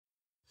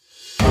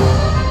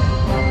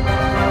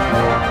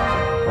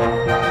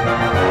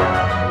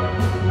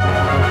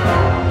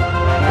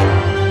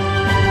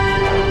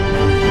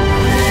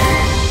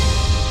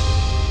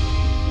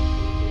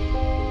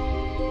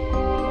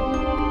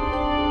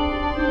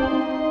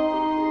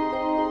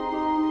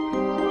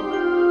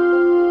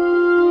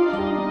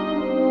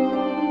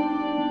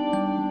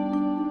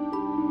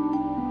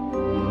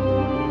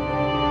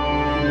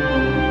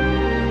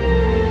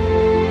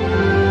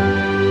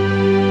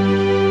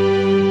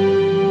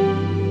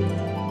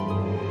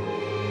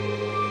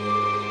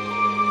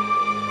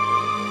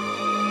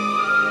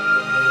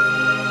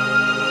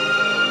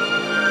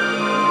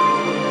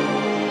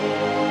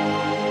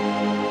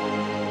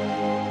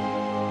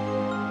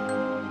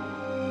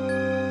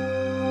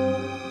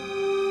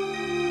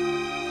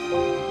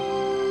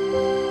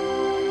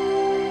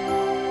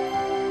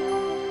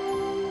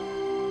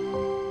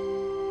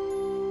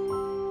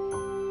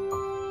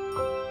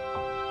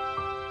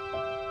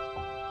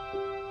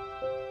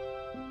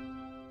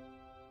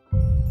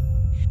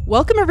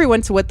Welcome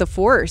everyone to What the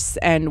Force,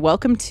 and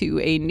welcome to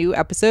a new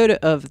episode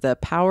of The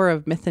Power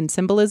of Myth and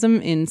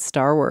Symbolism in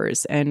Star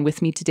Wars. And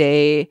with me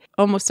today,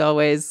 almost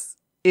always,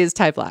 is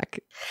Ty Black.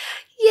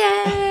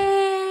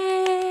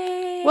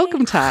 Yay!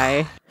 Welcome,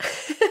 Ty.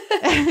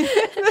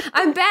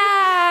 I'm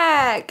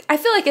back. I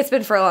feel like it's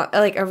been for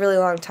a really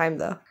long time,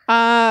 though.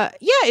 Yeah,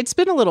 it's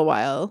been a little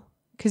while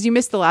because you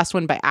missed the last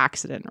one by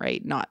accident,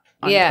 right? Not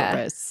on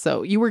purpose.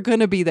 So you were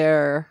gonna be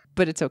there,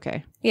 but it's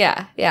okay.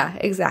 Yeah,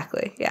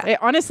 exactly. Yeah.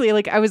 Honestly,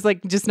 I was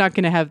just not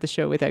gonna have the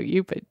show without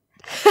you, but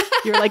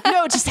you're like,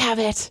 no, just have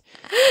it.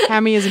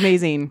 Cammy is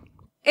amazing.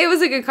 It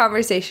was a good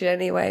conversation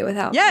anyway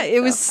without Yeah, me, it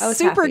was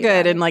super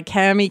good. And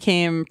Cammy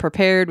came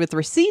prepared with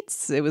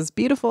receipts. It was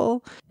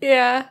beautiful.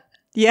 Yeah.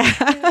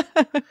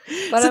 But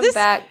I'm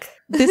back.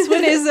 This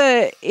one is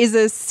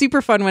a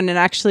super fun one, and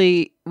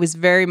actually was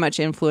very much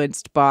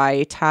influenced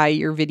by Ty,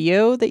 your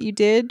video that you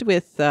did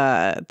with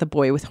the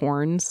boy with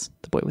horns,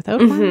 the boy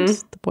without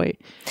horns, the boy.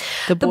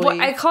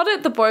 I called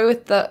it the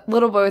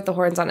little boy with the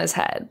horns on his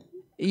head.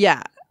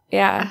 Yeah,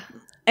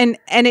 and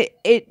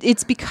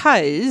it's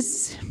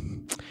because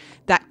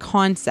that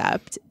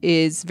concept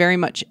is very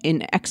much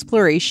an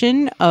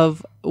exploration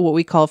of what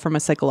we call, from a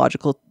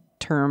psychological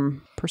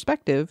term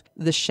perspective,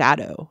 the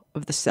shadow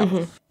of the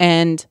self.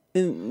 And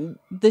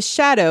the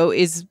shadow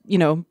is,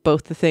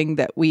 both the thing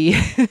that we,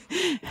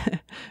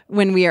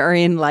 when we are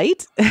in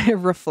light,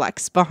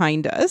 reflects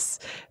behind us,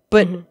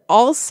 but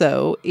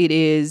also it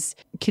is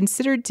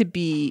considered to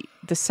be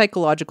the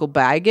psychological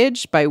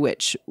baggage by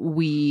which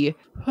we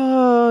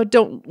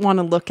don't want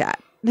to look at.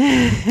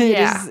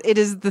 It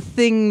is the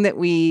thing that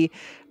we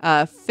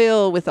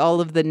fill with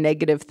all of the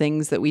negative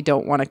things that we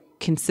don't want to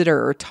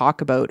consider or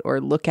talk about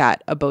or look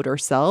at about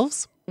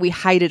ourselves. We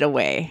hide it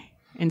away.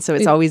 And so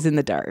it's always in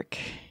the dark.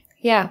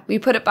 Yeah, we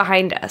put it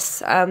behind us.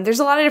 There's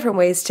a lot of different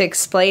ways to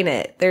explain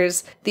it.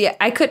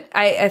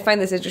 I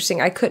find this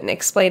interesting. I couldn't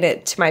explain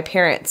it to my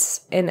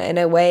parents in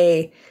a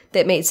way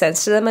that made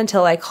sense to them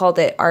until I called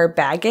it our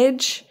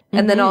baggage.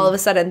 And then all of a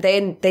sudden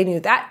they knew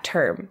that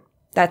term.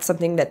 That's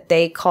something that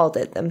they called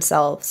it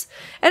themselves.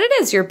 And it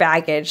is your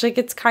baggage.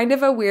 It's kind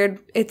of a weird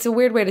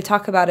way to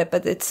talk about it,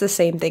 but it's the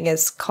same thing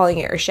as calling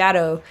it your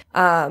shadow.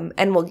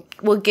 And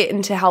we'll get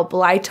into how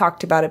Bly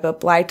talked about it,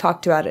 but Bly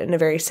talked about it in a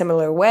very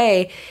similar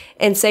way,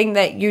 and saying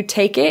that you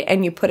take it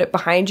and you put it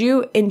behind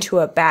you into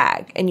a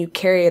bag and you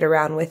carry it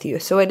around with you.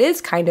 So it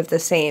is kind of the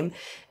same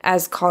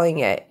as calling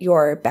it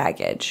your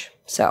baggage.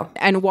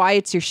 And why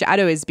it's your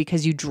shadow is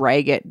because you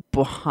drag it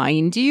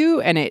behind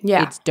you, and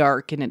it's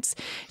dark, and it's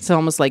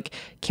almost like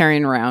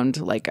carrying around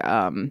like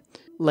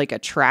a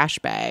trash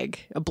bag,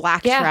 a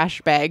black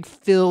trash bag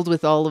filled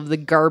with all of the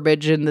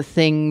garbage and the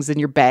things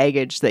and your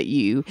baggage that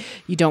you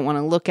don't want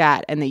to look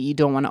at and that you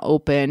don't want to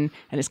open,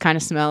 and it's kind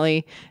of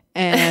smelly,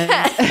 and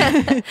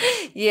and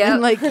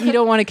you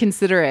don't want to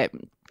consider it.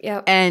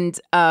 Yeah. And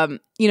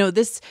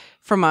this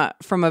from a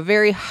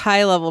very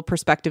high level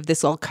perspective,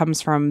 this all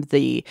comes from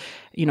the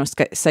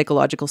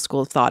psychological school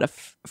of thought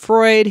of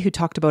Freud, who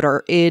talked about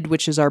our id,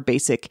 which is our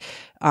basic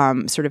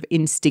sort of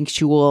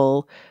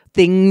instinctual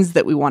things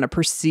that we want to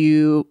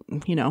pursue,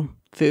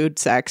 food,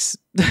 sex,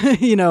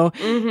 things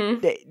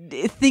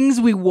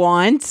we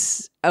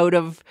want out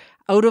of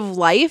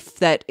life,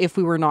 that if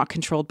we were not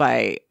controlled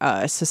by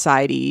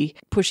society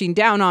pushing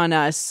down on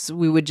us,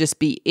 we would just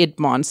be id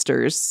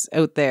monsters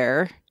out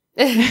there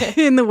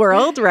in the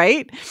world,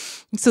 right?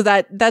 So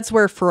that's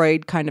where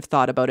Freud kind of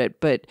thought about it.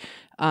 But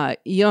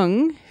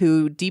Jung,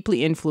 who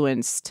deeply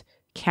influenced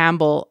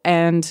Campbell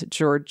and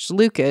George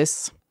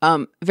Lucas,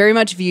 very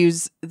much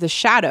views the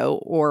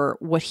shadow, or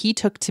what he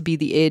took to be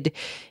the id,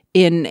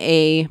 in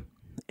a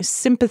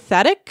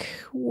sympathetic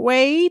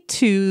way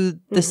to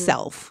the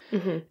self.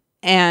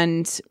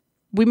 And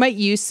we might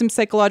use some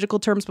psychological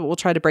terms, but we'll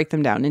try to break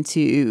them down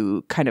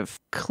into kind of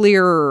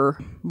clearer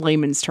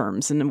layman's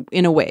terms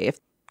in a way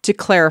to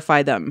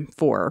clarify them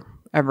for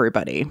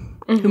everybody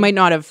who might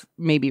not have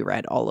maybe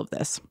read all of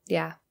this.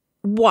 Yeah.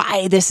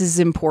 Why this is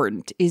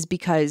important is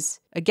because,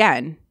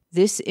 again,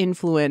 this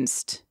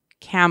influenced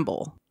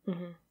Campbell.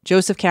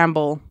 Joseph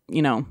Campbell,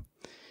 the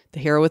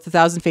hero with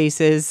 1,000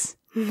 faces,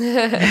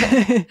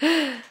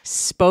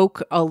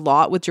 spoke a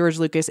lot with George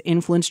Lucas,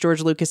 influenced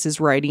George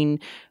Lucas's writing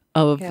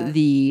of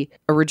the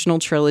original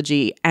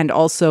trilogy, and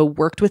also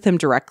worked with him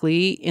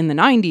directly in the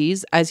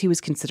 90s as he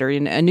was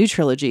considering a new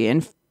trilogy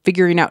and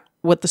figuring out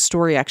what the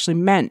story actually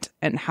meant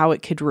and how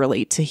it could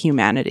relate to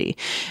humanity.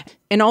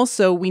 And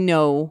also, we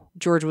know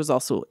George was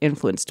also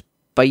influenced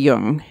by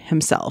Jung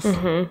himself.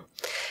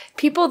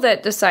 People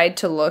that decide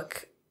to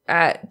look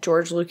at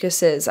George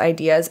Lucas's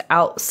ideas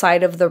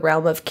outside of the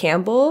realm of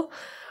Campbell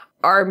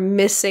are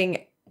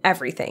missing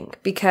everything,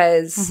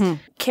 because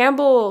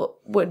Campbell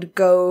would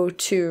go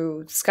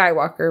to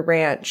Skywalker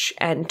Ranch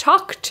and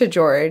talk to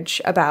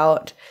George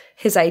about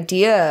his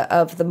idea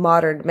of the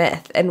modern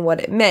myth and what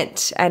it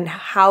meant, and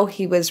how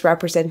he was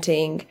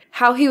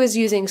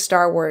using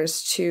Star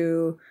Wars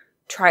to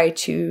try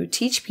to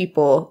teach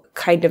people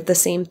kind of the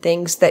same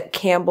things that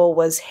Campbell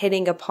was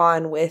hitting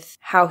upon with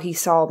how he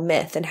saw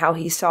myth and how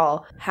he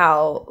saw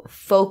how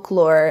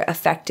folklore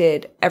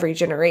affected every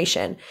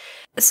generation.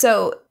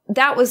 So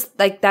that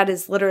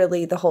is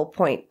literally the whole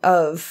point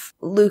of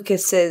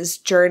Lucas's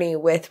journey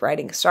with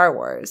writing Star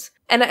Wars.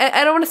 And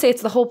I don't want to say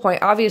it's the whole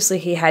point. Obviously,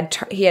 he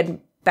had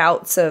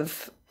bouts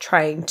of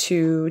trying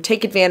to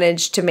take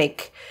advantage to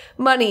make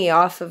money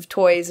off of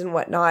toys and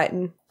whatnot,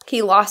 and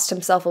he lost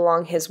himself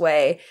along his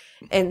way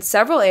in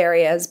several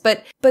areas.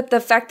 But the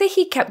fact that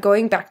he kept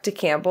going back to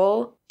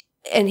Campbell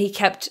and he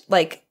kept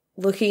like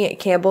looking at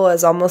Campbell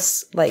as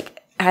almost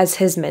like as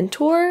his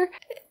mentor,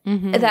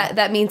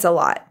 that means a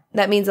lot.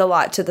 That means a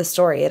lot to the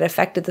story. It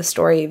affected the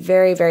story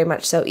very, very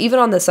much so, even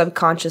on the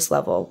subconscious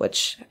level,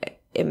 which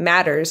it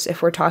matters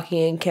if we're talking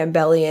in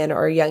Campbellian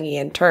or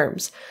Jungian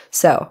terms.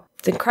 So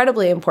it's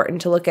incredibly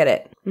important to look at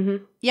it.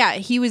 Yeah,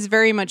 he was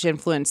very much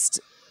influenced.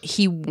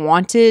 He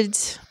wanted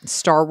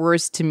Star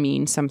Wars to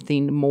mean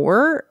something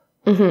more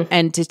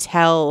and to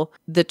tell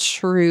the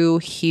true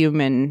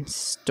human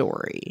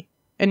story.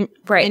 And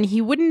he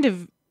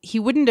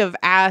wouldn't have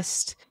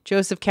asked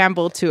Joseph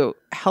Campbell to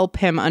help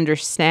him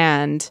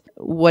understand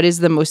what is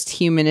the most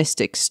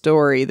humanistic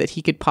story that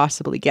he could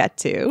possibly get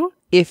to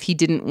if he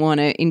didn't want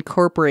to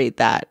incorporate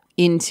that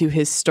into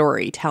his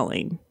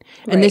storytelling.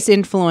 Right. And this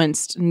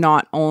influenced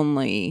not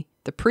only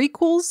the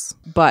prequels,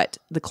 but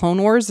the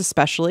Clone Wars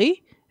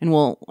especially. And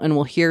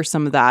we'll hear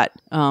some of that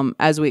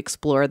as we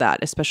explore that,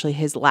 especially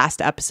his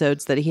last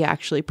episodes that he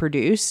actually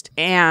produced.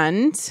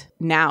 And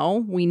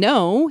now we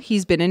know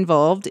he's been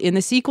involved in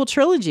the sequel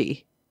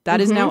trilogy. That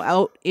is now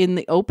out in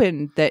the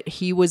open that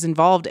he was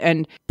involved.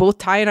 And both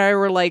Ty and I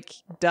were like,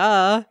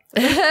 duh.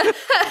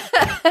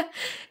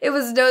 It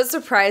was no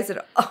surprise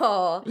at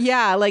all.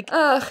 Yeah, like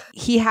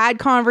he had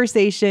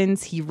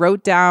conversations. He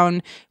wrote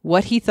down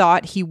what he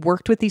thought. He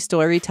worked with these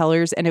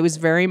storytellers. And it was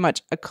very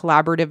much a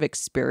collaborative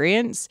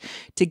experience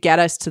to get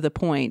us to the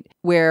point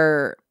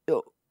where,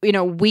 you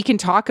know, we can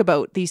talk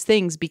about these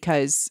things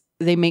because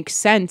they make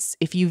sense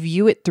if you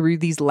view it through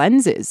these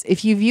lenses.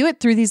 If you view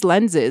it through these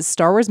lenses,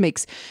 Star Wars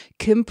makes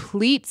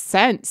complete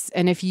sense.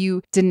 And if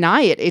you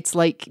deny it, it's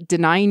like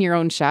denying your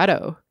own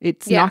shadow.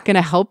 It's not going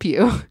to help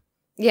you.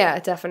 Yeah,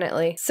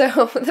 definitely.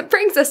 So that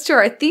brings us to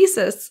our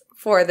thesis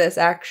for this,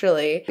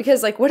 actually.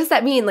 Because, like, what does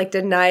that mean, like,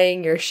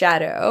 denying your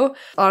shadow?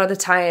 A lot of the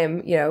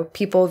time, you know,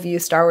 people view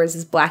Star Wars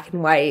as black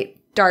and white,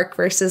 dark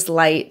versus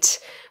light,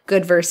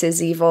 good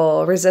versus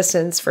evil,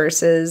 resistance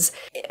versus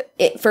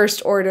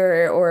first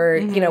order, or,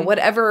 you know,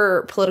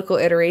 whatever political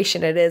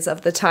iteration it is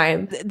of the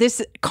time.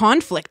 This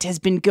conflict has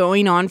been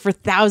going on for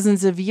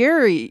thousands of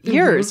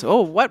years.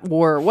 Oh, what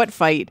war? What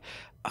fight?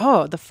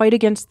 Oh, the fight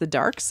against the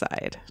dark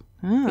side.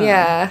 Oh.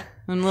 Yeah.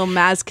 And a little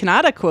Maz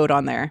Kanata quote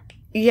on there.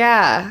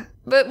 Yeah.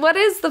 But what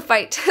is the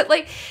fight?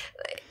 Like,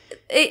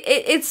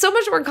 it's so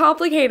much more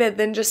complicated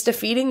than just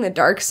defeating the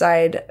dark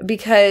side,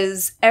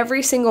 because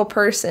every single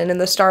person in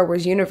the Star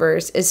Wars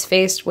universe is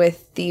faced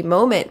with the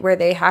moment where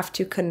they have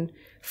to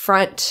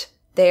confront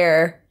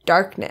their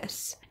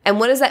darkness. And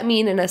what does that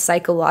mean in a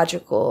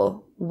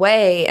psychological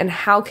way? And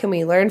how can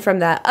we learn from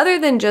that other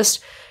than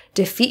just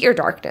defeat your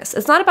darkness?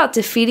 It's not about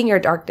defeating your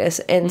darkness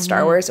in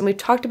Star Wars. And we've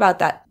talked about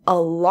that a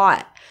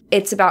lot.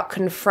 It's about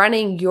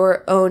confronting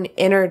your own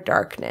inner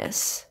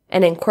darkness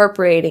and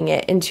incorporating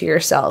it into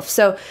yourself.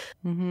 So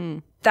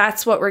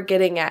that's what we're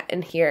getting at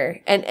in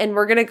here. And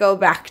we're going to go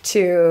back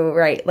to,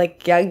 right,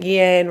 like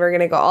Jungian. We're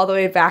going to go all the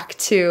way back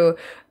to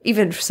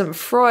even some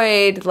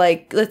Freud.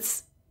 Like,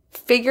 let's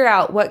figure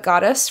out what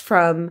got us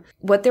from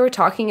what they were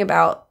talking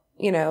about,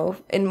 you know,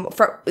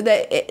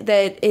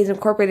 that is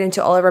incorporated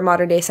into all of our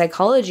modern day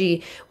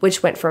psychology,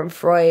 which went from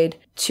Freud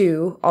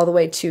to all the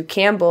way to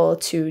Campbell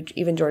to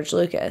even George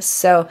Lucas.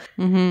 So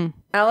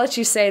I'll let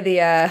you say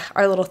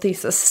our little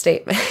thesis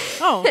statement.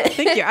 Oh,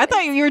 thank you. I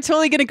thought you were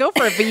totally going to go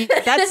for it,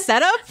 but that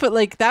setup, but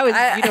like that was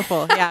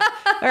beautiful. Yeah.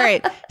 All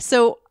right.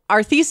 So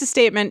our thesis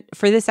statement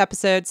for this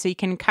episode, so you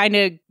can kind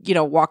of, you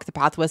know, walk the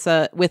path with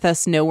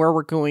us, know where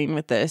we're going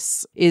with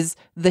this, is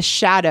the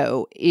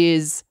shadow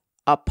is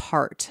a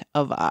part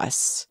of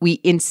us.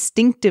 We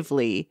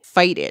instinctively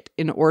fight it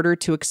in order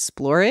to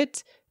explore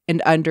it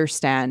and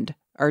understand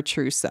our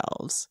true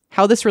selves.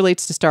 How this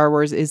relates to Star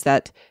Wars is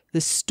that the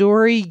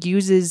story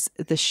uses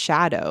the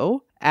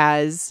shadow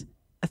as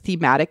a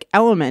thematic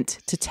element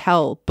to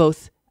tell,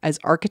 both as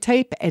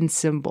archetype and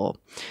symbol.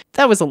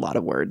 That was a lot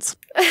of words.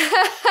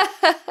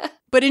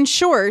 But in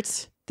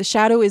short, the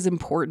shadow is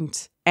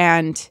important.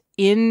 And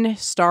in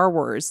Star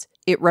Wars,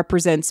 it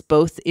represents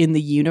both in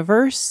the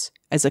universe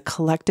as a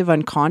collective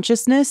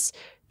unconsciousness,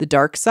 the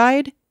dark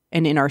side,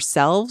 and in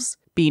ourselves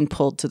being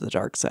pulled to the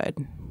dark side.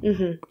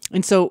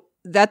 And so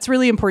that's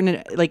really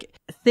important. Like,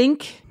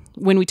 think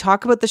when we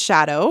talk about the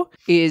shadow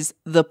is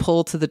the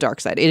pull to the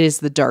dark side. It is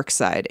the dark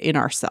side in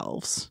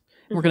ourselves.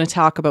 We're going to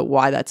talk about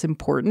why that's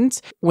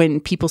important when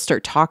people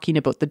start talking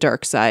about the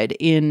dark side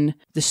in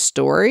the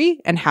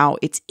story and how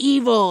it's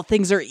evil.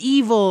 Things are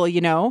evil,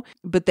 you know,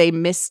 but they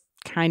miss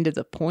kind of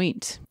the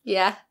point.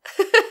 Yeah.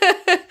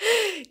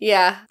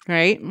 Yeah.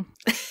 Right?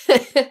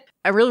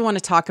 I really want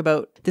to talk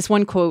about this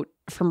one quote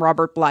from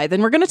Robert Blythe.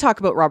 And we're going to talk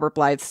about Robert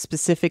Blythe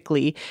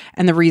specifically.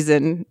 And the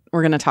reason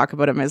we're going to talk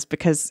about him is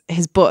because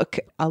his book,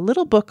 A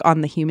Little Book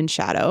on the Human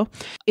Shadow,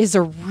 is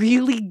a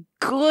really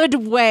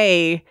good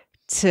way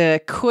to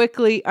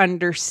quickly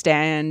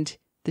understand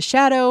the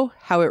shadow,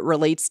 how it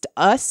relates to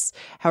us,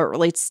 how it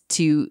relates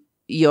to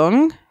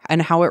Jung,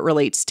 and how it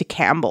relates to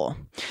Campbell.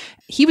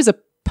 He was a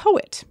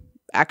poet,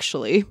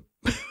 actually,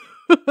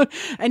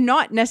 and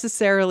not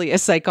necessarily a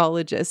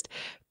psychologist,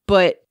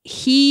 but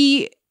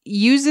he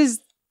uses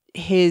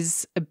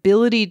his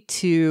ability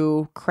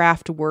to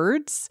craft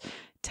words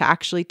to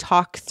actually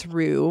talk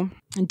through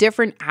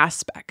different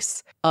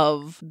aspects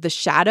of the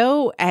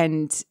shadow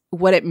and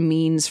what it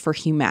means for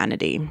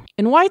humanity.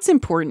 And why it's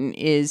important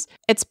is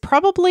it's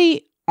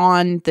probably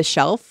on the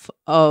shelf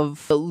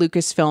of the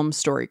Lucasfilm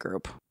Story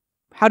Group.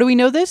 How do we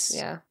know this?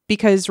 Yeah.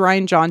 Because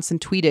Rian Johnson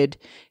tweeted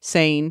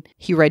saying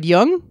he read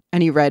Jung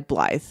and he read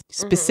Blythe.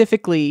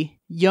 Specifically,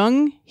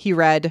 Jung, he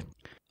read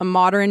A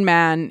Modern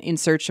Man in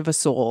Search of a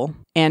Soul.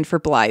 And for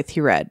Blythe,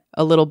 he read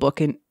A Little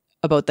Book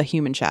about the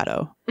Human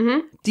Shadow.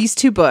 These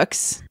two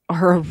books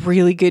are a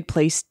really good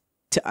place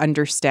to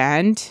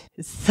understand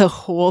the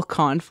whole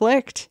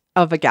conflict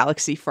of a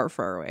galaxy far,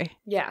 far away.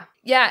 Yeah.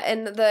 Yeah.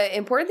 And the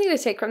important thing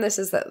to take from this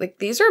is that, like,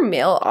 these are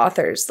male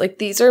authors. Like,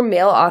 these are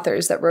male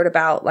authors that wrote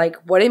about, like,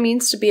 what it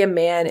means to be a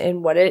man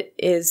and what it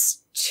is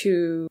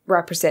to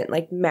represent,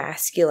 like,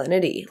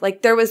 masculinity.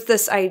 Like, there was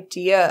this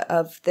idea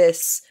of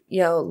this,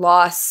 you know,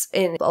 loss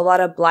in a lot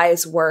of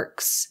Blythe's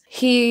works.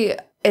 He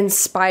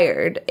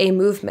inspired a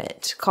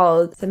movement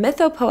called the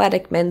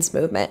Mythopoetic Men's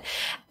Movement.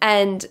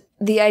 And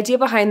the idea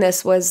behind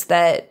this was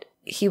that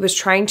he was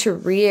trying to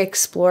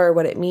re-explore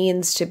what it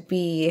means to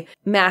be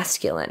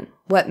masculine,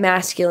 what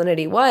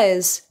masculinity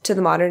was to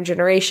the modern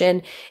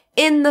generation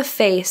in the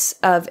face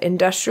of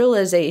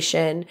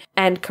industrialization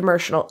and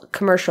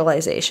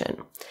commercialization.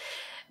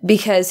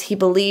 Because he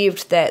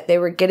believed that they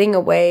were getting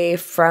away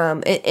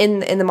from,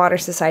 in the modern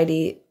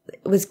society,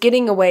 was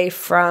getting away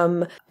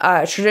from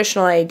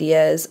traditional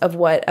ideas of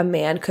what a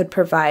man could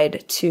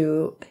provide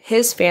to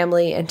his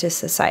family and to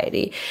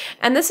society.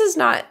 And this is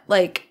not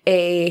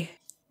an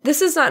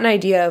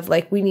idea of,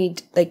 like, we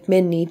need, like,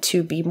 men need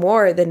to be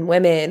more than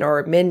women,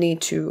 or men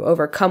need to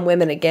overcome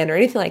women again, or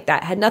anything like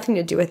that. It had nothing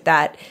to do with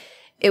that.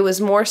 It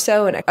was more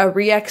so a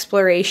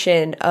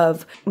re-exploration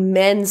of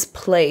men's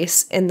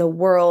place in the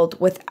world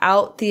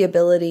without the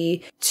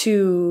ability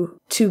to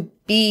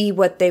be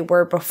what they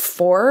were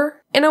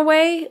before, in a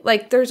way.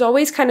 Like, there's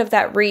always kind of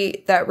that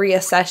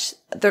reassessing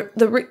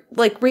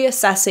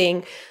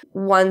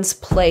one's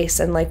place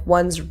and, like,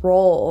 one's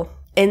role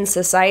in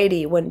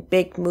society when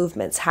big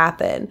movements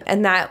happen.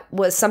 And that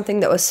was something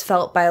that was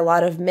felt by a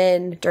lot of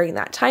men during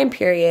that time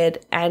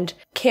period. And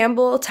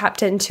Campbell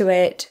tapped into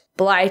it,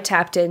 Blythe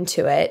tapped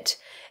into it,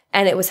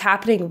 and it was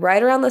happening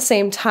right around the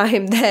same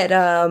time that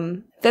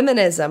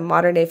feminism,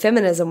 modern day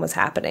feminism, was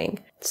happening.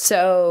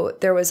 So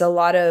there was a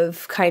lot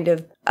of kind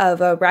of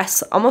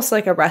almost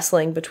like a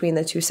wrestling between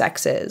the two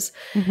sexes.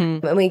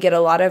 And we get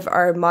a lot of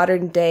our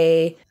modern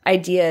day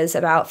ideas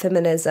about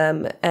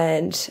feminism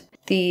and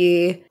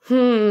I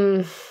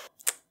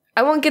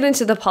won't get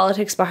into the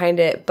politics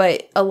behind it,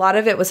 but a lot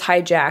of it was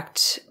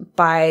hijacked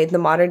by the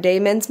modern day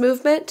men's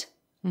movement.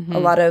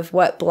 A lot of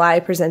what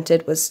Blythe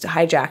presented was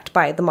hijacked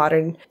by the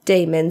modern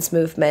day men's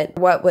movement.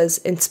 What was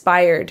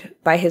inspired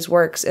by his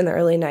works in the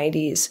early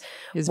 90s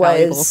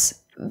was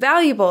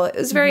valuable. It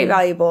was very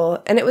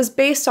valuable. And it was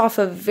based off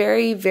of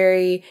very,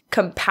 very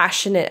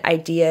compassionate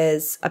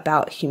ideas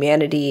about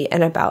humanity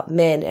and about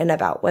men and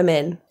about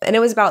women. And it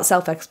was about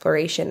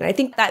self-exploration. And I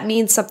think that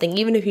means something,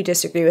 even if you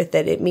disagree with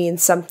it, it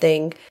means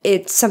something.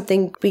 It's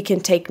something we can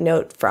take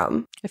note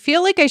from. I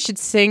feel like I should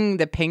sing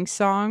the Pink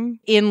song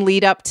in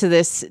lead up to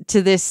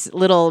this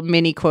little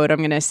mini quote I'm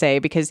going to say,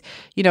 because,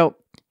 you know,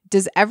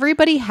 does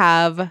everybody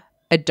have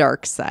a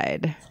dark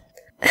side?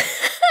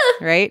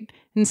 Right?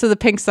 And so the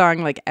Pink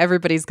song, like,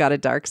 everybody's got a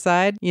dark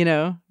side, you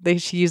know,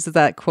 she uses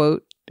that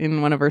quote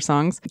in one of her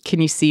songs.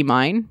 Can you see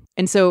mine?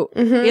 And so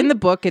in the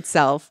book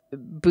itself,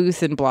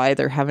 Booth and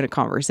Blythe are having a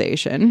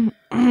conversation.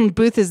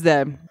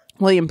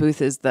 William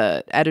Booth is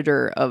the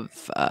editor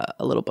of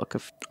A Little Book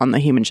on the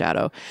Human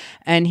Shadow.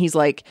 And he's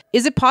like,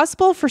 is it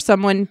possible for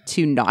someone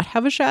to not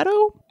have a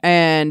shadow?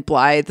 And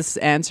Blythe's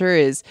answer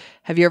is,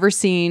 have you ever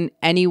seen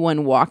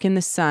anyone walk in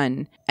the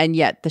sun and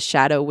yet the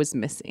shadow was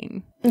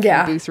missing?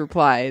 Yeah. And Booth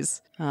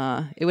replies,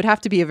 it would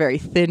have to be a very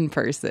thin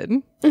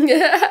person.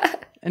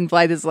 And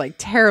Blythe is like,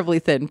 terribly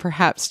thin,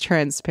 perhaps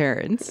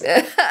transparent.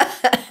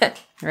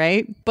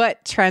 Right?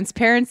 But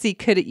transparency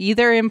could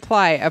either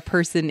imply a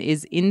person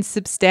is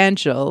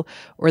insubstantial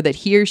or that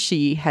he or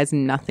she has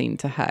nothing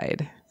to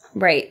hide.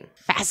 Right.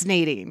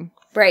 Fascinating.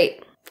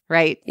 Right.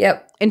 Right?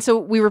 Yep. And so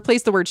we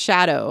replace the word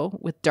shadow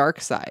with dark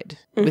side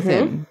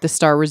within the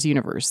Star Wars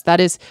universe.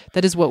 That is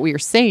what we are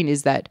saying,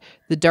 is that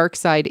the dark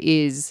side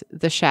is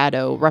the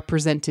shadow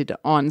represented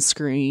on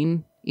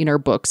screen in our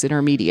books, in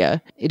our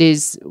media. It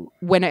is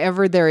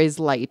whenever there is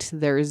light,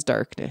 there is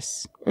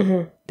darkness.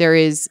 Mm-hmm. There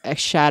is a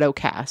shadow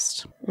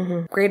cast.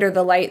 Mm-hmm. Greater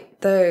the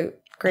light, the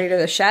greater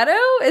the shadow?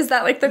 Is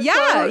that like the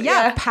quote?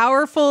 Yeah.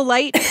 Powerful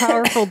light,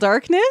 powerful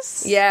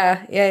darkness.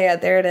 Yeah.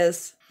 There it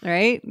is.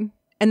 Right?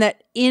 And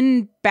that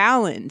in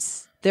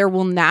balance, there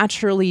will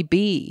naturally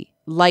be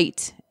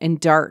light and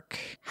dark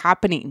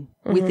happening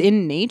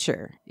within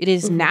nature. It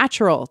is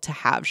natural to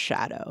have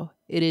shadow.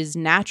 It is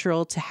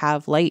natural to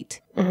have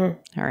light. All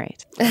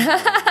right.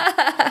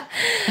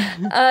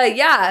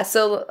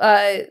 So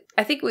I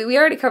think we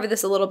already covered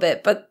this a little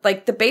bit, but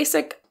like the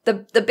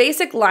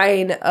basic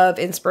line of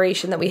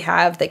inspiration that we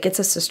have that gets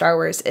us to Star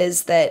Wars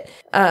is that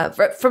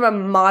from a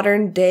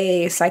modern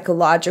day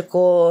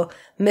psychological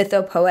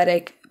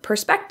mythopoetic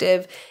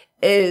perspective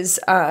is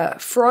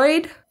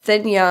Freud,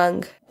 then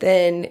Jung,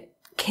 then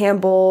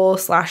Campbell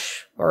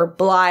 / or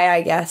Bly,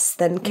 I guess,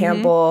 then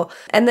Campbell,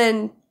 and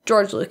then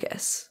George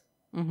Lucas.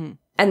 And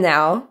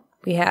now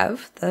we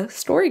have the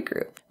story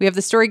group. We have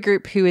the story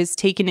group who has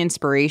taken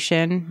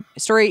inspiration.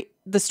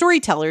 The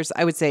storytellers,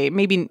 I would say,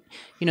 maybe,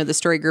 the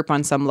story group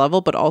on some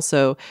level, but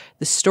also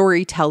the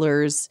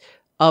storytellers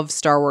of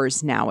Star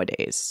Wars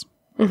nowadays.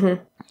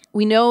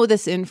 We know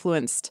this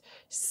influenced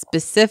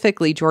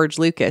specifically George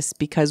Lucas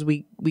because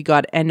we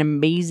got an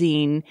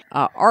amazing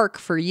arc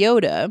for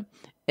Yoda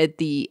at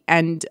the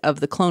end of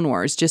the Clone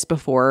Wars, just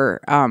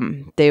before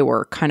they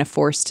were kind of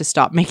forced to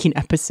stop making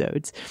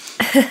episodes.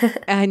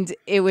 And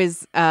it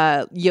was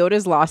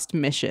Yoda's Lost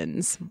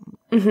Missions.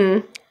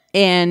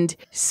 And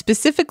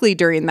specifically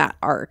during that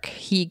arc,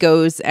 he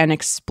goes and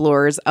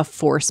explores a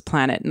Force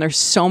planet. And there's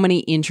so many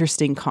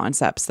interesting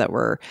concepts that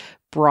were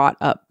brought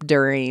up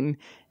during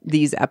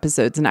these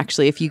episodes. And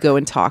actually, if you go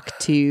and talk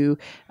to,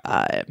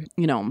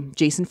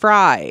 Jason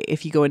Fry,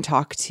 if you go and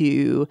talk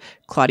to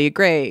Claudia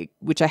Gray,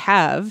 which I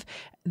have,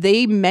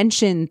 they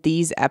mention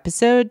these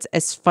episodes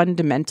as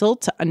fundamental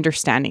to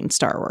understanding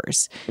Star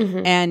Wars.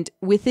 And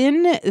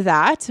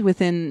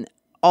within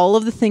all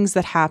of the things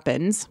that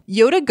happens,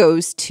 Yoda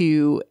goes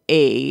to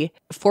a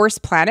Force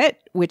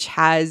planet, which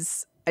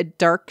has a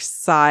dark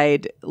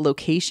side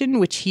location,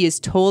 which he is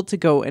told to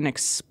go and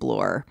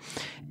explore.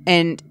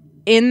 And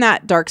in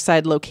that dark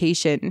side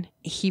location,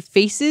 he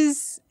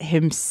faces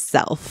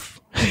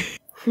himself,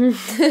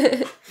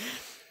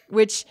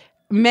 which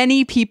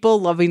many people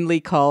lovingly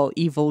call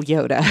evil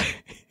Yoda.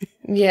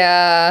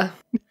 Yeah.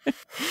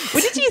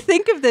 What did you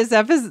think of this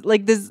episode?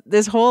 Like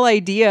this whole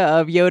idea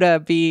of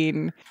Yoda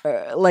being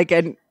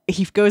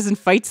he goes and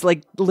fights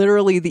like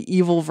literally the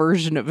evil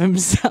version of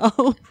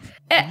himself.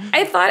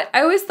 I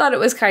always thought it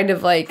was kind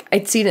of like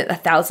I'd seen it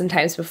 1,000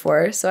 times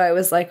before, so I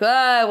was like,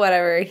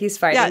 whatever. He's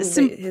fighting.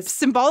 Yeah,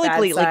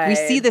 symbolically, like we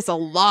see this a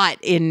lot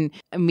in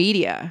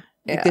media.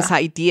 Like this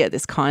idea,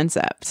 this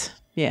concept.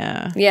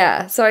 Yeah.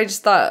 Yeah. So I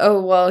just thought,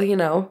 oh well,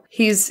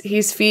 he's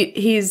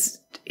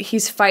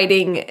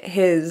fighting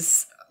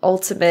his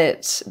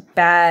ultimate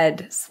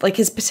bad, like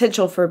his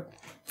potential for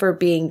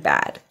being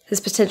bad, his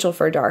potential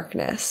for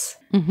darkness.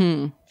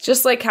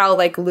 Just like how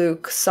like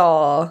Luke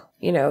saw,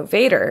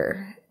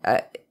 Vader,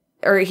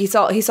 or he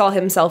saw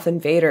himself in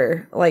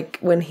Vader, like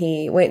when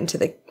he went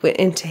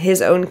into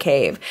his own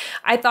cave.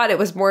 I thought it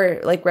was more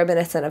like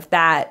reminiscent of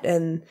that,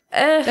 and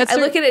I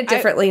look at it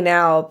differently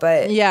now.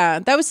 But yeah,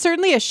 that was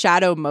certainly a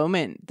shadow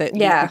moment that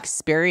Luke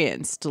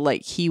experienced.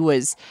 Like he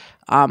was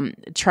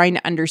trying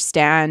to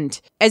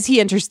understand as he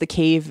enters the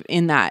cave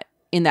in that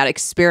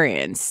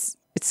experience.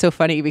 It's so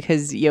funny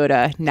because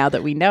Yoda, now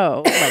that we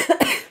know,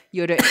 like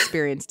Yoda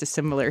experienced a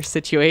similar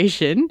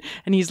situation,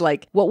 and he's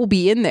like, what will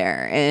be in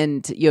there?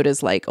 And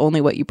Yoda's like, only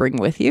what you bring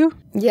with you.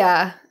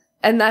 Yeah.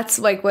 And that's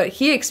like what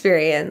he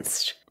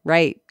experienced.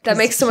 Right. That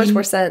makes so much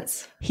more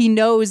sense. He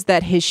knows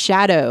that his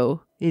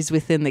shadow is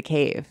within the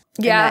cave.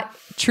 Yeah. And that,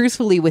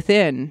 truthfully,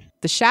 within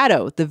the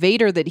shadow, the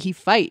Vader that he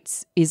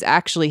fights is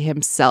actually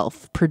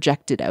himself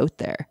projected out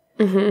there.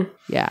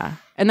 Yeah.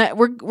 And that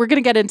we're going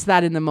to get into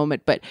that in a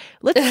moment, but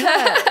let's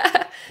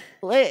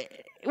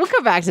we'll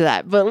come back to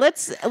that. But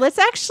let's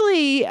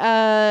actually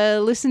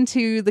listen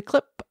to the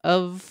clip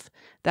of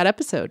that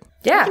episode.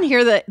 Yeah. You can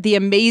hear the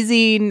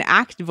amazing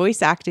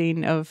voice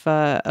acting of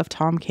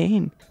Tom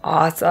Kane.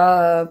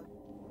 Awesome.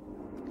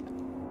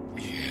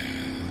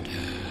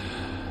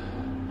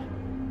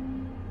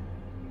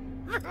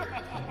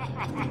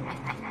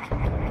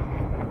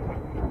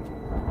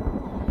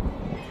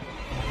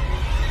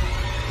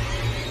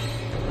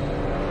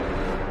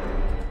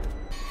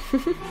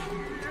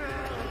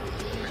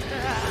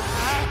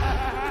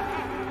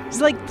 It's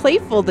like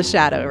playful, the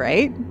shadow,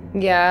 right?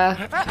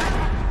 Yeah.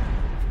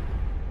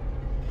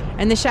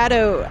 And the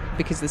shadow,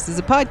 because this is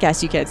a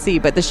podcast, you can't see,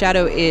 but the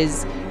shadow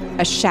is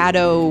a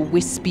shadow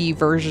wispy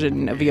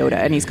version of Yoda,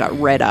 and he's got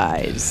red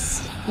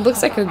eyes.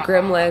 Looks like a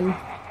gremlin.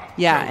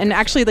 Yeah, and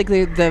actually, like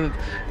the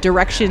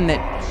direction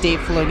that Dave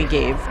Filoni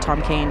gave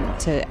Tom Kane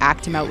to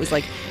act him out was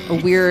like a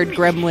weird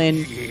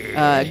gremlin,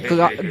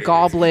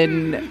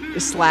 goblin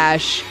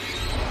slash.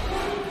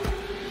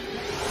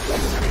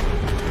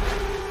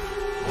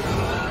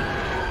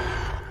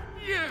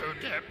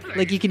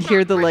 Like you can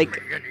hear the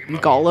like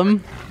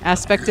Gollum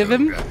aspect of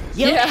him.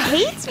 Yoda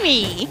hates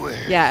me.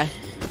 Yeah.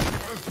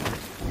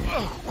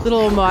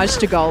 Little homage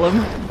to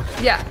Gollum.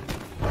 Yeah.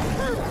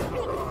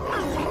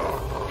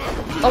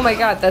 Oh my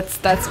god, that's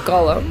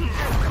Gollum.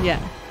 Yeah.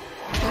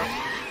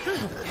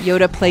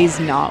 Yoda plays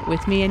not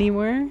with me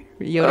anymore.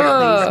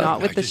 Yoda plays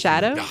not with the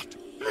shadow.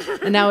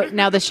 And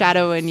now the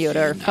shadow and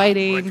Yoda are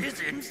fighting. What is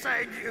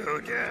inside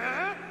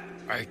Yoda?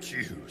 I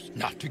choose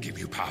not to give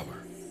you power.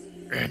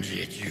 And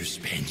yet you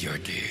spend your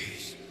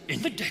days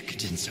in the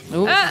decadence of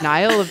Oh,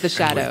 denial of the And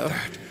shadow. with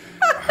that,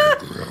 I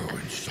grow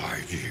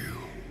inside you.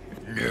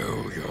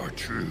 Know your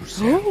true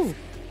self. Ooh.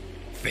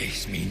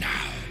 Face me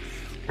now,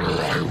 or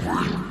I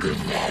will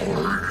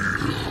devour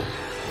you.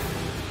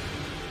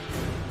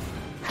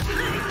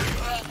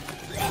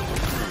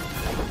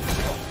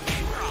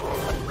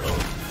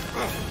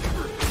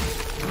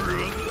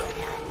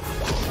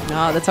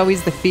 No, that's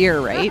always the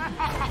fear, right?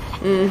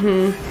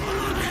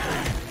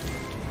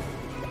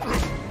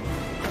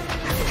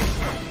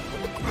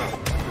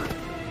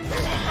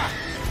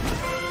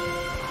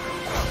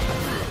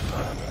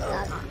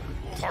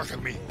 Part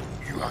of me,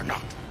 you are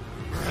not.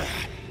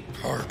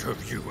 Part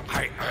of you,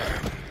 I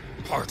am.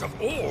 Part of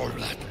all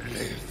that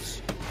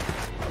lives.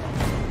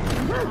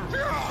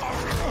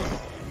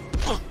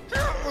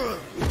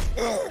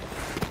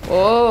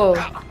 Oh.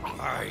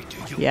 Why do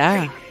you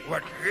Yeah. hate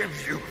what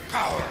gives you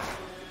power?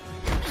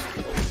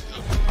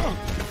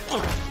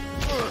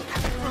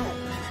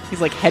 He's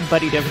like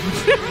headbutting him.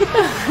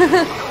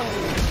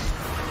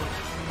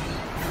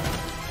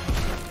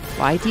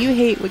 Why do you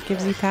hate what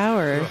gives you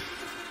power?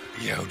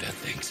 Yoda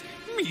thinks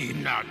me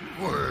not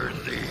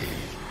worthy.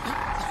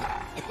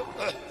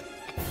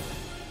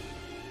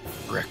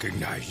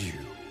 Recognize you,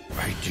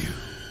 I do.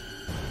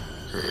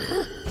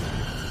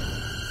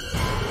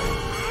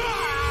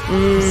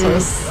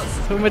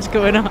 So much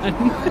going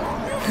on.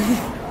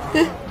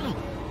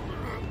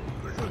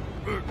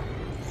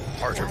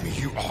 Part of me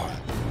you are.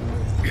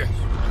 Yes.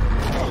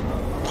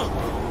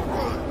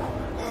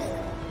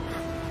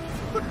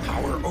 But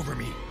power over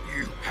me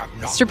you have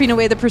not. Stripping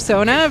away the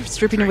persona,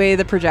 stripping away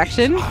the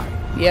projection,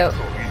 Yep.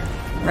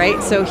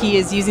 right? So he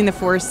is using the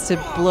force to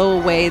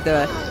blow away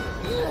the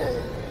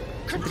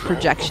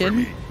projection.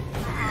 You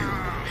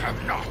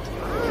have not.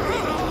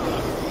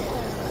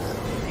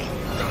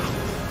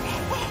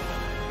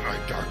 My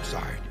dark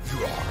side,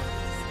 you are.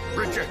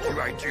 Reject you,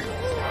 I do.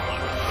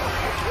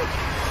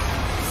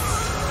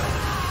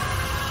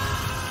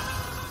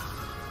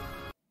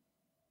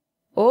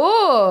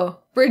 Oh,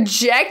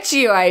 reject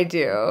you, I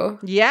do.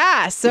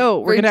 Yeah, so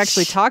we're going to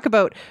actually talk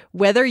about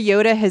whether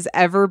Yoda has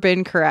ever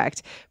been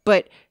correct.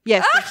 But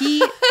yes,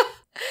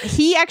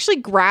 he actually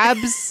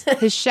grabs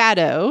his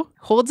shadow,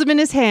 holds him in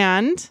his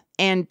hand,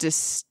 and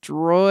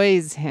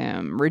destroys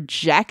him,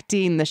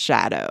 rejecting the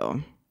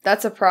shadow.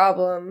 That's a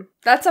problem.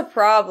 That's a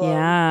problem.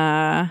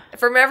 Yeah.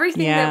 From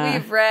everything Yeah. that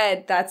we've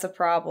read, that's a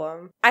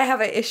problem. I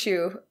have an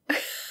issue.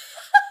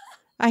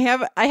 I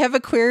have a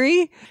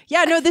query.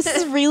 Yeah, no, this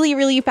is really,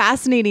 really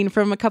fascinating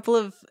from a couple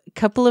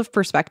of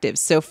perspectives.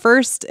 So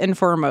first and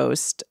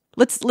foremost,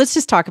 let's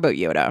just talk about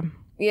Yoda.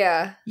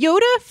 Yeah.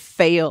 Yoda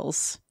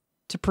fails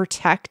to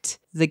protect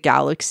the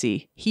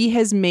galaxy. He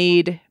has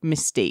made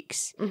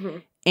mistakes. Mm-hmm.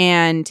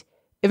 And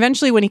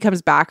eventually when he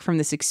comes back from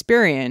this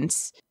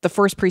experience, the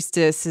Force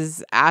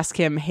Priestesses ask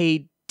him,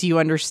 "Hey, do you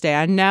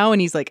understand now?" And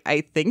he's like,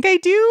 "I think I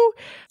do."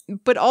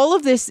 But all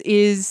of this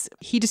is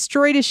he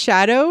destroyed his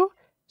shadow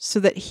so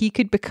that he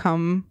could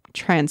become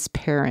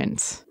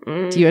transparent.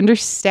 Do you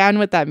understand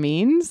what that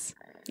means?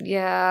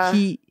 Yeah.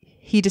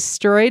 He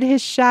destroyed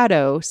his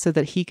shadow so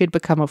that he could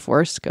become a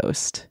Force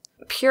ghost.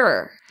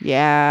 Pure.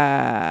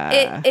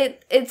 Yeah.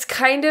 It's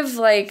kind of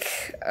like,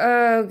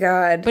 oh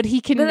god. But he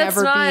can But that's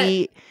never not-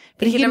 be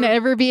but he can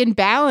never be in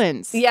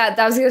balance. Yeah,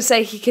 I was going to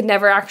say he could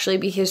never actually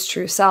be his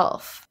true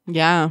self.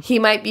 Yeah. He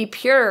might be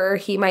pure,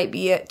 he might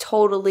be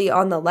totally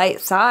on the light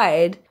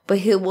side, but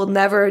he will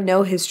never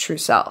know his true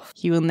self.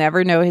 He will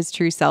never know his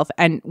true self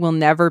and will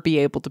never be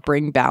able to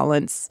bring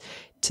balance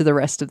to the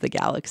rest of the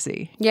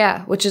galaxy.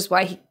 Yeah, which is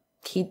why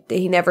he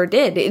never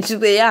did.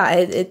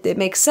 It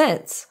makes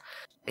sense.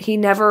 He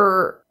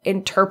never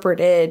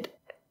interpreted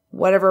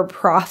whatever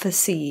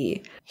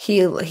prophecy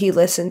he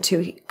listened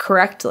to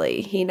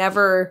correctly. He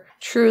never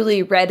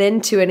truly read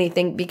into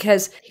anything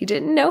because he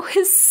didn't know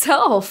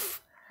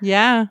himself.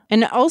 Yeah.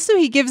 And also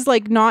he gives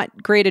like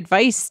not great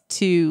advice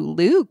to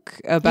Luke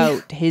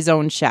about his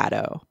own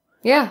shadow,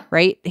 Yeah.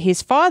 right?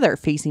 His father,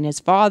 facing his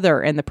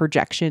father and the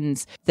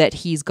projections that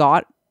he's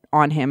got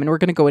on him. And we're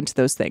going to go into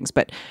those things.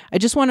 But I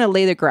just want to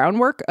lay the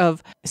groundwork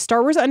of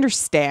Star Wars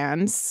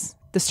understands,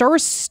 the Star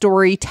Wars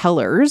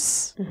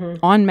storytellers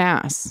en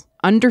masse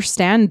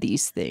understand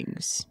these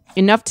things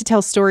enough to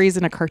tell stories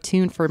in a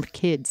cartoon for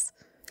kids.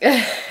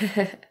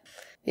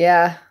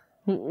 Yeah.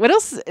 What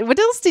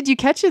else did you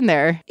catch in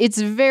there? It's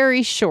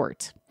very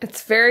short.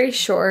 It's very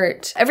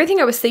short. Everything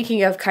I was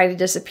thinking of kind of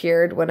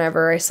disappeared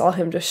whenever I saw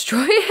him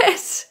destroy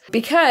it.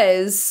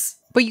 Because...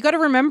 But you got to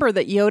remember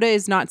that Yoda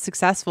is not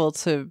successful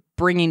to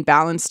bringing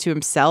balance to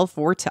himself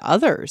or to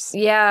others.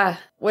 Yeah.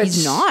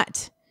 He's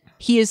not.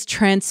 He is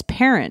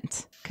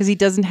transparent because he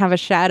doesn't have a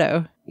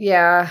shadow.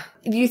 Yeah.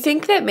 Do you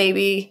think that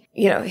maybe,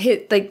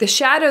 like the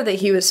shadow that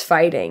he was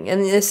fighting,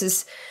 and this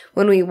is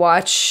when we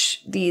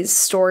watch these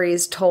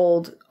stories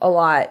told a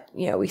lot,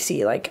 we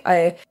see like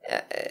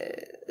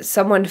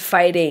someone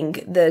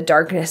fighting the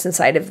darkness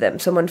inside of them,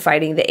 someone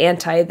fighting the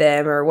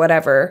anti-them or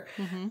whatever.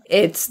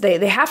 It's they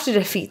have to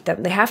defeat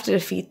them. They have to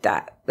defeat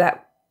that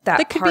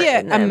could be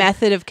a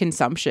method of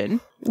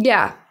consumption.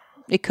 Yeah.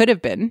 It could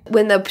have been.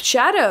 When the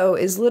shadow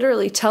is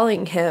literally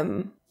telling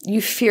him,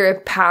 you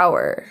fear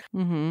power.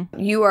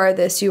 You are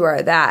this, you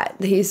are that.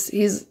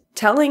 He's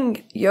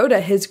telling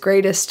Yoda his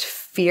greatest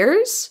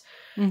fears.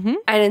 And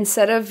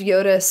instead of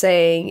Yoda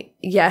saying,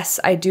 yes,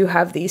 I do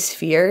have these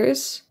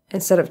fears,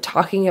 instead of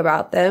talking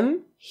about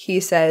them, he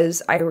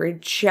says, I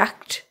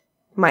reject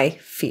my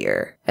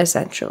fear,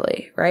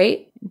 essentially,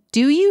 right?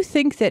 Do you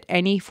think that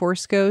any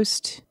Force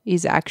ghost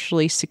is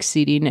actually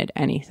succeeding at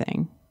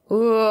anything?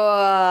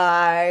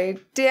 Ooh,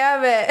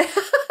 damn it.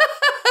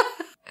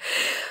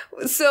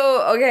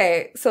 So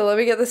let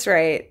me get this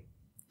right.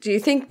 Do you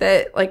think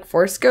that, like,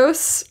 Force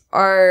ghosts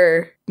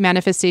are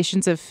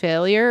manifestations of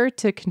failure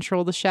to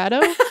control the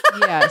shadow?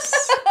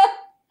 Yes.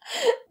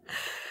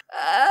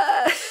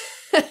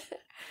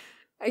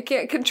 I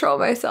can't control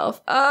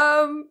myself.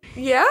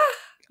 Yeah.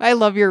 I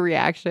love your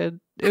reaction.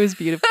 It was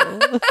beautiful.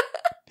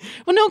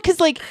 Well, no,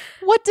 because, like,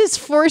 what does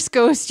Force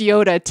Ghost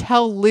Yoda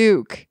tell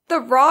Luke? The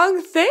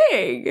wrong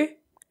thing.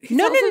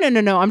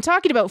 No. I'm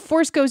talking about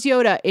Force Ghost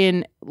Yoda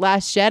in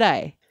Last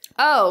Jedi.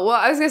 Oh, well,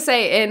 I was going to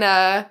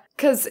say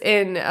because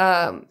in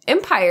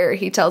Empire,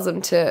 he tells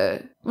him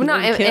to, well,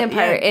 not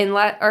Empire,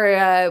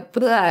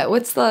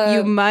 what's the?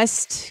 You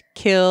must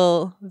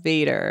kill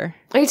Vader.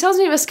 He tells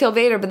him he must kill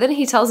Vader, but then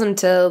he tells him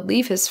to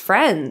leave his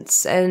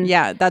friends. And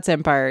yeah, that's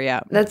Empire, yeah.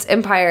 That's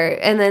Empire.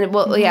 And then,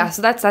 yeah,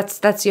 so that's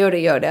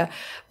Yoda.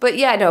 But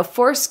yeah, no,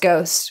 Force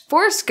Ghost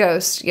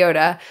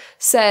Yoda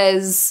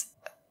says,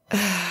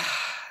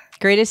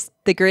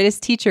 the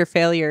greatest teacher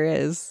failure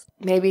is.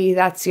 Maybe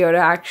that's Yoda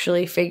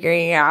actually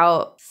figuring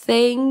out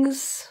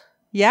things.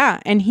 Yeah,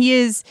 and he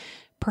is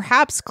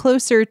perhaps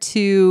closer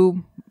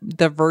to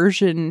the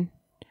version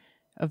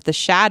of the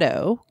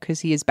shadow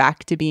because he is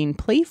back to being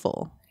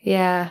playful.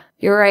 Yeah,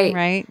 you're right.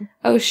 Right?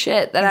 Oh,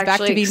 shit. That He's actually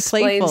back to being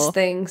explains playful.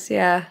 Things.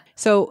 Yeah.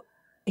 So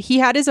he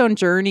had his own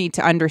journey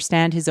to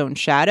understand his own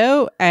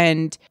shadow.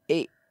 And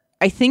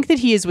I think that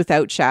he is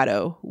without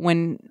shadow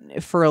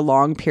for a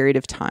long period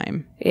of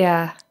time.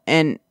 Yeah.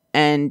 And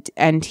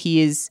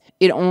he is,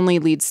 it only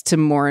leads to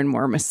more and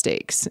more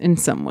mistakes in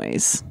some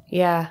ways.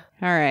 Yeah.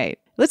 All right.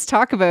 Let's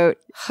talk about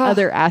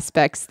other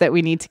aspects that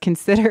we need to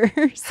consider.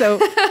 So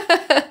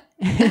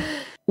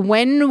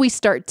when we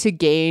start to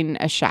gain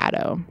a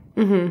shadow,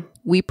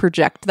 we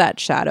project that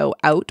shadow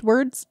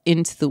outwards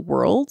into the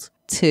world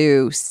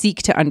to seek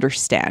to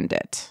understand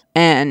it.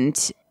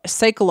 And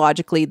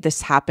psychologically,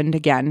 this happened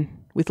again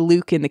with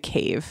Luke in the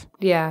cave.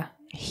 Yeah.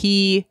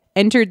 He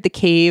entered the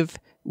cave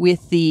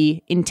with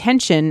the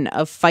intention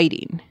of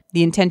fighting,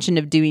 the intention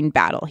of doing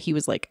battle. He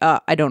was like,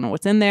 I don't know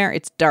what's in there.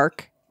 It's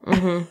dark.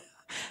 I'm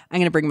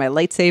going to bring my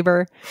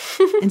lightsaber.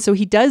 And so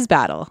he does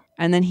battle.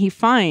 And then he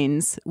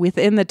finds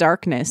within the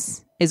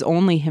darkness is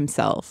only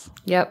himself.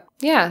 Yep.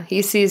 Yeah.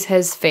 He sees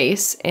his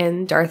face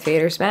in Darth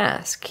Vader's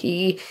mask.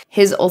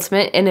 His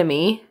ultimate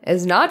enemy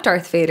is not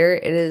Darth Vader.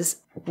 It is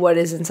what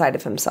is inside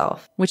of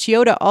himself. Which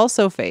Yoda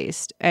also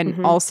faced.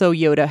 And also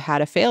Yoda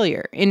had a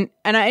failure. And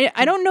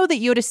I don't know that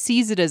Yoda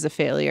sees it as a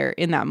failure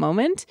in that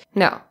moment.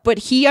 No. But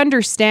he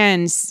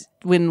understands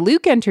when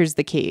Luke enters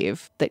the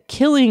cave that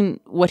killing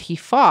what he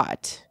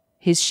fought,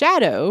 his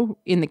shadow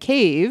in the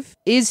cave,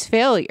 is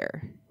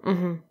failure.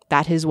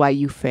 That is why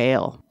you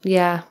fail.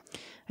 Yeah.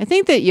 I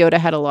think that Yoda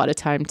had a lot of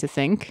time to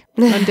think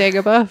on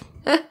Dagobah.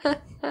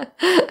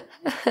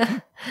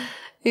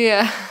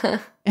 Yeah.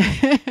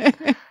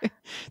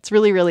 It's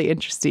really, really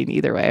interesting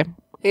either way.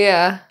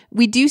 Yeah.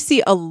 We do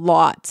see a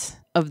lot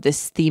of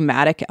this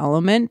thematic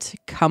element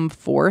come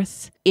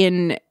forth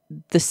in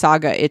the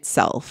saga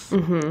itself.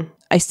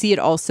 I see it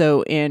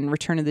also in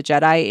Return of the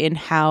Jedi in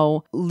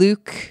how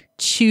Luke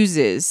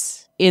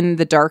chooses in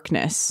the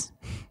darkness.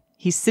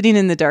 He's sitting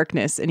in the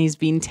darkness and he's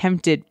being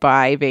tempted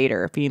by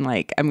Vader, being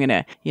like, I'm going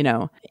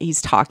to, he's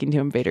talking to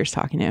him. Vader's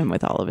talking to him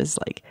with all of his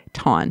like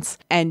taunts.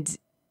 And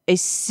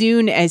as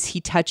soon as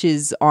he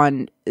touches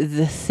on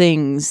the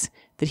things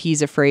that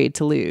he's afraid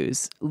to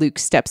lose, Luke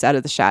steps out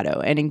of the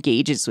shadow and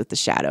engages with the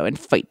shadow and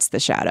fights the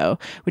shadow,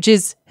 which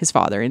is his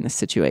father in this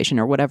situation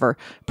or whatever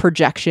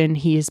projection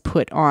he has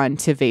put on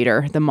to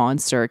Vader, the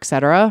monster,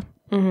 etc.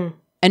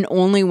 And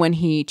only when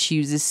he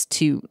chooses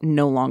to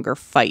no longer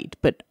fight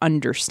but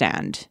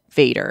understand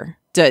Vader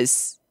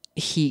does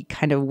he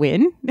kind of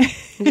win.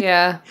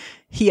 Yeah.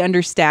 He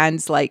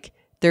understands like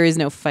there is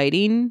no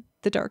fighting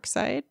the dark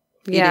side.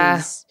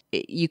 Yeah.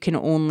 You can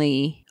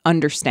only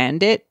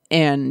understand it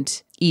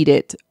and eat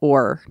it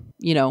or,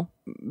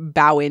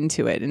 bow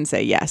into it and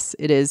say, yes,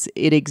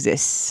 it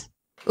exists.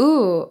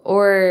 Ooh,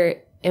 or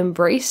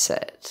embrace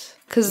it.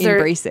 Because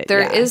there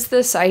is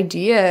this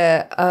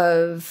idea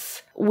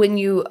of when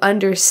you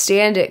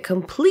understand it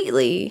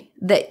completely,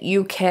 that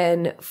you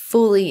can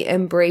fully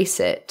embrace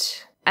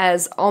it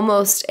as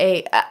almost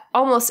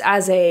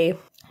as a,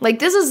 like,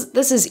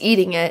 this is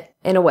eating it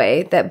in a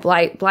way that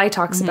Bly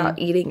talks about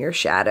eating your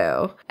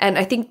shadow. And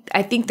I think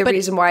the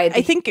reason why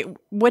I think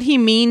what he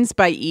means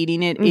by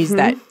eating it is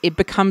that it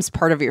becomes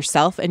part of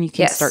yourself, and you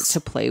can start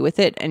to play with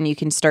it, and you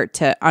can start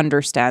to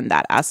understand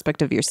that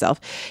aspect of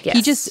yourself.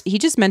 Yes. He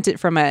just meant it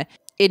from it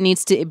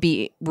needs to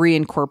be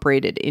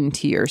reincorporated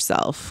into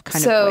yourself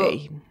kind of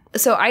way.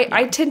 So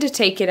I tend to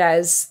take it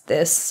as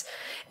this,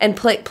 and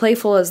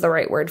playful is the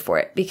right word for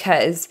it,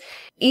 because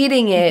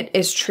eating it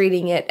is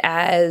treating it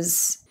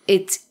as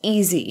it's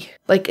easy.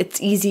 Like,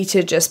 it's easy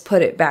to just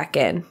put it back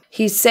in.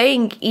 He's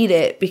saying eat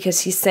it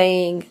because he's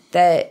saying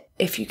that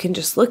if you can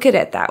just look at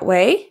it that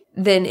way,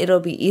 then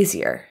it'll be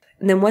easier.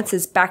 And then once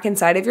it's back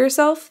inside of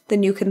yourself,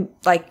 then you can,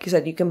 like you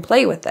said, you can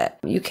play with it.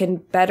 You can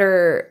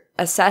better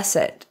assess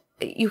it.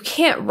 You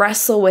can't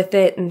wrestle with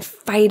it and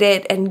fight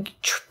it and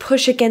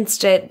push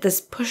against it,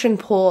 this push and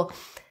pull.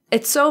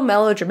 It's so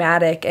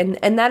melodramatic, and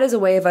that is a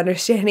way of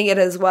understanding it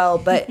as well.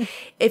 But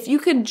if you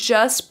can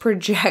just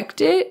project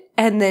it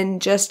and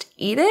then just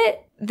eat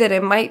it, then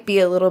it might be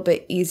a little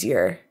bit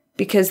easier,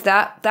 because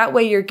that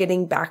way you're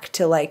getting back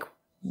to, like,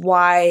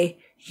 why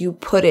you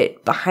put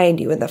it behind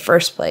you in the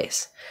first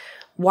place,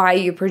 why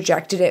you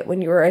projected it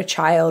when you were a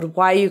child,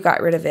 why you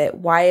got rid of it,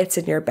 why it's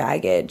in your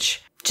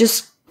baggage.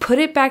 Just put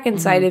it back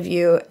inside of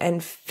you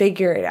and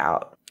figure it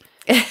out.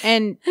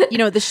 And,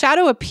 the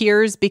shadow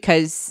appears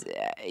because,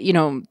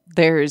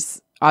 there's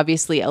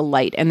obviously a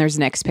light, and there's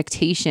an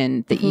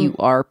expectation that you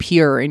are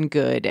pure and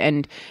good,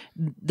 and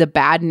the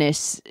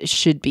badness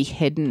should be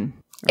hidden,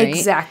 right?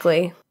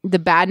 Exactly. The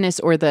badness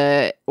or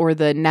the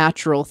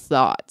natural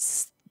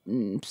thoughts,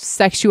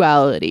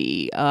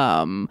 sexuality,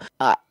 I'm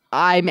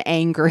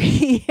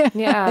angry.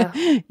 Yeah.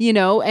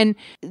 And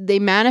they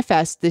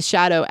manifest, the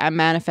shadow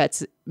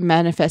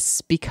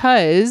manifests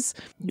because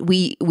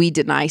we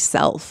deny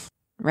self.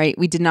 Right?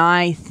 We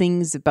deny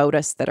things about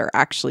us that are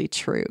actually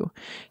true.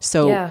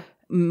 So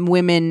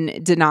women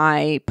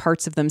deny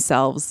parts of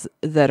themselves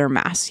that are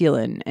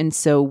masculine. And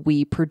so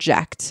we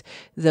project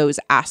those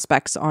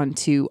aspects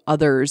onto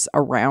others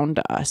around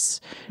us.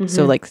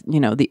 So like,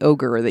 the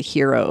ogre or the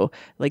hero,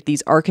 like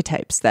these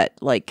archetypes that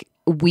like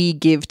we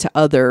give to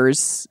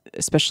others,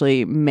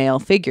 especially male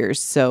figures.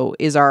 So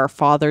is our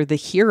father the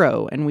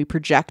hero? And we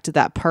project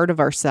that part of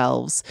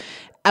ourselves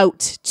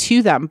out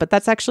to them, but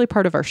that's actually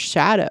part of our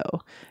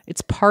shadow.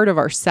 It's part of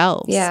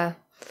ourselves. Yeah.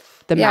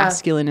 The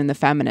masculine and the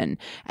feminine.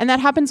 And that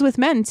happens with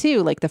men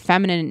too. Like the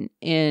feminine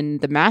in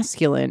the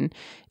masculine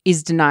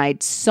is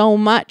denied so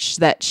much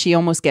that she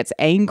almost gets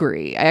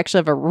angry. I actually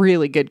have a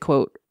really good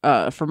quote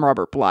from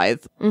Robert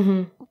Blythe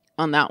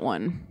on that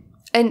one.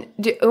 And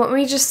let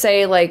me just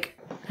say, like,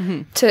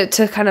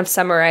 to kind of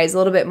summarize a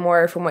little bit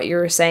more from what you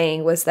were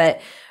saying, was that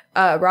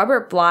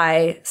Robert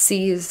Bly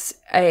sees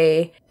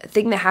a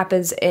thing that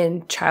happens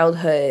in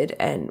childhood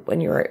and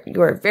when you're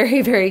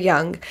very, very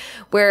young,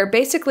 where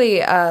basically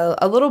a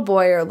little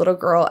boy or a little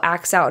girl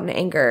acts out in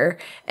anger.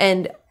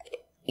 And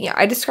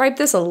I described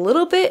this a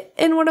little bit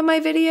in one of my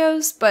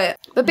videos, but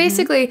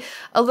basically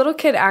a little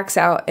kid acts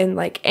out in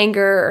like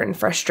anger or in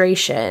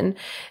frustration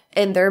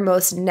in their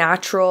most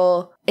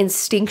natural,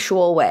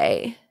 instinctual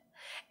way.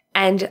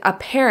 And a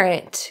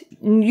parent,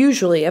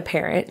 usually a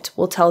parent,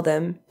 will tell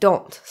them,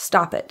 don't,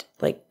 stop it.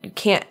 Like, you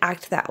can't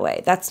act that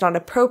way. That's not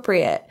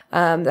appropriate.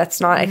 That's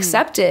not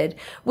accepted,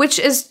 which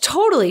is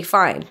totally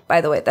fine,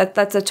 by the way.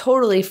 That's a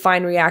totally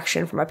fine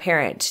reaction from a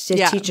parent to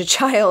teach a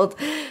child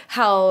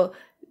how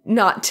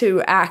not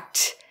to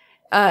act,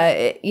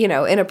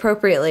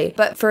 inappropriately.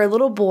 But for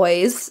little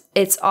boys,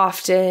 it's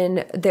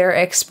often they're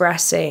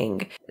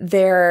expressing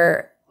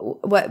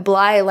what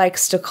Bly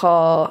likes to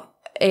call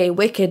a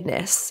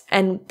wickedness,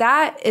 and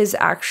that is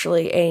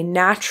actually a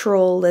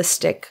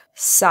naturalistic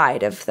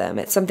side of them.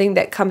 It's something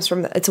that comes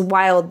from it's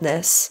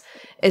wildness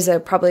is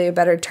probably a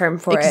better term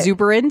for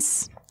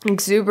exuberance.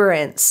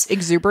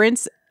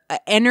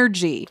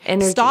 Energy.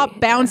 Stop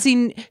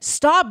bouncing.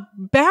 Stop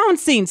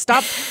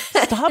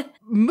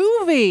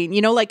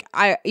moving.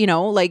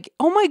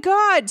 Oh my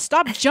God,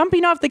 stop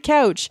jumping off the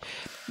couch.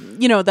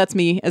 That's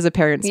me as a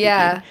parent speaking.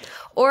 Yeah.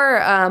 Or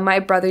my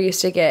little brother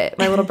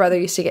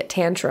used to get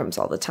tantrums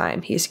all the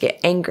time. He used to get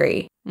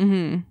angry.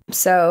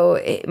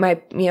 So my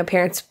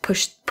parents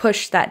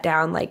pushed that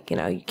down. Like,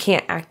 you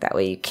can't act that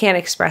way. You can't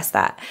express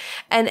that.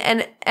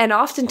 And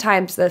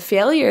oftentimes the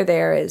failure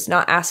there is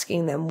not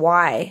asking them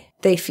why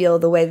they feel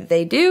the way that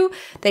they do.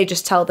 They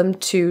just tell them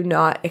to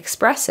not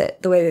express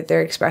it the way that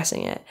they're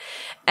expressing it.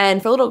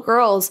 And for little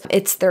girls,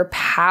 it's their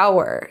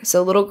power.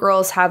 So little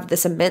girls have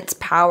this immense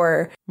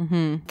power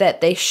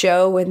that they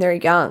show when they're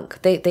young.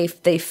 They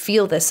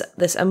feel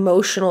this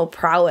emotional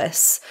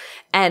prowess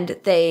and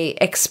they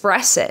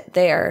express it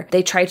there.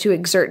 They try to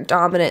exert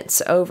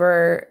dominance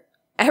over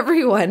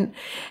everyone,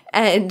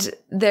 and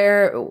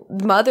their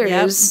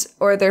mothers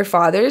or their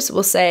fathers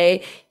will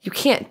say, you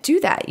can't do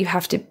that. You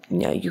have to,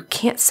 you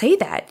can't say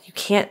that.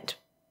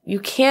 You you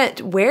can't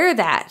wear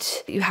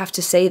that. You have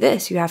to say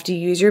this. You have to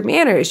use your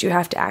manners. You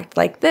have to act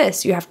like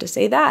this. You have to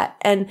say that.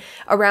 And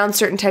around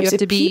certain types of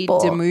people.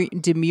 You have to be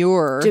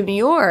demure.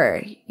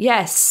 Demure.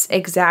 Yes,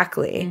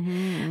 exactly.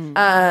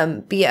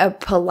 Be a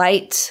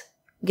polite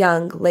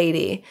young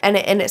lady. And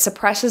it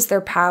suppresses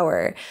their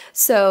power.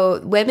 So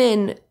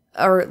women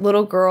or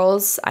little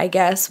girls, I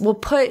guess, will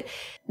put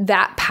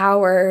that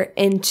power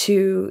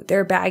into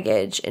their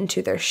baggage,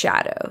 into their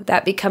shadow.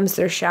 That becomes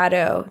their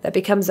shadow. That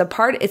becomes a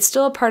part. It's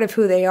still a part of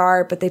who they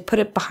are, but they put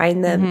it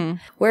behind them.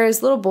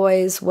 Whereas little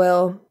boys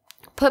will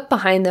put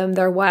behind them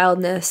their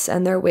wildness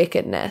and their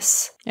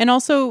wickedness. And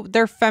also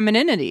their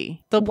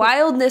femininity.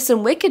 Wildness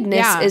and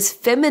wickedness is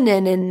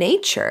feminine in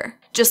nature,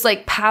 just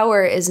like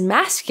power is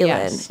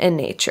masculine in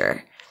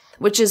nature,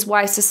 which is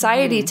why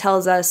society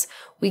tells us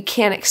we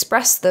can't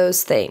express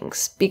those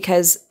things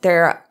because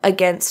they're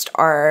against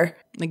our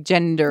like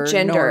gender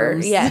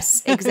norms.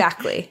 Yes,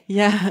 exactly.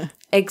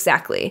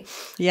 Exactly.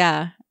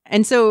 Yeah.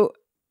 And so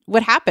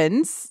what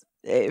happens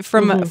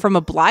from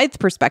a Blythe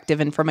perspective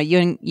and from a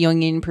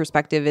Jungian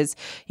perspective is,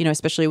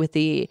 especially with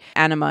the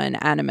anima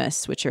and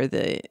animus, which are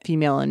the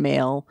female and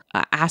male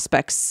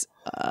aspects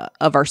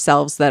of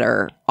ourselves that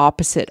are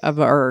opposite of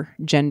our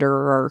gender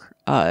or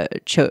our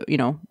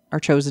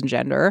chosen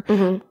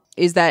gender,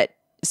 is that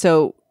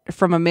so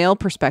from a male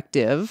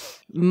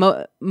perspective,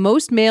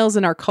 most males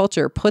in our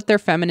culture put their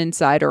feminine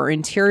side or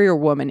interior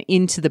woman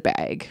into the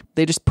bag.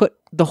 They just put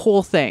the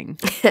whole thing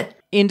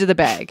into the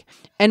bag.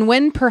 And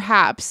when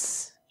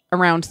perhaps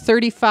around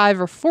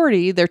 35 or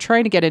 40, they're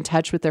trying to get in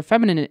touch with their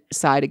feminine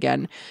side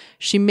again,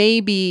 she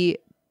may be,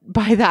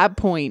 by that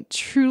point,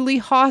 truly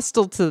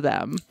hostile to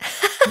them.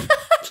 I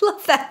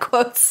love that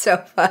quote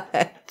so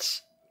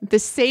much. The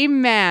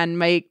same man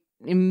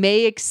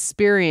may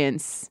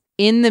experience,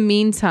 in the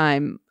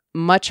meantime,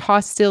 much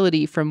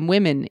hostility from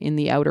women in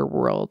the outer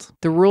world.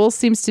 The rule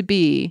seems to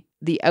be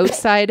the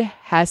outside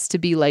has to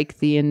be like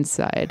the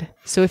inside.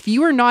 So if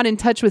you are not in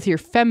touch with your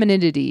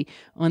femininity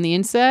on the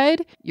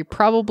inside, you're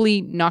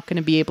probably not going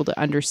to be able to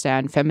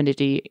understand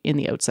femininity in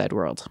the outside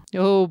world.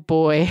 Oh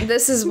boy.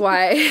 This is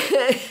why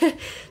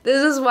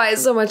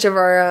so much of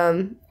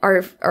our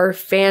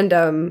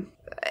fandom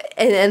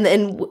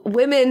and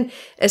women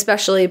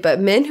especially,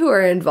 but men who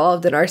are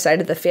involved in our side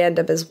of the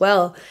fandom as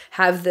well,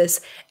 have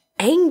this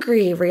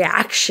angry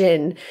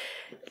reaction,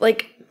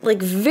 like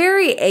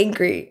very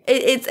angry.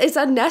 It's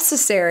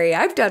unnecessary.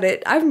 I've done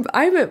it. I'm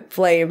at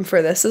blame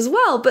for this as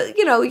well. But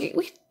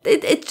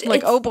it's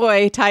like, oh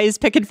boy, Ty's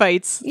picking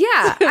fights.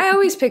 Yeah, I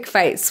always pick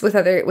fights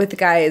with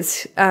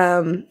guys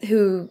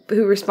who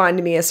respond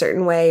to me a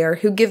certain way or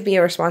who give me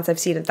a response I've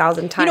seen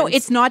 1,000 times.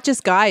 It's not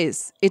just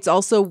guys. It's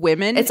also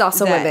women. It's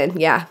also women.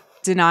 Yeah.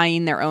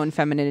 Denying their own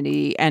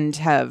femininity and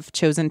have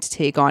chosen to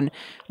take on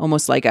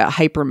almost like a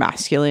hyper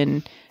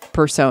masculine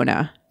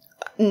persona,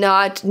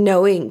 not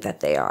knowing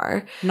that they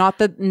are. Not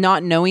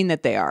knowing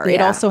that they are. Yeah.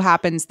 It also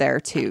happens there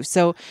too.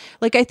 So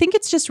like, I think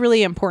it's just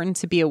really important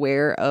to be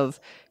aware of,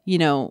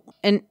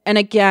 and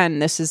again,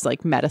 this is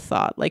like meta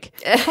thought, like,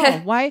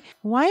 why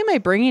am I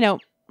bringing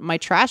out my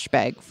trash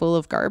bag full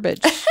of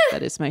garbage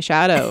that is my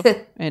shadow?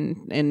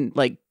 and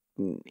like,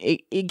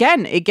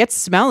 it gets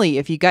smelly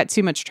if you got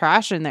too much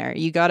trash in there.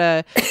 You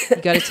gotta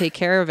take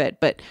care of it.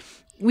 But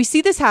we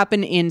see this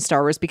happen in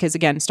Star Wars because,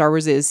 again, Star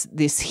Wars is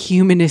this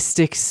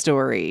humanistic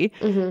story,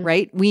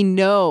 right? We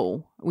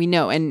know,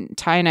 and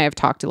Ty and I have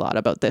talked a lot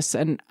about this,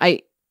 and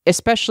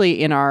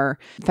especially in our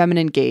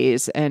feminine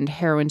gaze and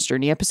heroine's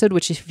journey episode,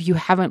 which if you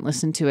haven't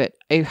listened to it,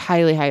 I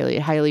highly, highly,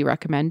 highly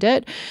recommend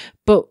it.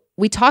 But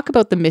we talk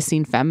about the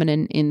missing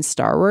feminine in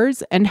Star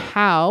Wars and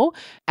how,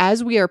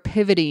 as we are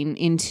pivoting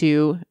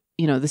into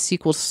the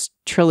sequel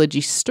trilogy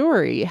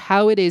story,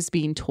 how it is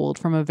being told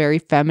from a very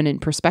feminine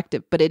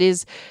perspective, but it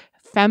is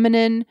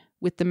feminine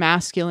with the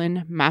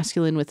masculine,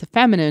 masculine with the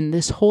feminine,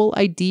 this whole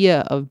idea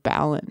of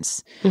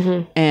balance.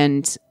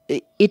 And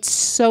it's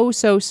so,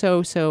 so,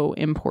 so, so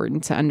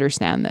important to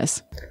understand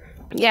this.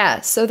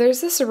 Yeah. So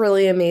there's this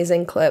really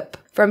amazing clip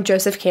from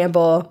Joseph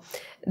Campbell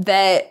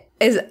that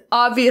is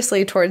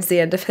obviously towards the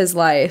end of his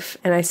life.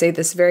 And I say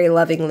this very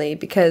lovingly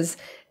because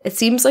it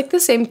seems like the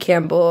same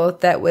Campbell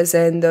that was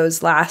in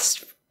those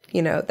last,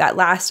 that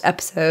last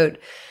episode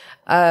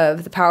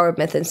of The Power of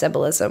Myth and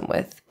Symbolism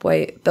with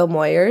Bill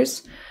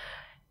Moyers.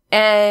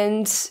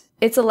 And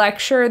it's a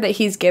lecture that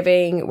he's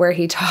giving where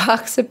he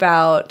talks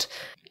about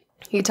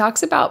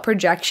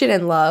projection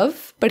and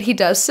love, but he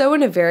does so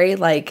in a very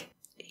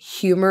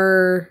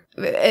humor.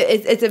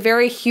 It's a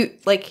very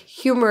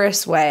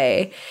humorous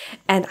way,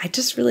 and I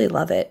just really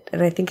love it,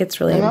 and I think it's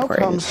really important.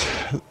 Now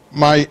comes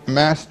my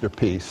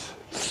masterpiece.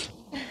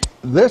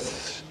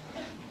 This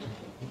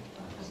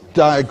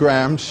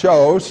diagram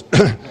shows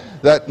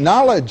that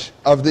knowledge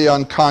of the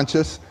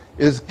unconscious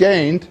is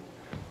gained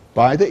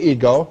by the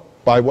ego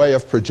by way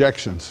of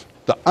projections.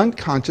 The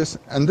unconscious,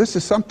 and this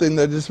is something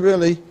that is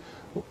really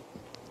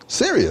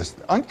serious,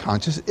 the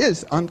unconscious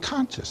is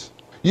unconscious.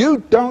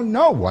 You don't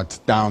know what's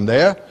down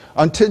there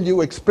until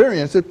you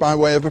experience it by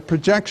way of a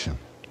projection.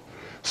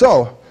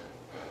 So,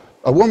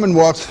 a woman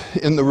walks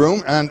in the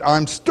room and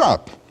I'm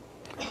struck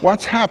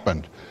what's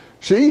happened?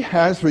 She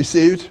has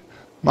received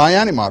my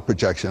anima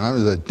projection.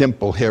 There's a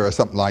dimple here or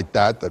something like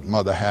that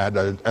Mother had,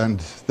 and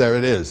there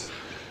it is.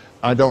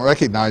 I don't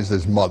recognize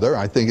this Mother.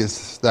 I think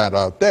it's that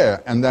out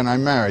there. And then I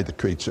marry the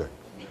creature.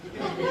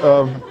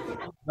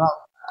 Now,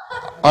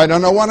 I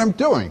don't know what I'm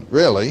doing,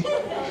 really.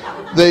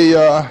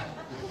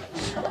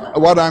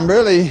 What I'm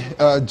really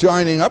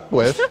joining up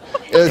with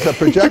is a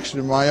projection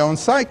of my own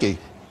psyche.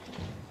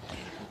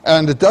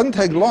 And it doesn't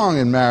take long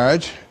in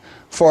marriage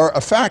for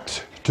a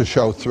fact to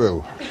show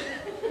through.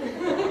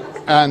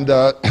 And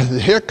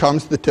here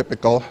comes the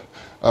typical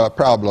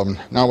problem.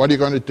 Now, what are you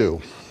going to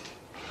do?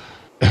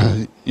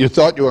 You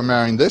thought you were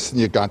marrying this, and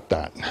you got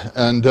that.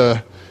 And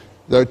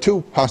there are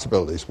two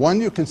possibilities.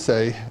 One, you can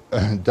say,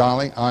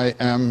 darling, I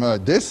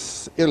am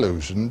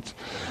disillusioned.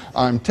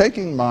 I'm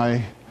taking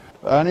my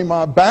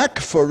anima back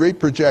for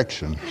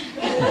reprojection.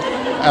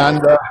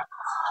 And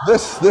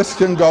this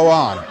can go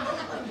on.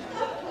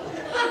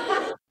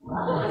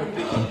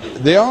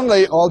 The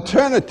only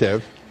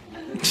alternative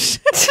is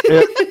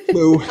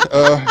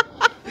to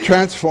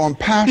transform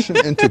passion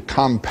into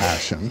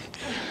compassion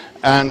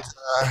and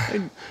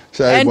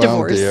say, and well,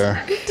 divorce.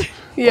 dear,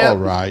 Yep. all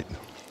right,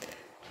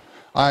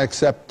 I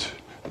accept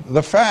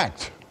the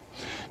fact.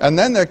 And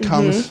then there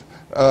comes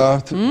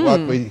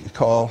what we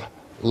call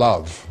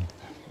love.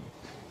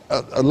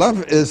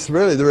 Love is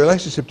really the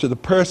relationship to the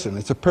person.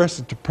 It's a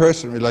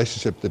person-to-person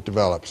relationship that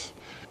develops.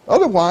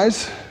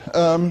 Otherwise,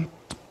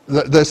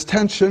 there's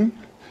tension,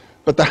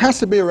 but there has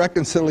to be a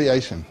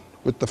reconciliation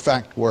with the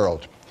fact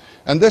world.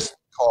 And this is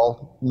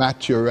called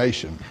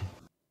maturation.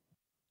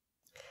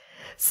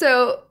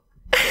 So,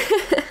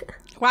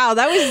 Wow,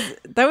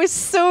 that was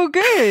so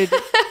good.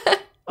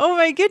 Oh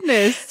my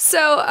goodness.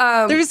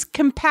 so There's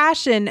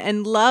compassion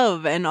and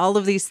love and all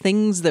of these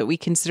things that we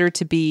consider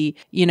to be,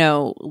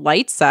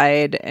 light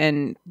side,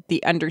 and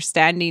the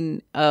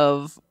understanding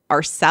of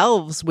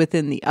ourselves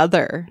within the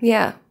other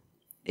yeah.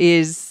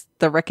 is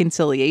the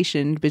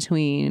reconciliation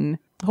between.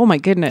 Oh my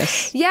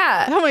goodness.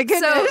 Yeah. Oh my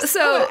goodness.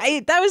 So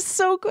that was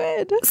so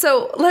good.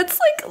 So let's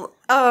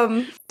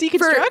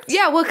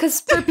Deconstruct? because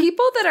for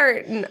people that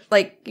are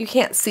you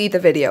can't see the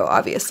video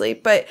obviously,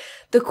 but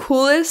the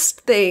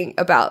coolest thing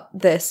about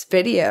this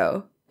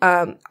video,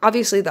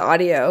 obviously the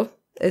audio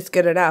is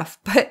good enough,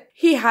 but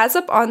he has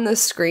up on the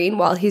screen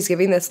while he's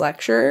giving this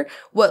lecture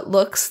what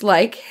looks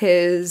like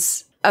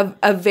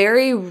a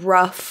very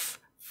rough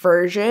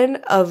version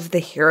of the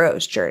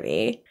hero's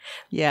journey.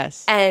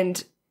 Yes.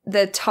 And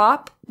the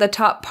top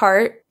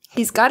part,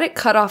 he's got it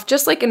cut off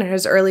just like in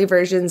his early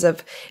versions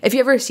of, if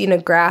you've ever seen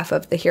a graph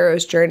of the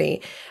hero's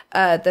journey,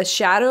 the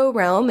shadow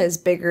realm is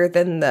bigger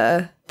than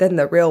the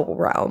real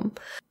realm.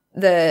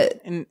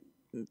 The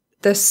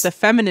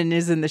feminine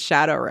is in the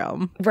shadow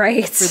realm.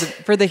 right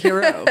For the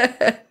hero.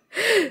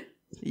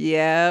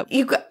 Yeah.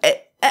 you got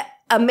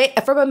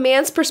from a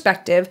man's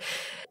perspective,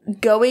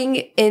 going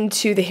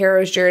into the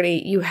hero's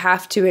journey, you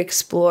have to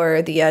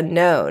explore the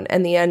unknown,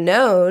 and the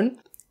unknown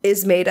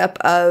is made up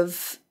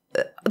of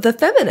the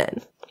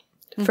feminine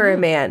for a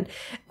man.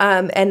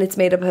 And it's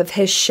made up of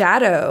his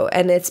shadow,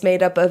 and it's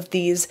made up of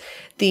these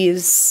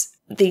natures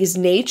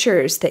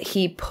that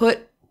he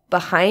put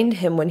behind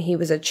him when he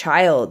was a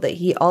child, that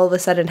he all of a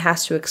sudden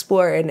has to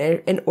explore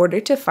in order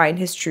to find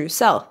his true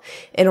self,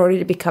 in order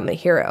to become a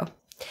hero.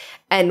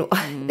 And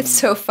it's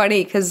so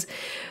funny because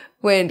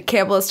when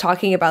Campbell is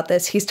talking about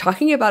this, he's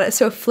talking about it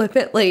so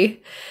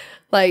flippantly,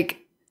 like,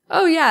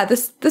 oh yeah,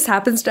 this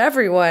happens to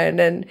everyone,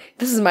 and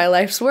this is my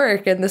life's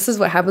work, and this is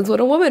what happens when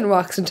a woman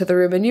walks into the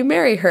room and you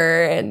marry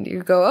her, and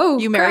you go, oh,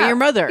 You marry your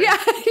mother. Yeah,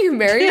 you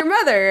marry your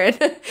mother.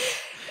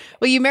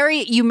 Well, you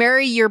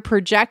marry your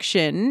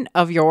projection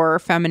of your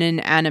feminine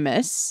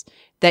animus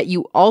that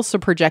you also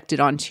projected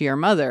onto your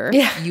mother.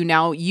 Yeah. You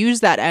now use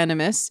that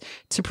animus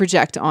to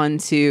project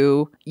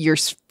onto your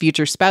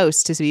future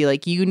spouse to be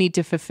like, you need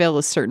to fulfill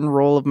a certain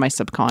role of my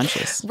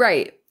subconscious.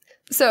 Right.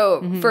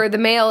 So for the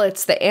male,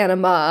 it's the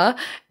anima,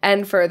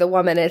 and for the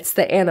woman, it's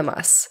the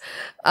animus.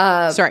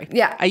 Sorry.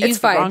 Yeah, I it's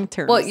used fine. the wrong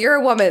terms. Well, you're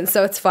a woman,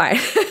 so it's fine.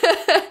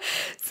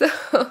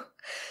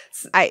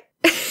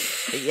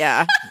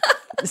 Yeah.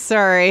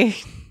 Sorry.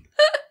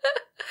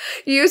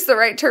 You used the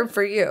right term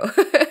for you.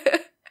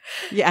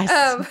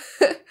 Yes.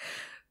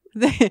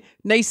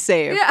 Nice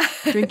save. Yeah.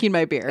 Drinking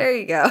my beer. There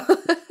you go.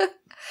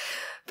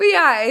 But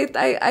yeah,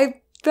 I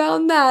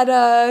found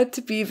that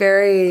to be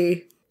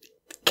very...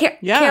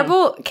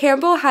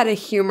 Campbell had a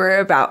humor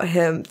about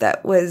him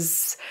that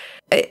was,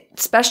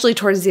 especially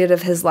towards the end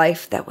of his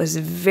life, that was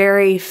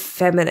very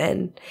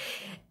feminine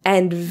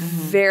and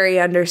very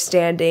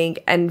understanding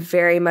and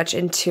very much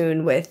in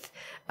tune with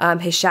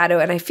his shadow.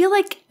 And I feel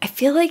like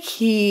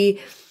he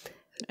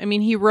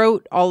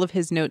wrote all of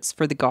his notes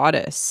for the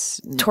goddess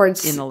in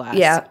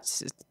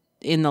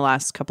the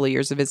last couple of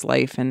years of his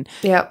life, and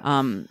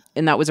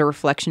and that was a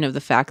reflection of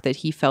the fact that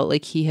he felt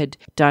like he had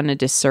done a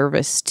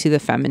disservice to the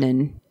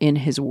feminine in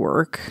his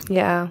work.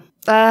 Yeah.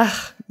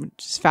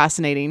 which is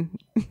fascinating.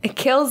 It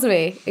kills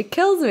me.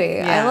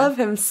 Yeah. I love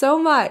him so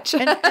much.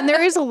 And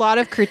there is a lot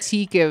of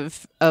critique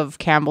of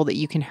Campbell that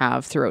you can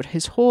have throughout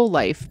his whole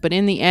life. But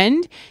in the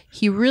end,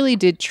 he really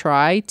did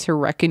try to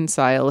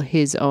reconcile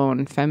his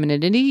own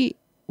femininity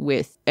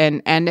with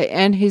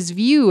and his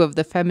view of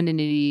the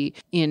femininity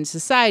in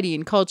society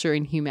and culture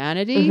and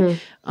humanity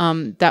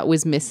that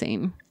was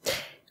missing.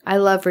 I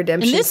love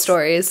redemption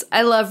stories.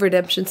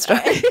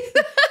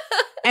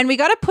 And we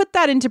got to put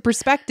that into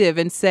perspective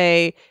and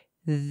say,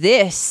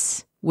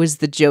 this was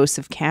the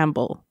Joseph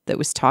Campbell that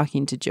was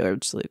talking to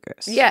George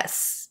Lucas.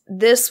 Yes,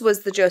 this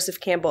was the Joseph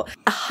Campbell.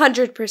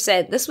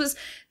 100%. This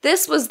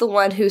was the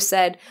one who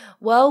said,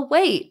 well,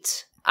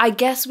 wait, I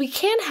guess we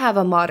can have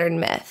a modern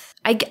myth.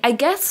 I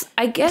guess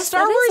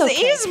Star Wars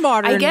is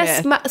modern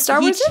myth.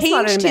 Star Wars is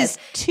modern myth. He changed his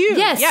tune.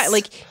 Yes. Yeah,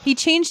 like he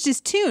changed his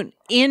tune.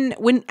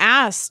 When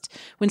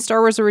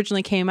Star Wars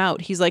originally came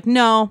out, he's like,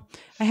 no,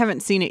 I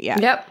haven't seen it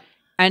yet. Yep.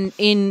 And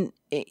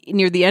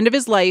near the end of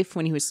his life,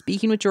 when he was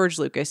speaking with George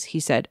Lucas, he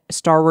said,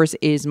 Star Wars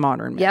is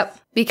modern myth. Yep.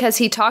 Because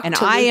he talked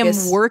to I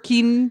Lucas. am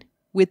working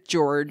with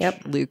George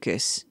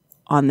Lucas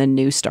on the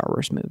new Star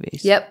Wars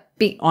movies. Yep.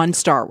 On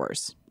Star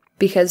Wars.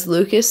 Because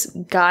Lucas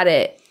got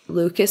it.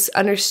 Lucas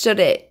understood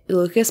it.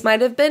 Lucas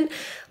might have been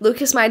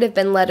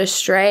led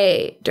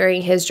astray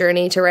during his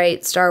journey to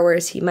write Star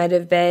Wars. He might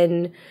have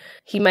been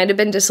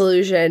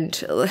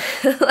disillusioned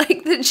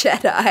like the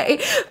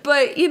Jedi.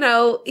 But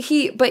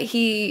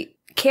he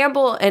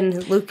Campbell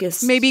and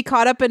Lucas maybe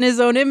caught up in his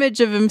own image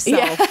of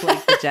himself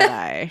like the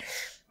Jedi.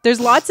 There's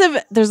lots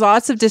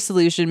of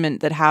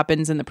disillusionment that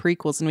happens in the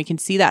prequels, and we can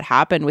see that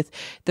happen with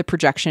the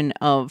projection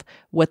of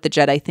what the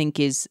Jedi think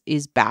is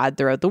bad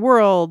throughout the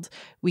world.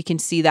 We can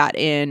see that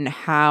in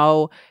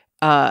how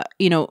the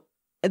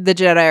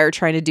Jedi are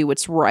trying to do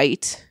what's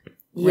right.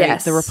 Right?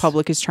 Yes. The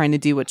Republic is trying to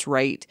do what's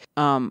right,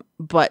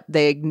 but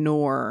they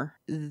ignore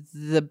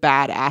the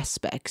bad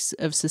aspects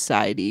of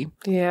society.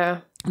 Yeah.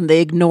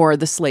 They ignore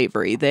the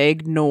slavery. They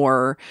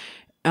ignore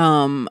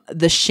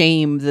the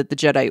shame that the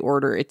Jedi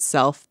Order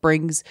itself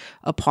brings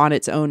upon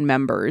its own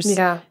members.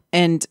 Yeah.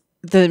 And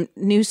the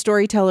new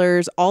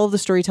storytellers, all of the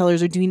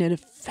storytellers are doing a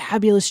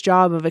fabulous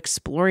job of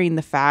exploring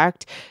the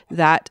fact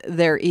that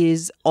there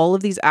is all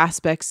of these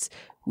aspects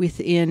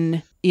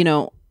within,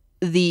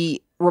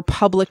 the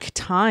Republic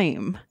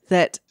time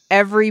that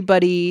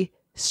everybody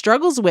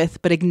struggles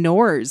with but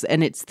ignores,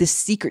 and it's this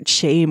secret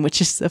shame,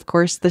 which is of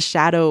course the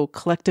shadow,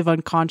 collective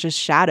unconscious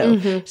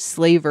shadow,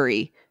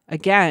 slavery.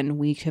 Again,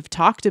 we have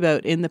talked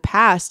about in the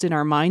past in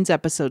our Minds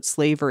episode,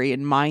 slavery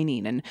and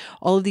mining and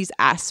all of these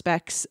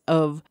aspects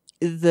of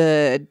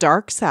the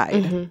dark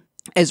side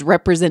as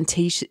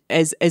representation,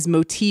 as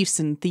motifs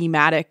and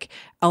thematic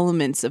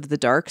elements of the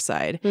dark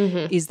side,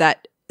 is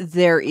that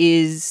there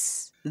is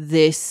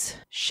this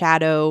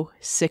shadow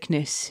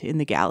sickness in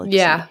the galaxy.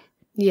 Yeah.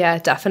 Yeah,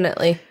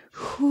 definitely.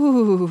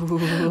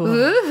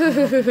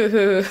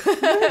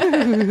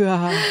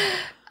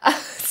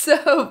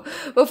 So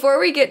before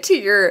we get to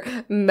your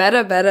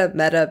meta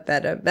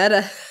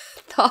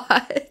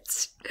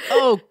thoughts.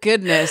 Oh,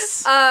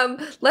 goodness.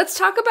 Let's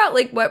talk about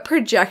like what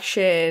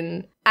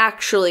projection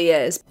actually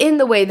is in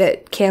the way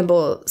that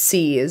Campbell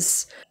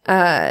sees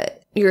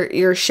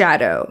your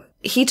shadow.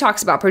 He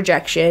talks about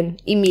projection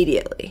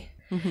immediately.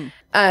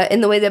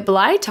 In the way that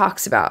Bly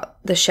talks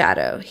about the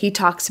shadow, he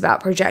talks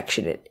about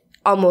projection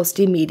almost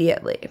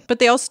immediately. But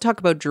they also talk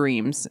about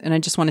dreams. And I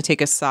just want to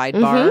take a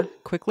sidebar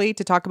quickly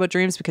to talk about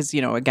dreams because,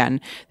 again,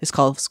 this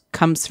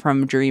comes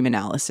from dream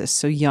analysis.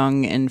 So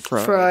Jung and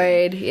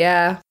Freud.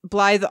 Yeah.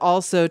 Blythe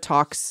also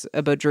talks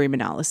about dream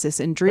analysis.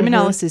 And dream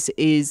analysis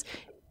is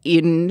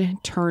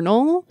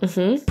internal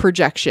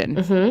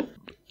projection.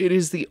 It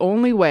is the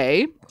only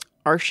way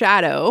our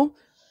shadow,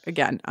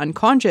 again,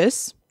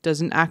 unconscious,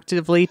 doesn't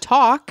actively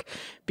talk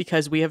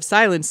because we have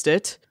silenced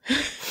it,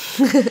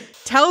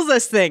 tells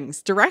us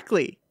things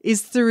directly,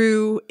 is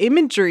through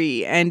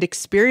imagery and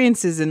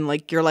experiences.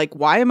 And you're like,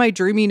 why am I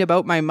dreaming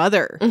about my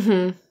mother?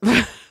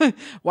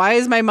 Why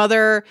is my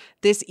mother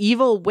this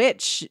evil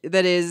witch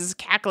that is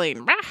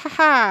cackling?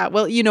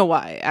 Well, you know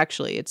why,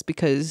 actually. It's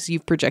because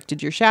you've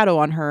projected your shadow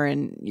on her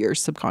and your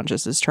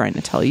subconscious is trying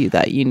to tell you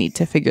that you need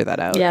to figure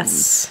that out.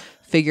 Yes.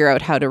 Figure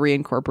out how to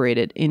reincorporate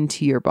it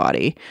into your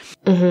body.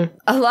 A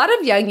lot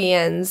of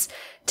Jungians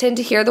tend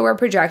to hear the word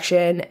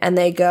projection and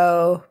they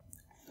go,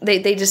 they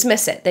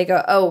dismiss it. They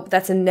go, oh,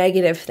 that's a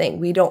negative thing.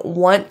 We don't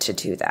want to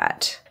do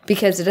that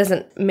because it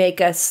doesn't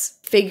make us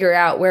figure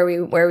out where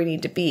we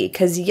need to be.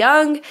 Because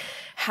Jung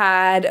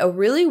had a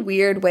really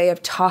weird way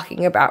of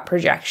talking about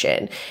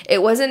projection.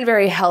 It wasn't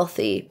very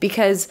healthy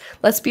because,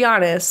 let's be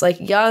honest,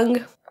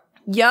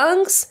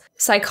 Jung's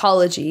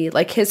psychology,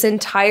 his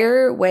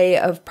entire way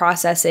of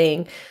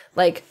processing,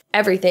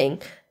 everything,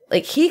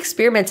 he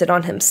experimented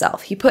on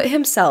himself. He put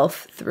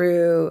himself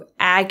through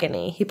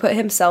agony. He put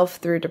himself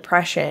through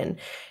depression.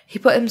 He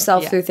put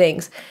himself through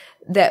things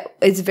that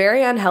is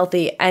very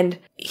unhealthy. And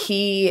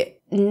he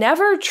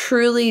never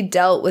truly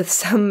dealt with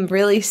some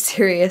really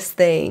serious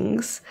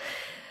things.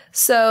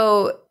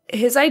 So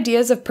his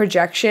ideas of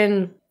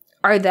projection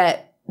are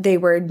that they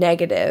were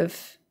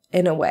negative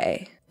in a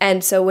way.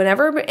 And so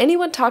whenever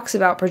anyone talks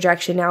about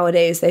projection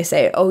nowadays, they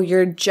say, oh,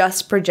 you're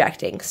just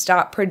projecting.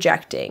 Stop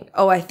projecting.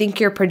 Oh, I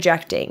think you're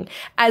projecting.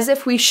 As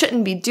if we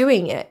shouldn't be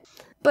doing it.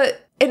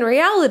 But in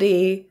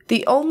reality,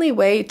 the only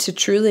way to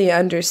truly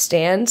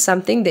understand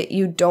something that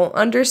you don't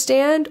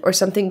understand or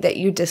something that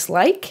you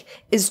dislike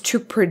is to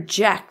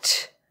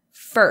project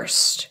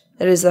first.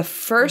 That is the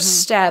first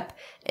step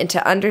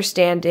into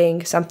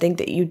understanding something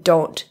that you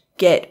don't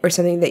get or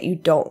something that you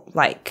don't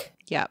like.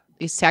 Yeah.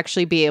 Is to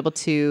actually be able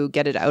to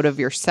get it out of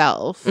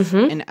yourself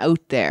and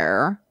out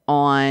there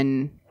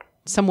on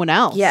someone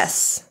else.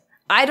 Yes.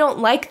 I don't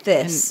like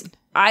this.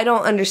 I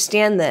don't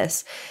understand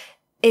this.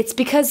 It's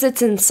because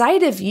it's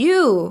inside of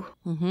you.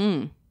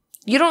 You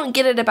don't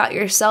get it about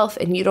yourself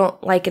and you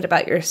don't like it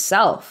about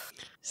yourself.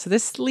 So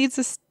this leads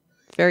us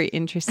very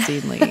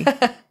interestingly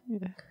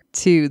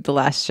to The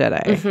Last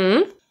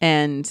Jedi.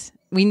 And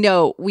we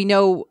know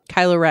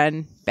Kylo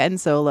Ren, Ben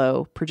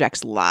Solo,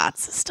 projects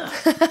lots of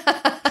stuff.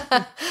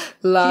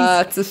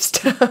 Lots of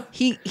stuff.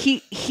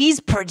 He's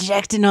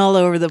projecting all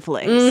over the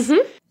place.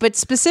 But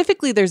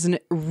specifically, there's a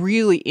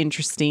really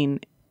interesting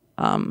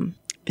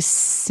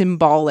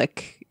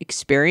symbolic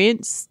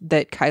experience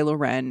that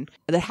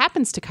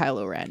happens to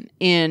Kylo Ren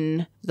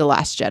in The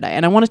Last Jedi.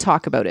 And I want to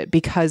talk about it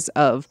because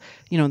of,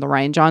 the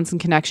Rian Johnson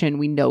connection.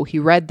 We know he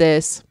read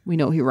this. We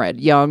know he read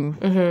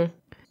Jung.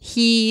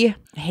 He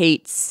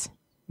hates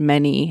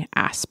many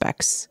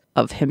aspects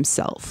of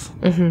himself.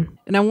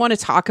 And I want to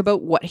talk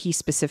about what he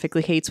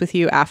specifically hates with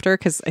you after,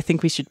 because I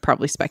think we should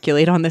probably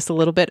speculate on this a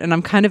little bit. And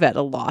I'm kind of at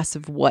a loss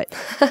of what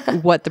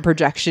the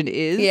projection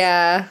is.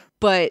 Yeah.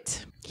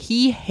 But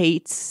he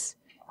hates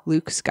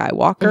Luke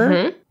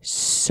Skywalker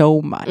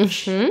so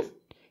much.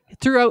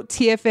 Throughout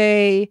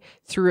TFA,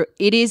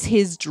 it is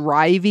his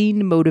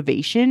driving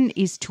motivation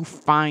is to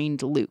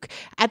find Luke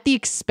at the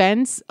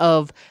expense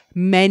of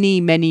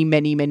many, many,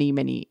 many, many,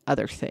 many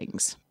other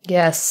things.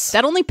 Yes.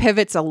 That only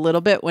pivots a little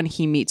bit when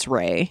he meets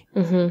Rey.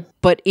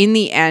 But in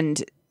the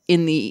end,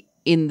 in the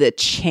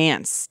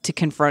chance to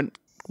confront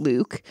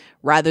Luke,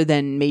 rather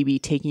than maybe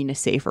taking a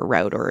safer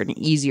route or an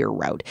easier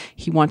route,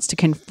 he wants to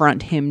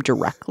confront him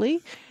directly.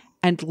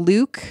 And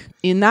Luke,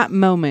 in that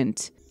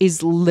moment,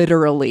 is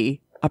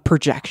literally a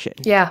projection.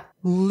 Yeah.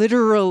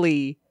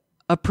 Literally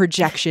a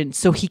projection.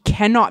 So he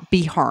cannot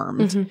be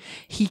harmed.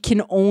 He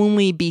can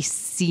only be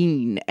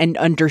seen and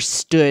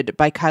understood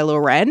by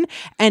Kylo Ren,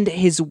 and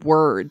his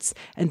words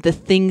and the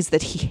things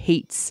that he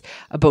hates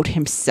about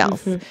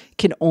himself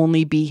can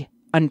only be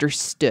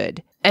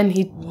understood. And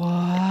he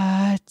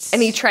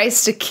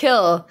tries to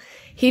kill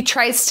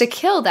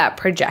that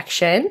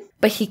projection,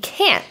 but he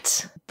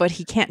can't.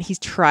 He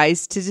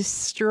tries to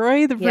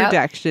destroy the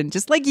projection,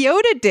 just like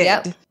Yoda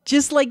did.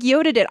 Just like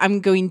Yoda did. I'm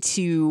going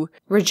to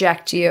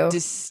reject you.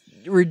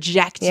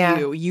 Reject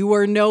you. You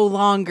are no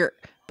longer.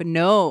 But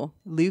no,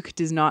 Luke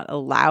does not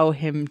allow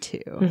him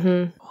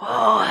to.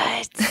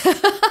 What?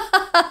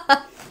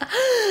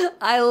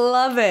 I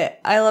love it.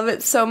 I love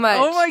it so much.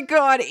 Oh my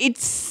God.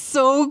 It's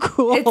so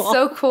cool. It's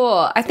so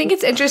cool. I think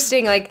it's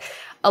interesting. Like,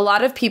 a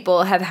lot of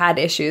people have had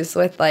issues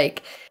with,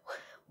 like,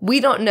 we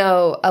don't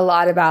know a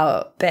lot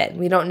about Ben.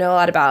 We don't know a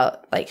lot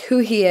about, like, who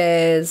he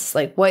is,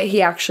 like, what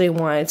he actually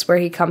wants, where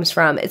he comes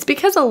from. It's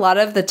because a lot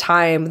of the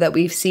time that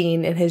we've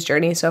seen in his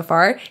journey so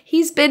far,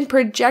 he's been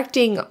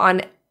projecting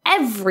on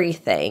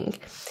everything.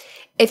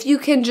 If you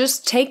can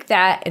just take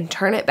that and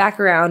turn it back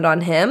around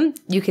on him,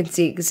 you can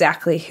see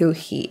exactly who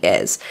he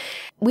is.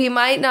 We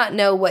might not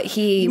know what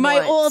he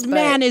wants. My old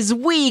man is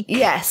weak.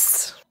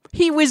 Yes.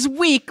 He was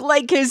weak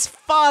like his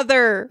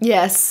father.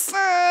 Yes.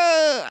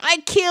 I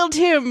killed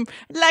him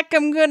like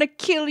I'm gonna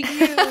kill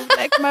you,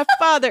 like my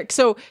father.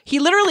 So he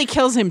literally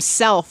kills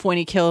himself when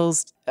he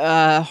kills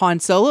Han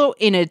Solo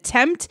in an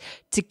attempt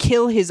to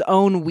kill his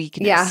own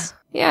weakness. Yeah.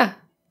 Yeah.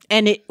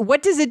 And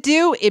what does it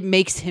do? It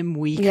makes him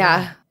weaker.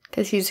 Yeah.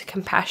 Because he's a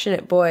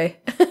compassionate boy.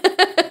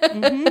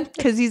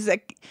 Because he's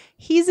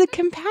a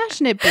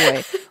compassionate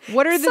boy.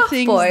 What are the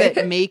things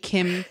that make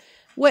him...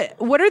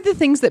 What are the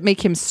things that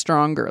make him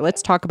stronger?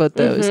 Let's talk about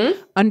those.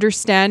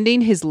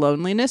 Understanding his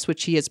loneliness,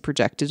 which he has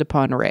projected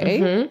upon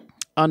Rey.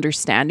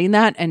 Understanding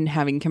that and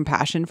having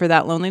compassion for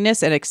that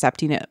loneliness and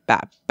accepting it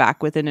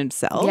back within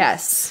himself.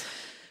 Yes.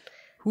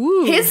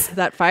 Ooh,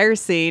 that fire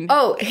scene.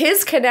 Oh,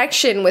 his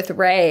connection with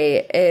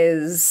Rey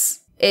is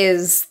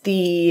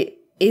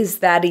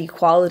that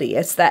equality.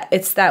 It's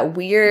that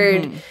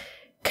weird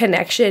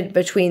connection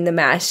between the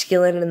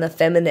masculine and the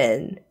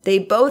feminine. They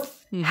both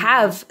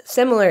have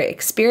similar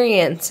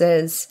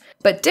experiences,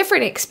 but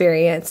different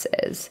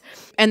experiences.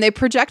 And they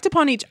project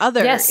upon each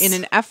other in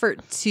an effort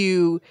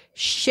to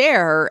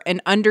share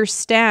and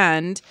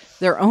understand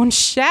their own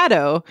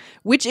shadow,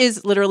 which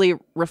is literally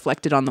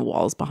reflected on the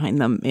walls behind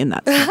them in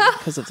that scene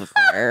because of the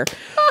fire.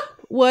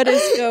 What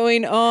is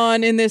going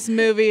on in this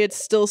movie? It's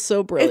still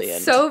so brilliant.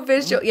 It's so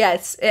visual.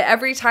 Yes,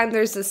 every time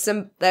there's a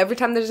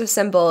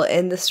symbol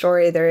in the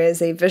story, there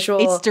is a visual.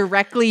 It's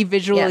directly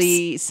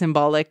visually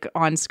symbolic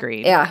on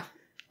screen. Yeah,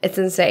 it's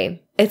insane.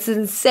 It's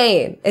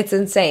insane. It's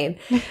insane.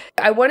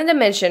 I wanted to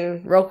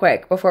mention real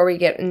quick before we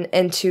get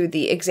into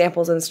the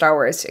examples in Star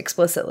Wars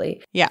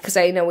explicitly. Yeah. Because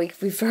I know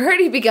we've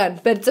already begun,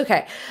 but it's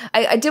okay.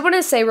 I did want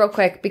to say real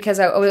quick, because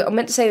I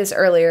meant to say this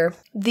earlier,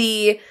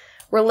 the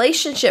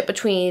relationship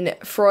between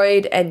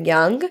Freud and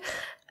Jung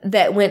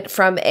that went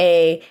from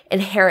a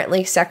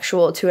inherently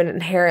sexual to an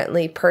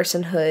inherently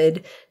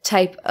personhood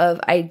type of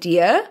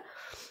idea,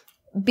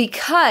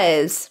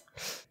 because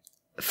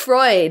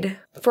Freud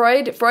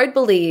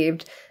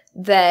believed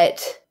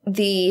that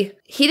he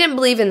didn't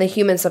believe in the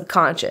human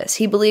subconscious.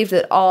 He believed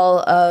that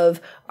all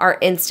of our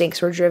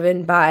instincts were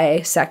driven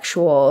by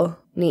sexual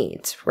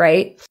needs,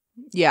 right?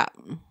 Yeah.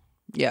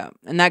 Yeah.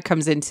 And that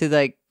comes into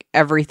like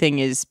everything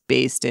is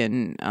based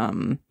in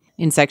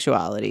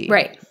sexuality.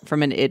 Right.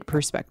 From an id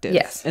perspective.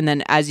 Yes. And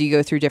then as you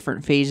go through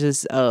different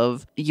phases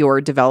of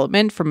your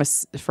development from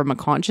a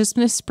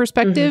consciousness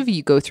perspective,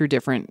 you go through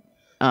different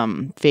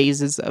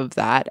phases of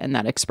that, and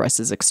that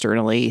expresses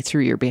externally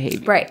through your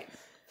behavior. Right.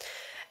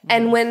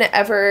 And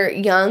whenever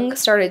Jung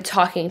started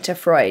talking to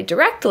Freud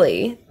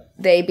directly,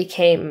 they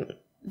became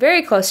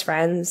very close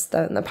friends.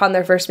 Upon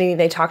their first meeting,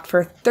 they talked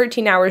for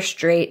 13 hours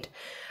straight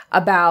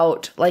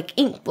about like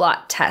ink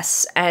blot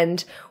tests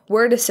and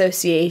word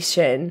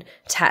association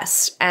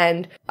tests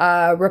and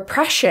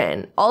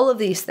repression, all of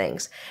these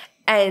things.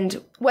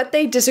 And what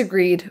they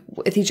disagreed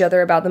with each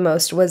other about the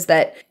most was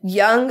that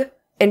Jung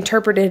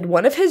interpreted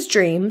one of his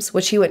dreams,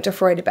 which he went to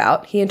Freud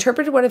about. He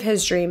interpreted one of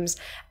his dreams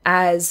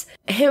as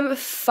him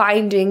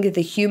finding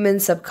the human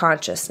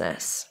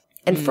subconsciousness.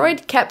 And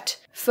Freud kept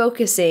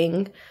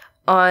focusing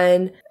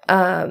on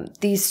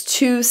these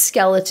two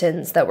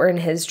skeletons that were in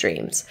his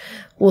dreams.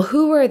 Well,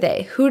 who were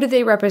they? Who did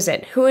they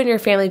represent? Who in your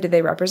family did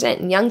they represent?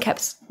 And Jung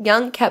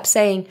kept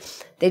saying,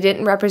 they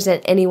didn't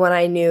represent anyone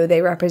I knew.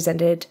 They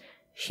represented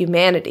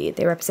humanity.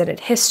 They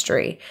represented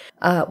history,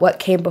 what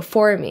came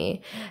before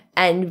me.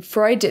 And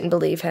Freud didn't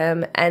believe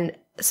him. And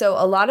so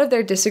a lot of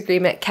their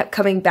disagreement kept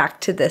coming back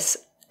to this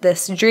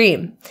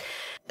dream.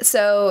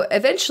 So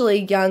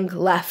eventually Jung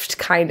left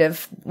kind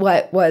of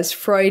what was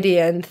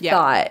Freudian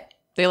thought.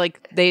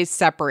 They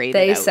separated.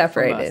 They out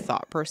separated from a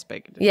thought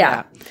perspective.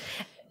 Yeah.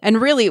 And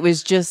really it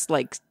was just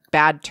like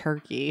bad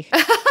turkey.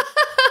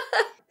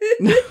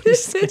 No,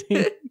 just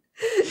kidding.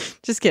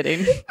 Just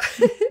kidding.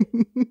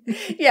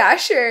 Yeah,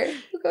 sure.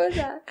 We'll go with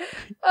that.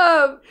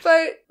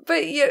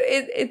 But yeah,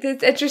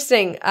 it's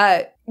interesting.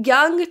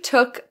 Jung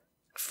took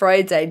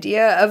Freud's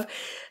idea of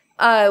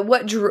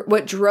what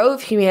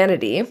drove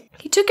humanity.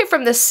 He took it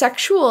from the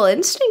sexual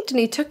instinct and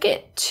he took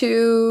it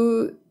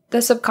to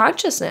the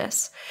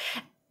subconsciousness.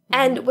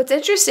 And what's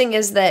interesting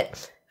is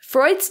that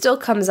Freud still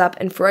comes up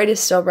and Freud is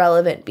still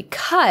relevant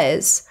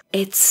because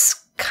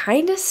it's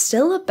kind of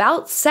still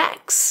about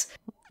sex.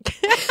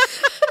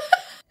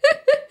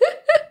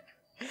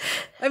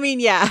 I mean,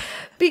 yeah.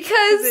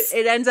 Because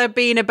it ends up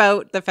being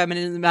about the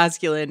feminine and the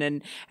masculine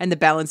and the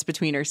balance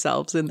between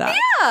ourselves and that.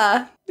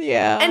 Yeah.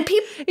 Yeah. And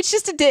it's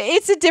just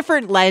it's a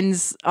different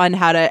lens on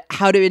how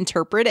to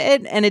interpret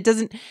it, and it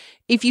doesn't,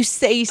 if you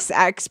say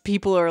sex,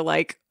 people are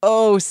like,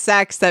 "Oh,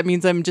 sex, that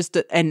means I'm just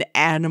an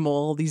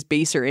animal, these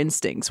baser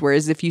instincts."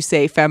 Whereas if you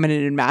say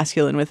feminine and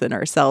masculine within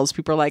ourselves,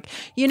 people are like,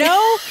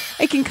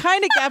 I can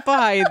kind of get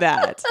behind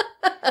that.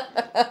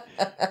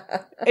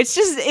 It's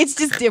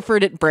just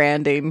different at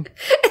branding.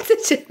 It's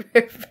a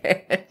different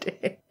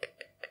branding.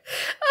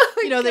 Oh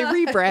my they God.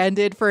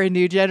 rebranded for a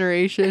new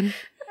generation.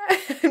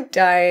 I'm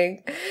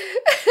dying.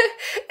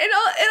 In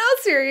all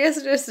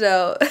seriousness,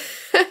 though.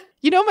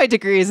 My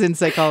degree is in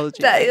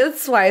psychology.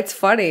 That's why it's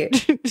funny.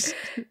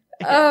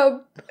 In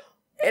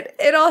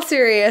all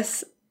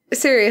seriousness.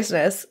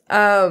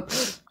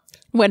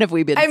 When have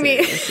we been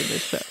serious in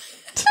this show?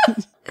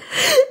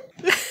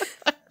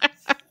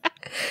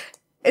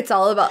 It's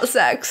all about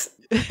sex.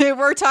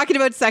 We're talking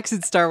about sex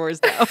in Star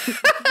Wars now.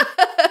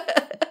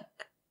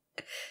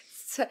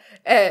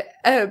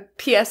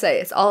 PSA,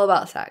 it's all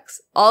about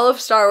sex. All of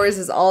Star Wars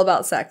is all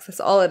about sex. That's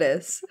all it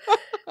is.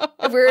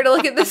 If we were to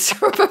look at this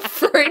from a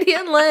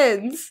Freudian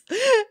lens.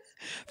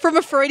 From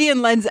a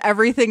Freudian lens,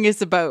 everything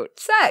is about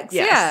sex.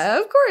 Yes. Yeah,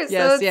 of course.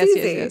 Yes, so it's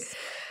easy. yes.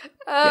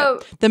 Yeah.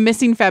 The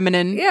missing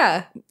feminine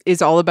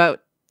is all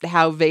about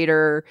how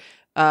Vader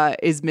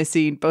is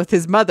missing both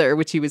his mother,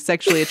 which he was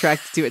sexually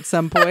attracted to at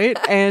some point,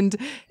 and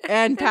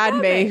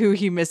Padme, who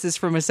he misses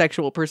from a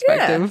sexual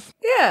perspective.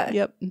 Yeah.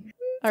 Yep.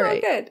 All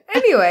right. Good.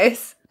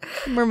 Anyways.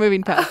 We're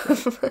moving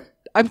past it.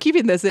 I'm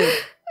keeping this in.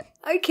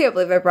 I can't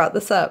believe I brought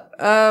this up.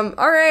 All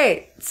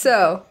right.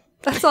 So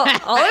that's all.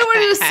 All I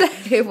wanted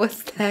to say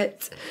was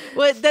that.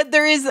 Well, that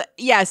there is,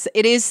 yes,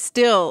 it is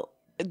still,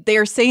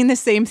 they're saying the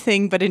same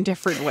thing, but in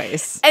different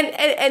ways.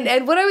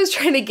 And what I was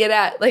trying to get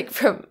at, like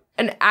from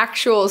an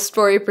actual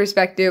story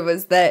perspective,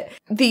 was that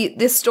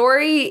the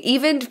story,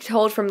 even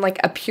told from like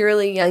a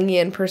purely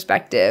Jungian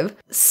perspective,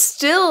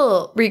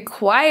 still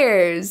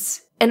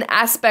requires an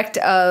aspect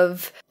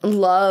of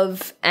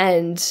love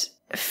and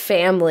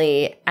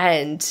family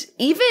and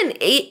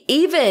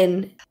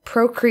even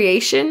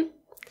procreation.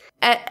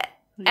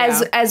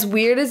 as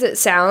weird as it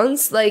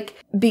sounds,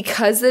 like,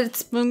 because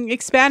it's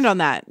expand on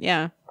that.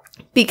 Yeah.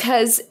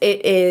 Because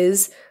it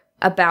is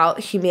about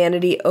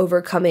humanity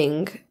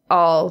overcoming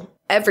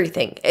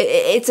everything.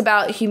 It's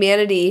about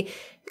humanity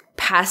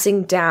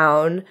passing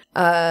down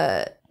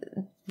the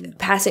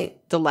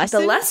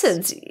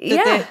lessons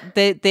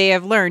that they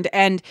have learned,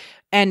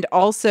 and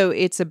also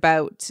it's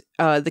about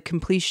the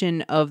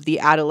completion of the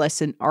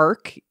adolescent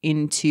arc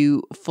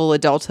into full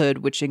adulthood,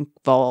 which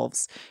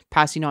involves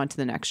passing on to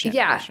the next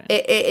generation. Yeah,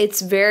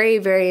 it's very,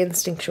 very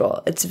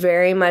instinctual. It's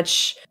very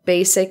much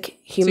basic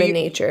human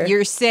nature.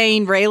 You're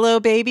saying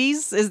Raylo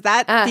babies? Is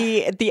that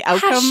the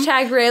outcome?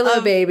 Hashtag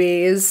Raylo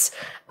babies,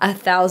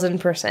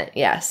 1,000%.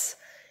 Yes.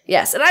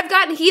 Yes, and I've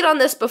gotten heat on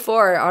this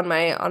before on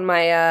my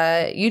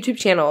YouTube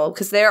channel,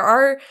 because there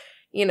are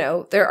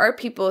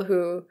people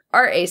who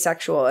are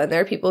asexual and there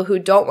are people who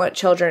don't want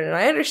children, and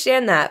I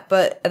understand that,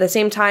 but at the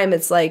same time,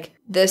 it's like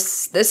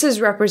this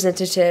is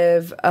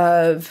representative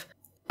of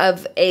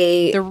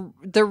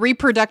the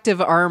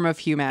reproductive arm of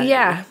humanity.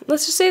 Yeah,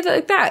 let's just say it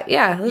like that.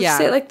 Yeah, let's just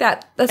say it like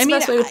that. That's the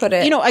best way to put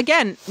it.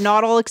 Again,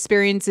 not all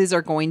experiences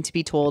are going to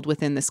be told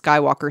within the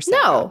Skywalker saga.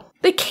 No,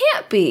 they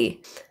can't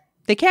be.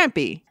 They can't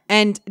be.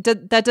 And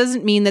that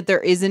doesn't mean that there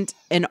isn't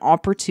an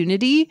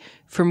opportunity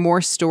for more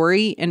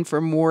story and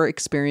for more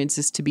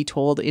experiences to be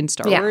told in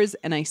Star Wars.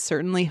 And I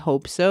certainly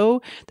hope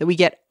so, that we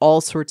get all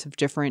sorts of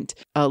different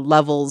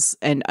levels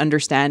and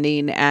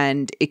understanding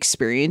and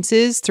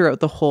experiences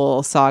throughout the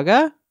whole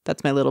saga.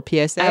 That's my little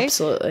PSA.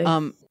 Absolutely.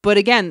 But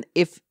again,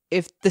 if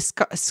the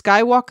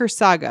Skywalker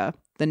saga,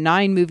 the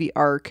 9-movie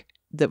arc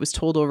that was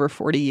told over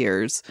 40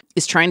 years,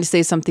 is trying to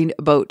say something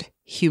about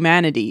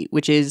humanity,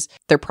 which is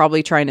they're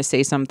probably trying to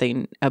say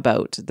something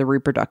about the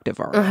reproductive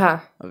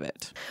arm of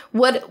it.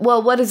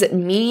 What does it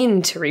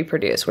mean to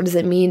reproduce? What does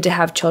it mean to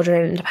have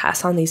children and to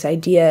pass on these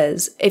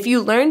ideas? If you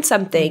learn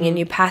something and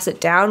you pass it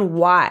down,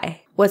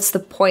 why? What's the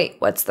point?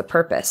 What's the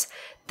purpose?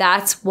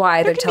 That's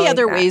why they're telling that.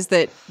 There can be other ways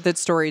that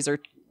stories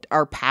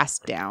are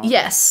passed down.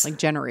 Yes. Like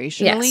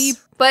generationally.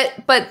 Yes.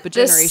 But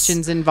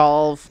generations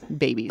involve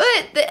babies.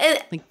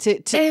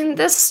 And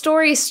this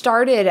story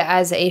started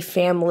as a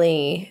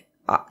family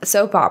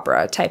soap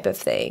opera type of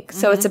thing.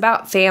 So it's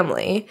about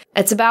family.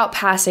 It's about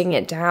passing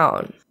it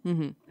down.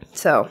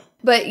 So,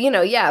 but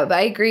but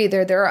I agree.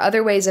 There are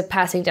other ways of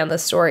passing down the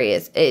story.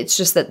 It's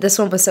just that this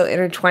one was so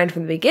intertwined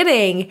from the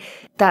beginning.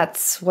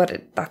 That's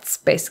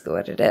basically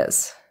what it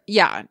is.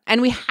 Yeah.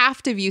 And we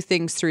have to view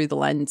things through the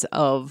lens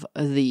of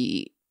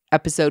the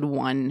episode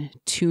 1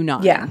 to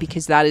 9,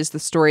 because that is the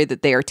story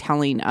that they are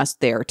telling us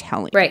they're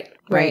telling.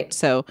 Right.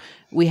 So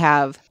we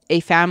have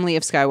a family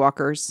of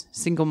Skywalkers,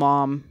 single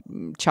mom,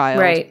 child,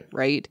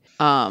 right?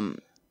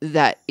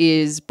 That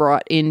is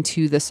brought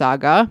into the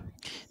saga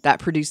that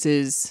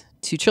produces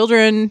 2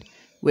 children,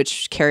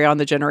 which carry on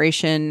the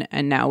generation.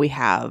 And now we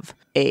have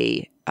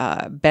a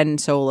Ben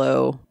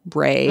Solo,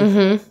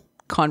 Rey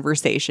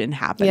conversation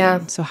happening.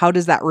 Yeah. So how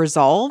does that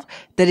resolve?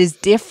 That is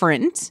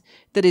different.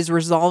 That is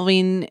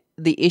resolving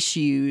the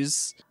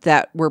issues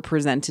that were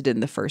presented in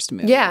the first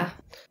movie. Yeah.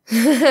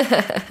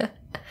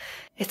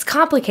 It's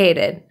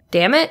complicated.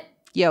 Damn it.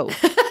 Yo.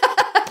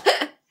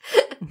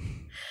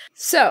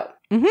 So,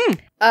 we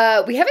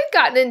haven't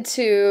gotten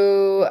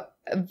into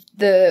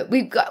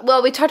we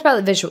talked about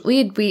the visual.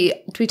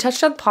 We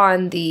touched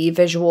upon the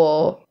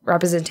visual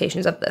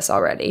representations of this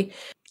already.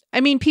 I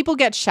mean, people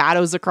get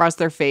shadows across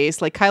their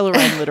face. Like Kylo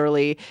Ren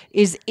literally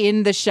is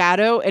in the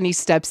shadow and he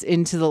steps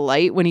into the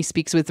light when he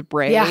speaks with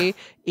Rey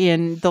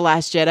in The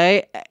Last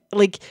Jedi.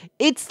 Like,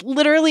 it's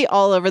literally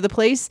all over the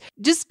place.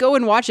 Just go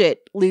and watch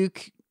it.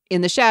 Luke in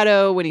the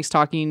shadow when he's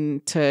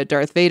talking to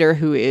Darth Vader,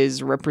 who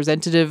is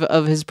representative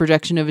of his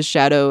projection of his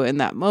shadow in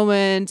that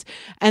moment.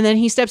 And then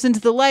he steps into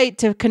the light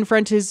to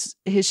confront his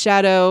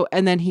shadow,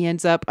 and then he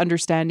ends up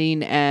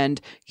understanding and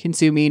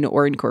consuming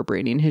or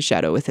incorporating his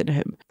shadow within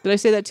him. Did I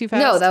say that too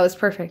fast? No, that was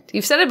perfect.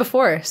 You've said it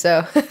before,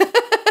 so.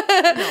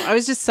 No, I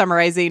was just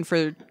summarizing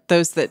for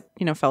those that,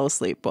 fell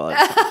asleep while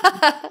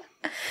I was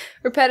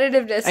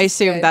repetitiveness. I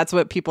assume that's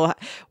what people.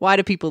 Why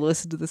do people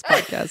listen to this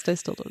podcast? I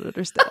still don't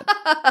understand.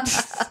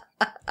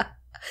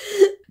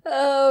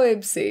 Oh,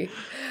 MC.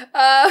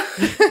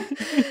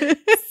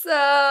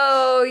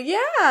 So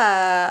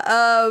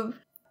yeah.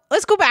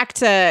 Let's go back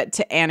to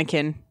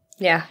Anakin.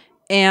 Yeah.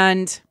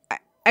 And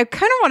I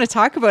kind of want to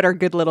talk about our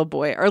good little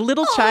boy, our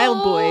little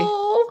child boy.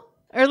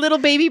 Our little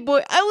baby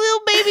boy. Our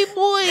little baby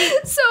boy.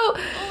 So,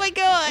 oh my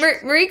God.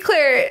 Marie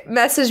Claire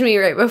messaged me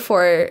right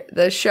before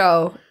the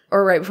show,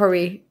 or right before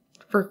we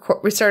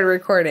started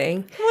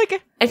recording.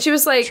 And she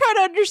was like, trying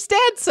to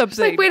understand something. She's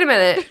like, wait a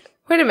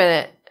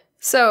minute.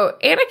 So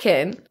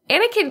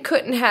Anakin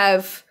couldn't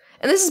have,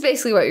 and this is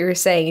basically what you were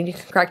saying, and you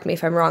can correct me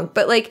if I'm wrong,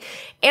 but like,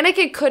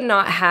 Anakin could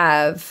not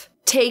have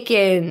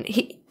taken,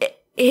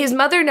 his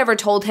mother never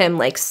told him,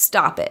 like,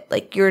 stop it,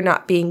 like, you're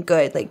not being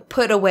good, like,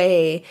 put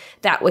away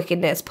that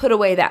wickedness, put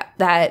away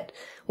that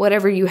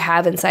whatever you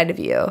have inside of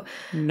you.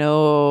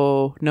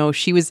 No,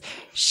 she was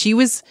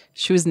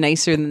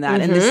nicer than that.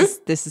 And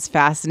this is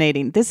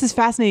fascinating.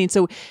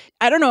 So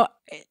I don't know.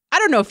 I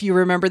don't know if you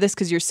remember this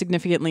because you're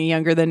significantly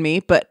younger than me,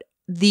 but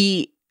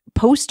the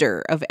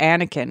poster of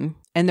Anakin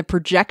and the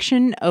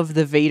projection of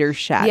the Vader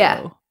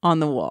shadow on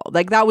the wall.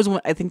 Like that was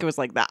I think it was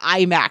like the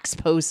IMAX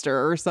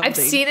poster or something. I've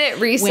seen it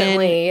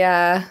recently,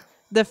 yeah.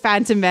 The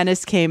Phantom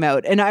Menace came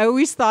out, and I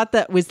always thought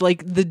that was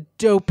like the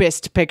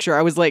dopest picture.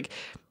 I was like,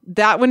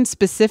 that one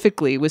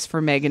specifically was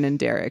for Megan and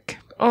Derek.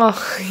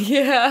 Oh,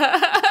 yeah.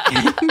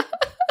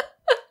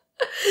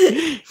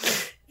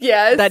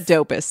 Yes. That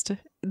dopest.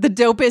 The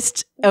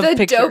dopest of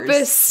pictures.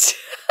 Dopest.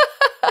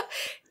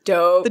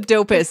 Dope. The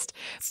dopest.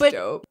 But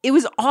dope. It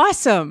was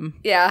awesome.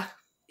 Yeah.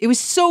 It was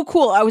so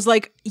cool. I was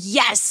like,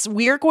 yes,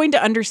 we are going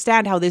to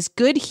understand how this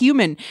good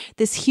human,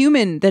 this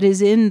human that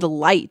is in the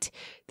light,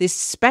 this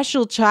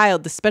special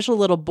child, the special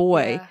little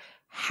boy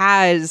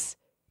has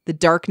the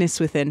darkness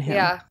within him.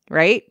 Yeah.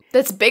 Right?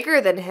 That's bigger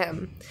than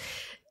him.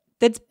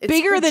 That's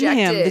bigger than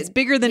him. That's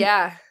bigger than...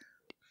 Yeah.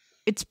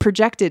 It's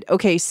projected.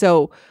 Okay,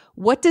 so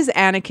what does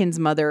Anakin's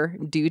mother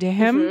do to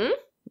him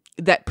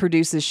that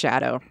produces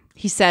shadow?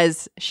 She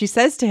says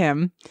to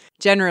him,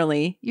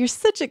 generally, you're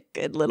such a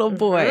good little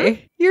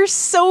boy. You're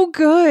so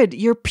good.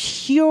 You're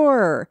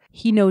pure.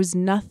 He knows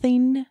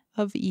nothing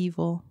of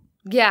evil.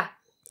 Yeah.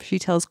 She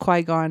tells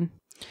Qui-Gon.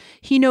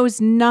 He knows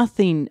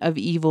nothing of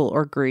evil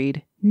or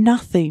greed.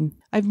 Nothing.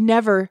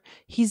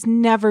 He's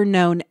never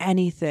known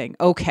anything.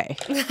 Okay.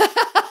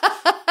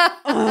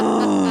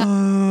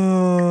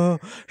 Oh,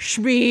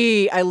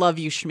 Shmi. I love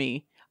you,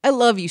 Shmi. I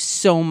love you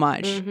so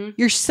much.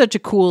 You're such a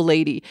cool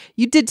lady.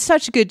 You did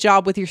such a good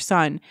job with your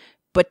son.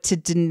 But to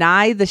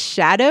deny the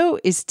shadow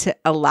is to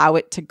allow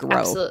it to grow.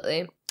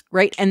 Absolutely.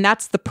 Right? And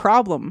that's the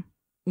problem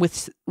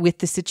with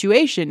the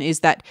situation,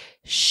 is that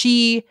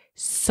she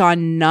saw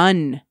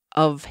none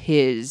of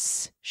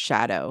his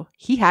shadow.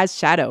 He has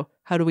shadow.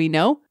 How do we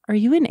know? Are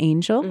you an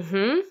angel?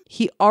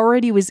 He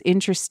already was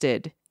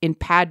interested in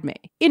Padme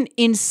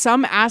in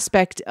some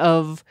aspect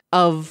of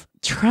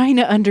trying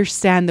to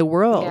understand the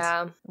world.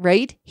 Yeah.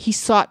 Right? He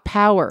sought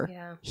power.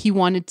 Yeah. He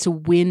wanted to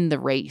win the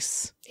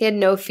race. He had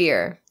no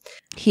fear.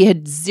 He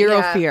had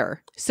zero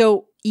fear.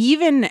 So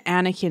even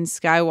Anakin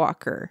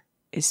Skywalker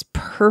is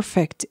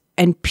perfect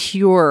and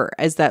pure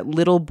as that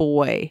little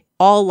boy,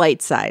 all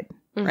light side,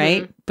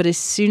 right? But as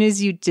soon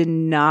as you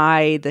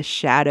deny the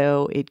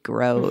shadow, it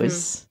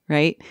grows,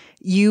 right?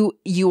 You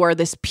are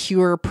this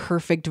pure,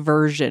 perfect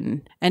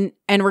version. And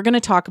we're going to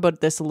talk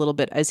about this a little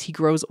bit as he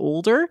grows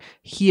older.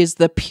 He is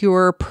the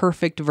pure,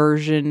 perfect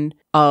version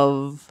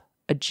of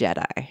a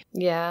Jedi.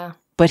 Yeah.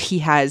 But he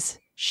has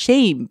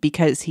shame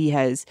because he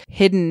has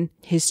hidden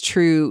his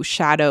true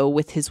shadow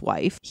with his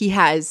wife. He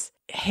has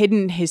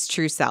hidden his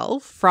true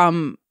self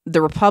from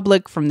the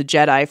Republic, from the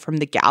Jedi, from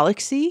the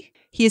galaxy.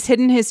 He has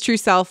hidden his true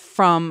self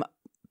from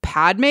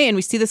Padme, and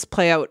we see this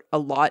play out a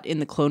lot in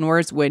the Clone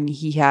Wars when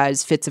he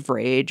has fits of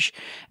rage,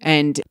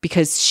 and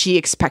because she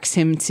expects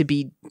him to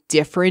be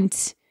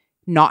different,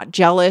 not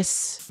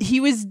jealous. He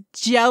was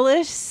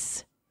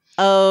jealous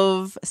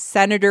of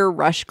Senator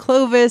Rush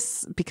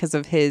Clovis because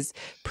of his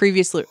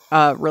previous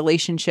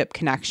relationship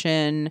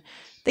connection.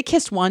 They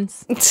kissed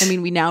once. I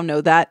mean, we now know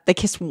that. They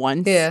kissed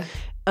once. Yeah.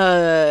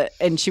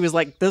 And she was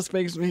like, this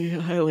makes me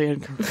highly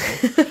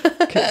uncomfortable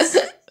because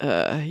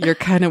you're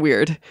kind of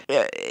weird.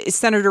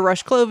 Senator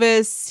Rush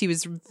Clovis, he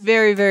was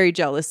very, very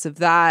jealous of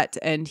that.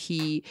 And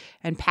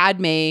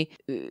Padme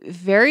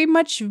very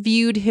much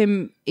viewed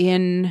him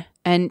in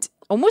and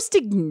almost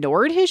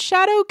ignored his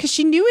shadow because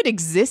she knew it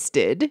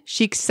existed.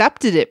 She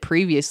accepted it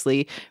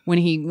previously when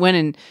he went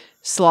and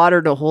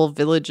slaughtered a whole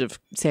village of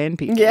sand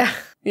people. Yeah.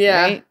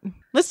 Yeah. Right?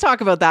 Let's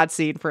talk about that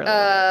scene for a little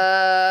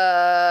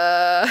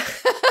bit.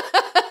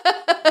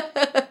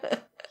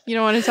 You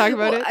don't want to talk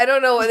about it? I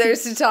don't know what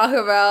there's to talk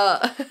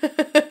about.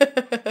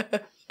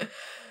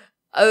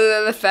 Other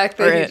than the fact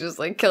that he just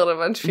like killed a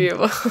bunch of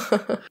people.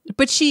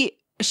 But she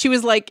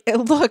was like,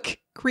 look,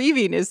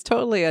 grieving is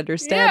totally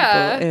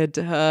understandable.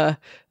 Yeah.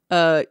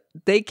 And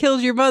they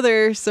killed your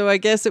mother, so I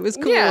guess it was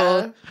cool.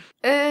 Yeah.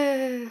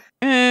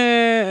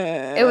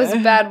 It was a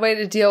bad way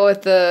to deal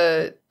with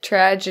the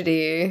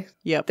tragedy.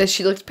 Yep. That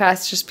she looked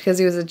past just because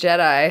he was a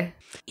Jedi.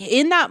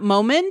 In that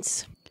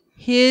moment,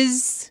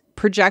 his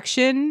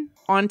projection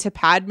onto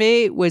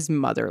Padme was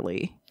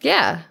motherly.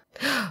 Yeah.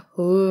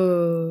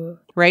 Ooh.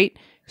 Right?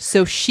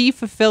 So she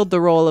fulfilled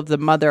the role of the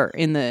mother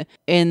in the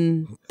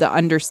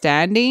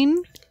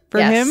understanding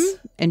for him,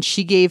 and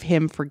she gave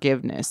him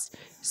forgiveness.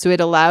 So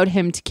it allowed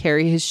him to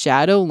carry his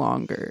shadow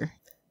longer.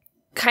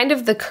 Kind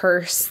of the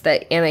curse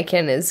that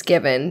Anakin is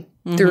given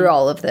through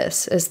all of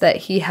this is that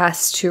he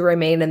has to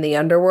remain in the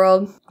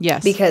underworld.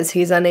 Yes. Because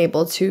he's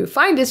unable to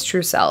find his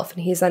true self,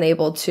 and he's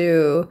unable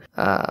to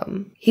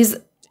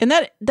And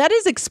that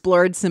is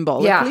explored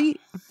symbolically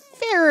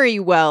very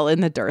well in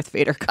the Darth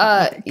Vader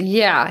comic.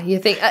 Yeah, you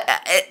think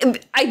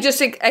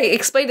I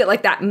explained it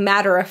like that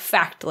matter of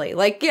factly.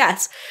 Like,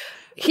 yes,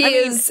 he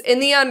is in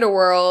the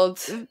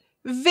underworld.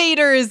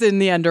 Vader is in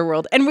the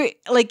underworld. And we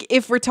like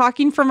if we're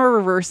talking from a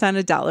reverse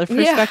Anadala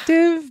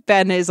perspective,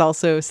 Ben is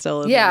also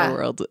still in the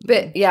underworld.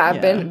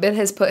 Ben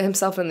has put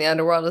himself in the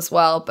underworld as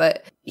well,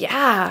 but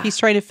he's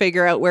trying to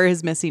figure out where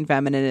his missing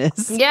feminine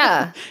is.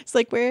 Yeah. It's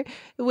like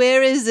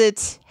where is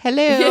it?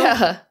 Hello.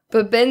 Yeah.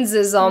 But Ben's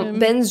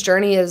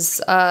journey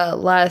is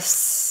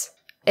less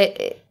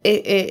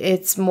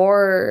it's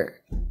more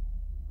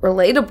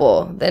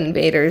relatable than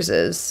Vader's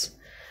is.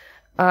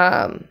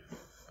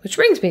 Which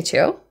brings me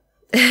to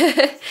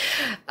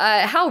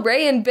how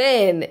Rey and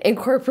Ben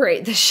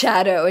incorporate the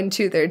shadow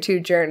into their two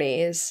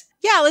journeys.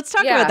 Yeah, let's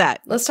talk about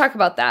that. Let's talk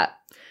about that.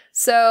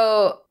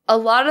 So a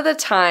lot of the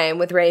time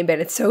with Rey and Ben,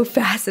 it's so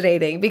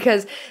fascinating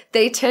because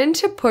they tend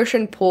to push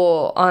and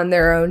pull on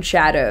their own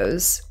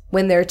shadows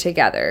when they're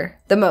together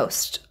the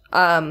most.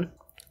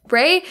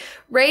 Rey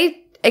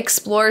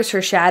explores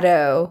her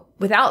shadow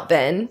without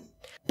Ben,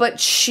 but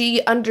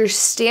she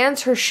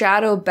understands her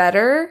shadow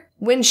better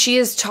when she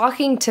is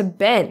talking to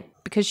Ben.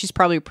 Because she's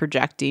probably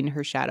projecting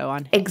her shadow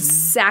on him.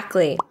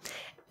 Exactly.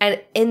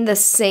 And in the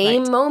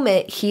same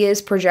moment, he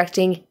is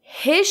projecting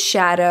his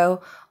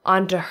shadow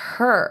onto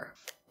her.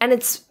 And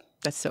that's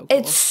so cool.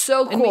 It's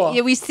so cool.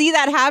 And we see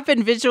that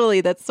happen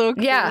visually. That's so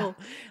cool. Yeah.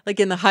 Like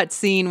in the hut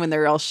scene when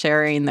they're all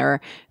sharing their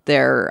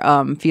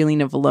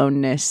feeling of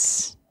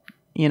aloneness.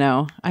 You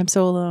know, I'm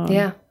so alone.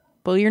 Yeah.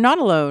 Well, you're not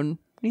alone.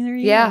 Neither are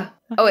you. Yeah.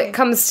 Okay. Oh, it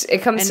comes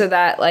to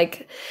that,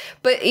 like,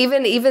 but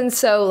even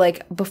so,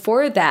 like,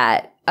 before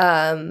that,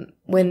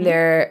 when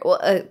they're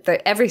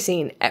every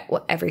scene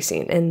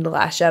in The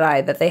Last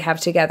Jedi that they have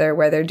together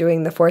where they're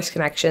doing the Force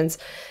connections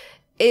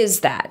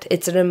is that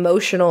it's an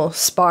emotional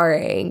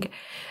sparring.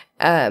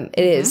 It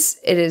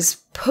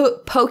is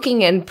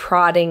poking and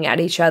prodding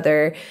at each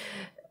other,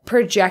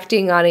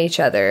 projecting on each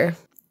other.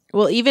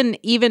 Well, even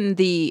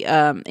the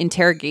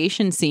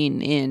interrogation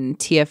scene in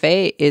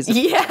TFA is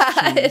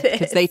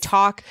because they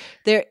talk.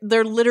 They're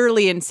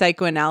literally in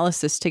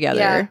psychoanalysis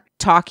together,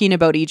 talking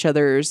about each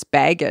other's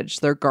baggage,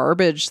 their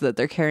garbage that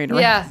they're carrying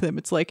around with them.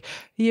 It's like,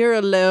 you're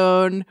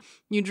alone.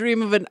 You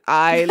dream of an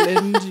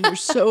island. You're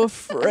so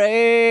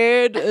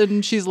afraid.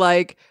 And she's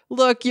like,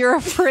 look, you're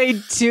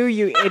afraid too,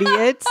 you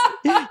idiot.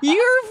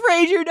 You're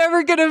afraid you're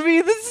never going to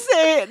be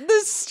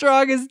the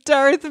strong as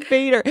Darth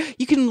Vader.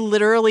 You can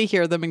literally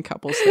hear them in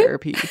couples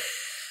therapy.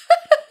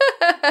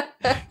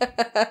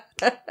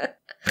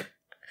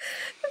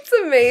 It's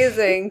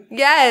amazing.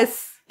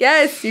 Yes,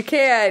 you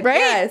can. Right?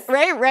 Yes.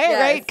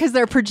 Right. Because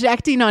they're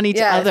projecting on each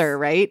other,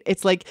 right?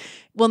 It's like,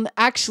 well,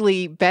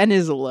 actually, Ben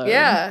is alone.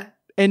 Yeah.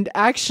 And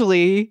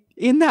actually,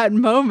 in that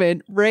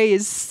moment, Rey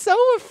is so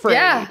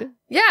afraid.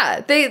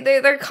 Yeah.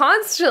 They're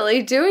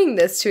constantly doing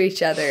this to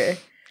each other.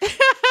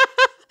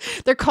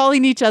 They're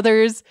calling each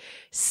other's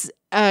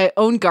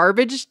own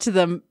garbage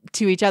to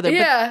each other.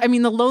 Yeah. But, I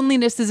mean, the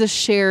loneliness is a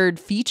shared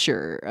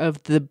feature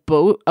of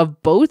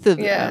both of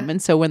them.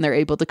 And so when they're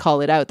able to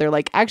call it out, they're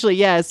like, actually,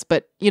 yes,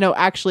 but,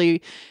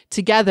 actually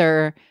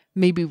together,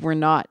 maybe we're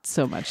not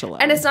so much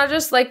alone. And it's not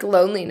just like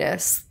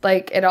loneliness.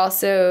 Like it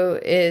also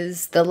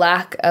is the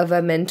lack of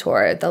a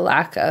mentor, the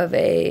lack of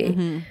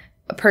a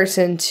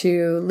person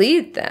to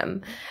lead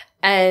them.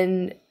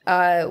 And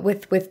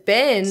with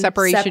Ben,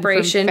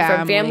 separation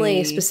from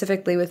family,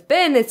 specifically with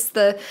Ben, it's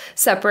the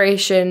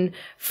separation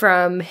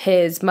from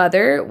his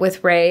mother.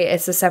 With Rey,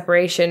 it's the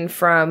separation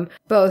from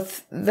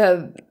both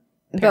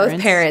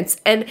parents.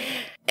 And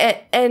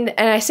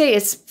I say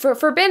it's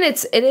for Ben,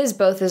 it is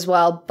both as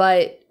well,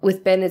 but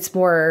with Ben, it's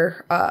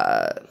more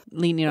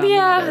leaning on the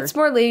mother. It's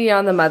more leaning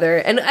on the mother.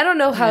 And I don't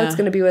know how it's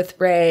going to be with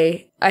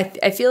Rey.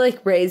 I feel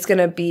like Rey's going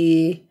to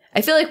be. I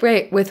feel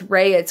like with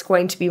Rey, it's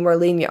going to be more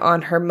lenient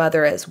on her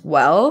mother as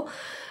well,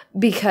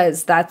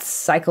 because that's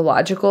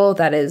psychological.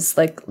 That is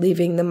like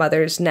leaving the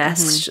mother's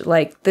nest.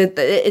 Like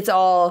it's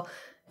all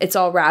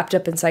wrapped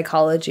up in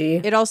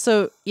psychology. It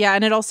also,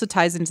 and it also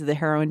ties into the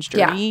heroine's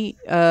journey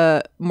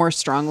more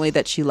strongly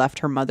that she left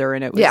her mother,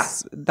 and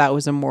that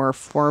was a more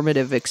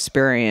formative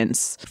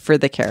experience for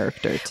the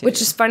character too. Which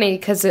is funny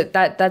because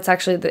that's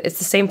actually it's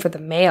the same for the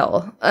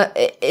male.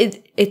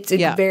 It's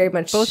very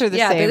much both are the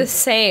same. They're the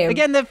same.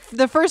 Again,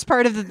 the first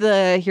part of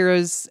the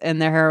heroes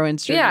and the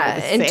heroine's journey. are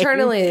the same.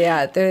 Internally,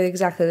 they're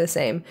exactly the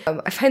same.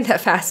 I find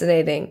that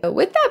fascinating.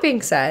 With that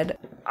being said,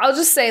 I'll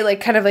just say,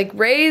 like, kind of like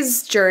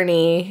Rey's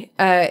journey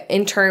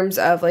in terms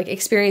of like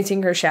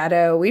experiencing her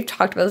shadow. We've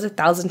talked about this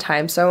 1,000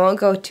 times, so I won't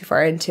go too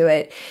far into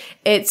it.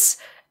 It's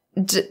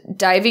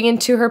diving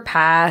into her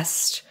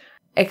past,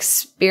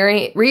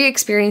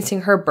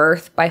 re-experiencing her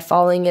birth by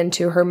falling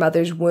into her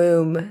mother's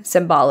womb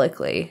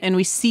symbolically. And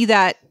we see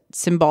that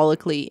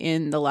symbolically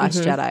in The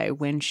Last Jedi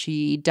when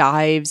she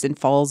dives and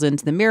falls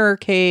into the mirror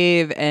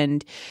cave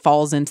and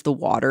falls into the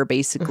water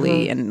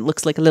basically and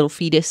looks like a little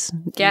fetus.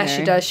 Yeah,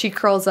 she does. She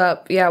curls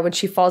up. Yeah, when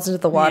she falls into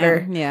the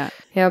water. Yeah.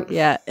 Yep.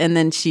 Yeah. And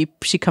then she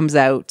comes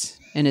out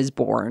and is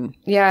born.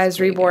 Yeah, is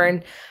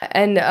reborn.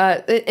 And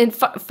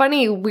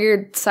funny,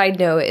 weird side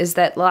note is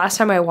that last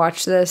time I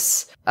watched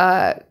this,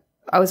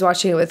 I was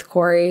watching it with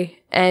Corey,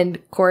 and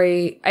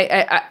Corey,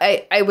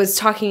 I was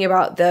talking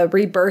about the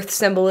rebirth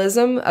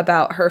symbolism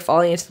about her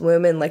falling into the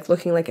womb and like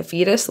looking like a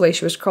fetus, the way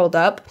she was curled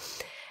up.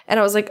 And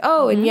I was like,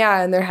 oh, and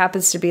yeah, and there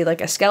happens to be like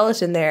a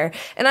skeleton there.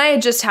 And I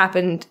had just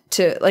happened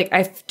to, like,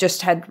 I've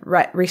just had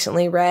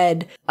recently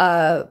read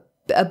a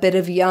bit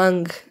of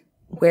Jung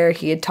where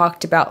he had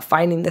talked about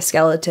finding the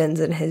skeletons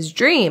in his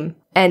dream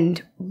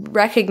and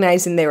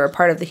recognizing they were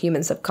part of the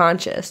human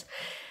subconscious.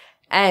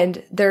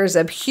 And there's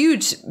a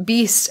huge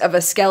beast of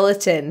a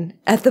skeleton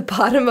at the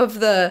bottom of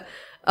the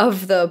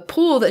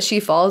pool that she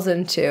falls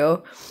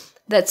into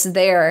that's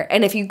there.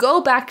 And if you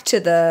go back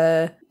to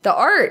the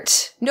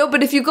art,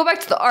 if you go back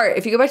to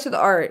the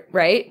art,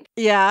 right?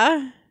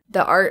 Yeah.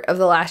 The art of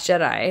The Last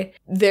Jedi,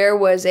 there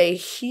was a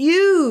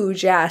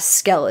huge ass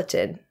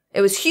skeleton.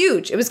 It was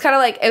huge. It was kind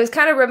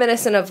of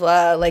reminiscent of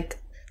like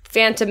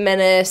Phantom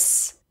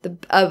Menace.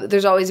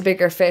 There's always a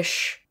bigger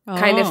fish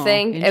kind of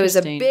thing. It was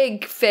a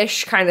big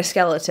fish kind of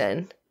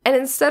skeleton. And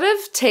instead of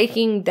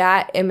taking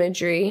that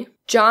imagery,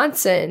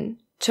 Johnson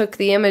took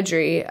the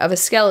imagery of a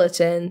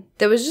skeleton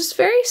that was just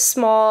very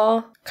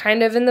small,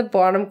 kind of in the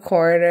bottom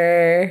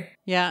corner.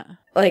 Yeah.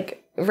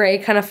 Like Rey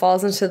kind of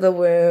falls into the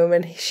womb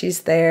and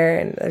she's there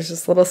and there's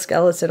this little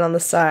skeleton on the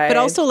side. But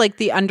also like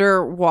the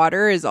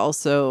underwater is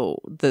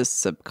also the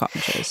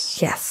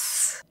subconscious.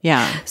 Yes.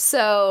 Yeah.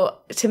 So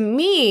to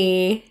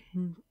me...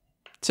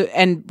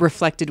 and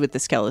reflected with the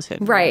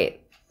skeleton.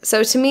 Right.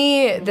 So to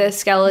me, the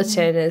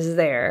skeleton is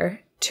there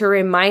to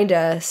remind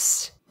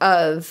us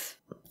of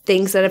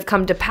things that have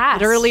come to pass.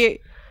 Literally.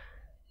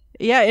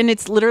 Yeah, and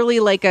it's literally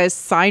like a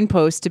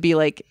signpost to be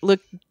like, look,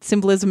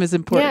 symbolism is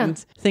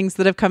important. Yeah. Things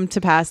that have come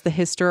to pass, the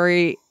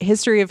history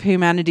of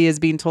humanity is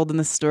being told in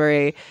the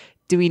story.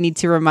 Do we need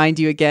to remind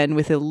you again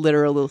with a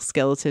literal little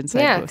skeleton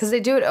signpost? Yeah, because they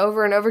do it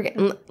over and over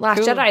again. Last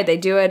Jedi, they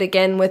do it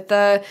again with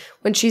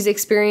when she's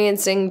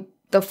experiencing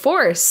the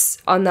Force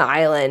on the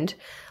island,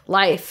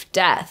 life,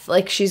 death.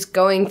 Like she's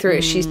going through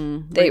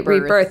it.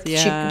 Rebirth.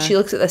 Yeah. She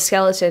looks at the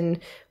skeleton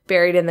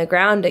buried in the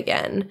ground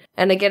again.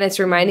 And again, it's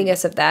reminding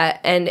us of that.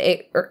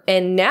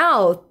 And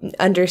now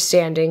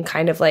understanding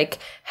kind of like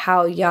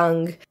how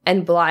Jung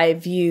and Bly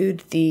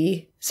viewed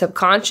the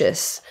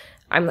subconscious,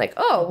 I'm like,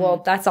 oh, well,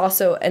 that's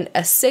also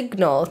a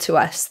signal to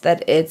us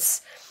that it's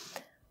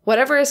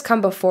whatever has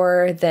come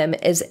before them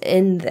is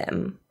in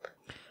them.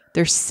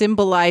 They're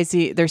symbol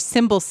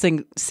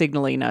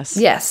signaling us.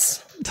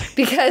 Yes,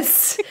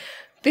 because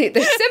they're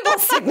symbol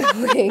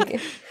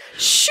signaling.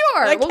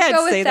 Sure, we'll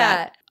go with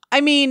that.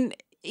 I mean,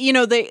 you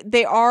know,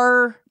 they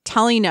are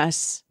telling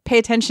us, pay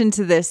attention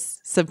to this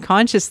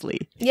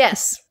subconsciously.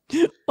 Yes.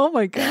 Oh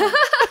my God.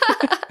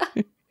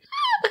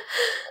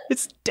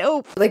 It's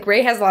dope. Like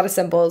Rey has a lot of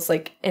symbols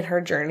like in her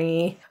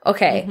journey.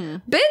 Okay.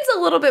 Ben's a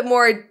little bit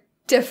more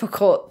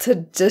difficult to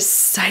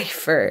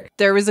decipher.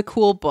 There was a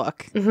cool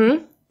book.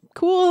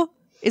 Cool.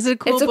 Is it a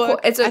cool book?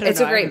 It's a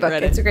great book.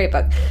 It's a great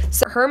book.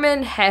 So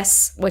Hermann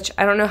Hesse, which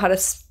I don't know how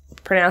to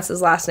pronounce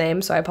his last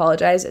name, so I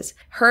apologize. It's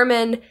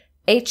Hermann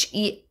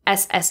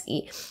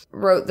Hesse,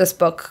 wrote this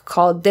book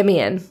called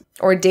Demian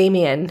or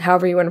Demian,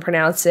 however you want to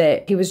pronounce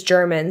it. He was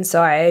German,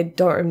 so I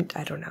don't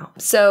know.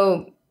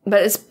 So,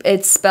 but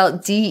it's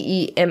spelled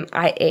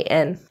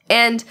Demian,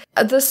 and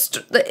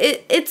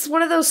it's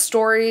one of those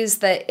stories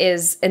that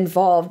is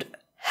involved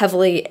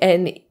heavily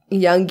in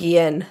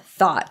Jungian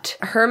thought.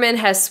 Hermann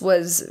Hesse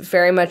was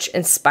very much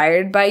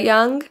inspired by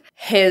Jung.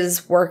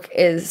 His work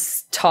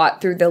is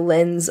taught through the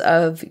lens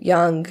of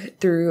Jung,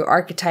 through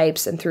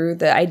archetypes and through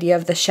the idea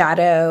of the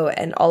shadow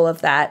and all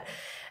of that.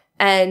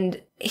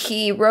 And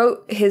he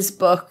wrote his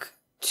book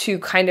to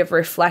kind of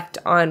reflect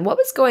on what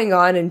was going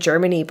on in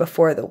Germany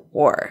before the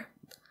war.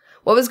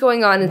 What was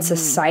going on in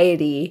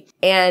society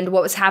and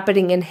what was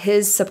happening in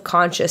his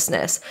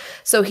subconsciousness.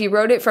 So he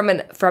wrote it from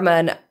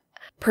an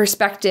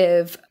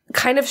perspective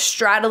kind of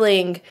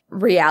straddling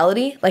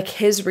reality, like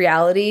his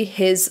reality,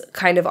 his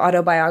kind of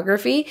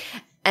autobiography,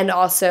 and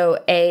also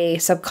a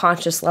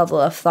subconscious level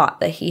of thought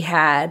that he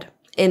had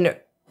in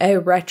a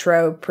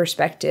retro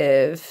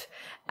perspective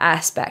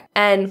aspect.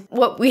 And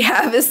what we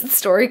have is the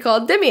story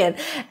called Demian.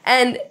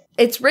 And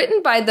it's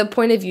written by the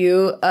point of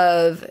view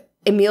of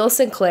Emile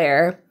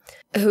Sinclair,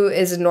 who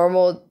is a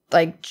normal,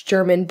 like,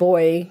 German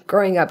boy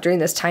growing up during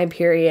this time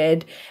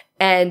period.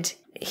 And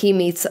he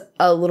meets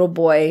a little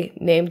boy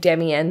named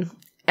Demian,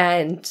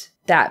 and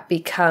that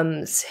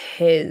becomes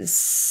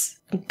his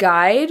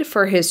guide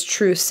for his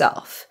true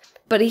self.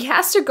 But he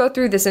has to go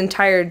through this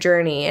entire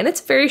journey, and it's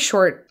very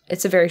short.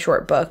 It's a very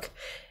short book.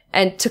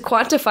 And to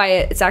quantify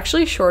it, it's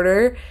actually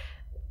shorter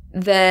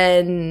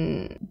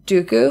than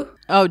Dooku.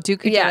 Oh,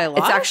 Dooku Jedi Lost?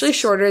 It's actually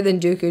shorter than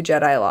Dooku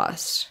Jedi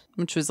Lost.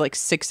 Which was like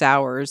 6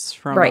 hours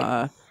from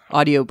a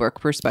audiobook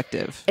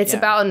perspective. It's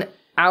about an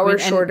hour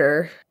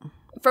shorter.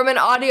 From an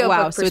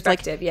audiobook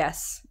perspective,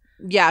 yes.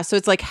 Yeah, so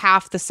it's like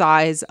half the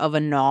size of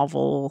a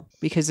novel,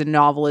 because a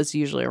novel is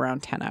usually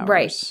around 10 hours.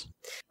 Right.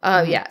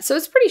 Yeah, so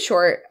it's pretty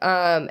short.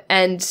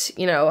 And,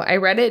 you know, I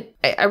read it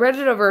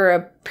over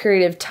a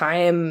period of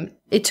time.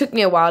 It took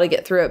me a while to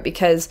get through it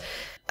because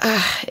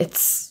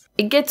it's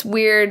it gets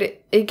weird.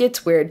 It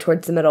gets weird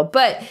towards the middle.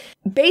 But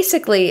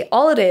basically,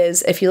 all it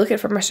is, if you look at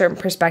it from a certain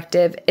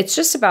perspective, it's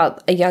just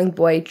about a young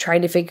boy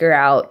trying to figure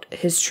out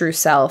his true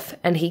self.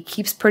 And he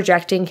keeps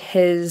projecting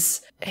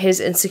his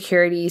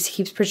insecurities, he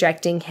keeps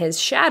projecting his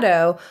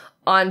shadow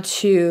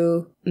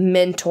onto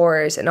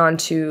mentors and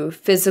onto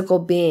physical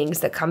beings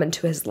that come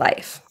into his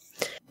life.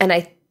 And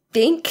I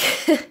think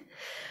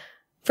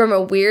from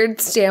a weird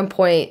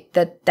standpoint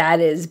that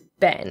is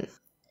Ben.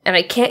 And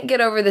I can't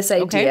get over this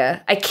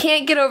idea. Okay. I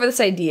can't get over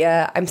this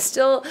idea. I'm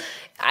still...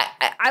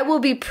 I will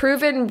be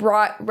proven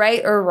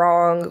right or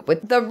wrong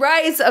with the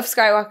rise of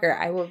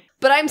Skywalker.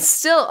 But I'm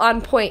still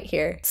on point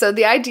here. So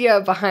the idea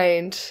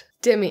behind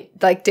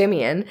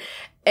Demian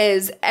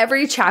is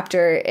every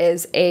chapter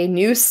is a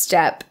new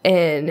step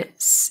in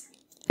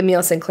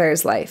Emil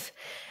Sinclair's life.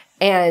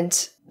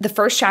 And the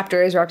first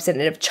chapter is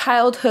representative of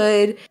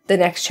childhood. The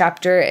next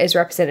chapter is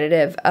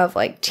representative of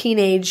like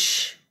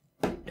teenage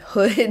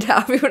hood,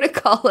 however you want to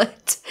call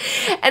it.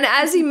 And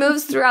as he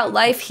moves throughout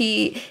life,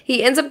 he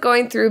ends up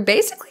going through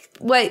basically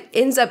what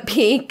ends up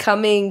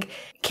becoming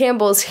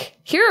Campbell's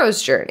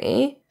hero's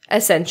journey,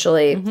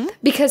 essentially,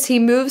 because he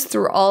moves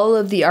through all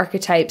of the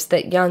archetypes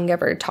that Jung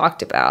ever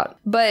talked about.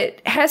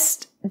 But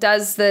Hesse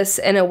does this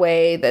in a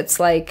way that's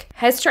like,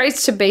 Hesse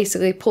tries to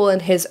basically pull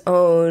in his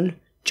own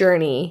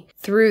journey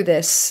through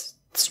this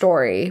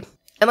story.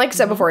 And like I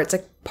said before, it's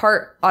like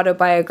part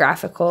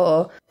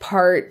autobiographical,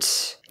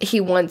 part he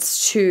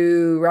wants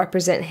to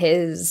represent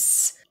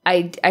his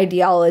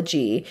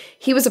ideology.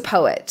 He was a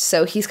poet,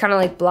 so he's kind of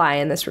like Bly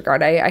in this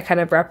regard.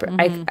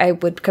 I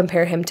would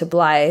compare him to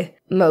Bly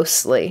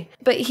mostly.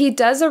 But he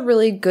does a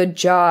really good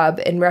job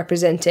in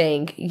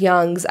representing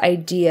Jung's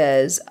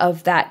ideas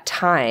of that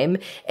time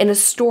in a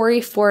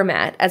story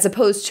format, as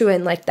opposed to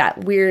in like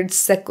that weird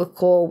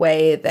cyclical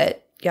way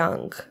that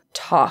Jung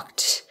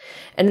talked,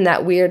 and in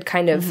that weird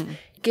kind of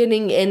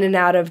getting in and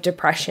out of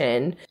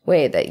depression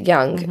way that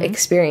Jung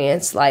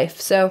experienced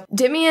life. So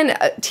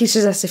Demian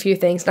teaches us a few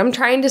things, and I'm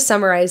trying to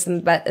summarize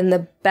them in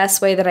the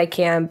best way that I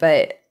can,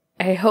 but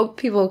I hope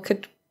people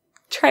could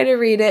try to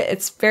read it.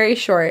 It's very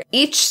short.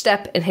 Each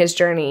step in his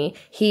journey,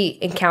 he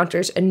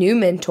encounters a new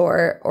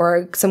mentor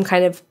or some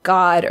kind of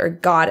god or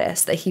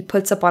goddess that he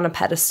puts up on a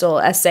pedestal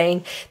as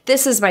saying,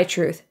 this is my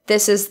truth.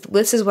 This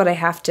is what I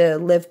have to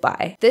live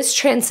by. This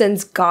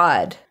transcends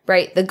God,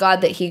 right? The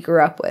God that he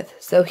grew up with.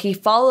 So he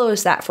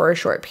follows that for a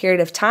short period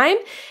of time,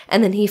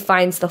 and then he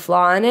finds the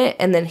flaw in it,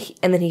 and then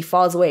he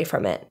falls away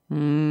from it.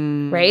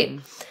 Right?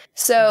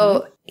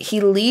 So he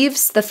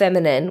leaves the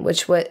feminine,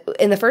 which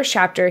in the first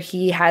chapter,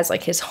 he has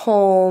like his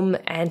home,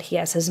 and he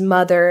has his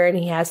mother, and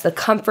he has the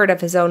comfort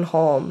of his own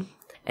home.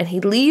 And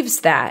he leaves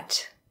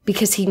that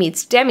because he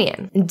meets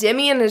Demian. And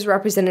Demian is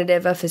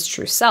representative of his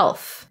true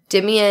self.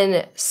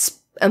 Demian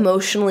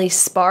emotionally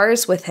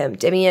spars with him.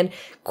 Demian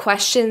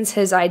questions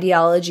his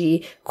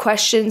ideology,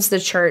 questions the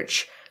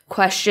church,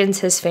 questions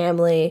his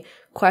family,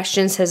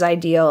 questions his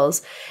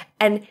ideals.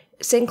 And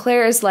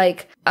Sinclair is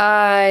like,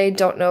 I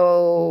don't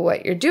know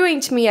what you're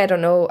doing to me. I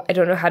don't know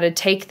how to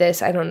take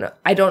this. I don't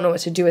know what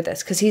to do with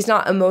this, because he's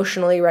not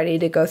emotionally ready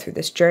to go through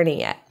this journey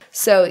yet.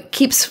 So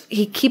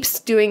he keeps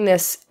doing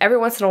this every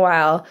once in a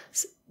while.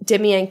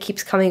 Demian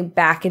keeps coming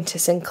back into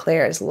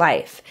Sinclair's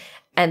life.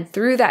 And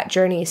through that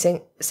journey,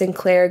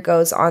 Sinclair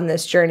goes on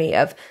this journey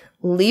of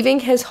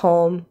leaving his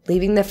home,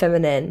 leaving the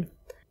feminine.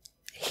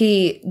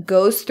 He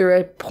goes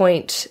through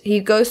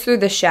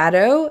the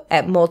shadow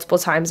at multiple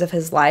times of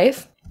his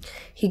life.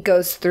 He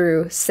goes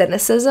through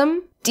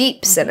cynicism,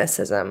 deep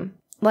cynicism.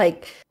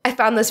 Like, I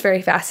found this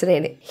very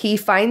fascinating. He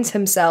finds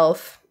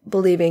himself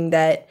believing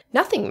that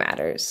nothing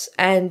matters.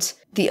 And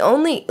the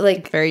only,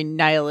 like... Very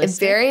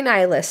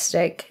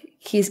nihilistic.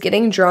 He's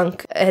getting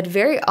drunk at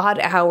very odd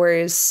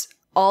hours,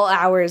 all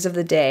hours of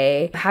the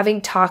day,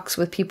 having talks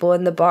with people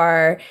in the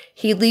bar.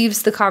 He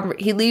leaves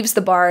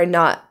the bar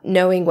not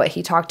knowing what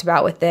he talked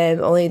about with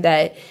them, only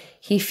that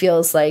he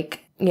feels like,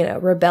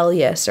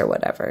 rebellious or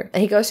whatever.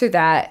 And he goes through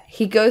that.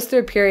 He goes through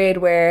a period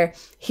where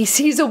he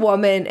sees a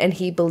woman and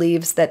he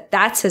believes that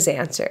that's his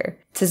answer.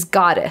 It's his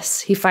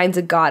goddess. He finds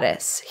a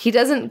goddess. He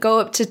doesn't go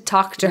up to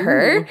talk to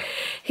her.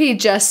 He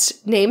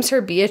just names her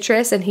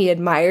Beatrice, and he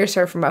admires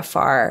her from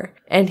afar.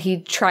 And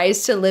he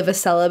tries to live a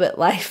celibate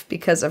life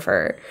because of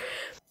her.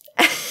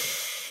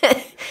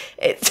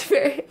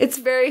 It's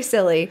very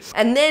silly.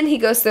 And then he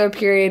goes through a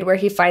period where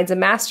he finds a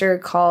master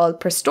called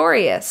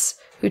Prestorius,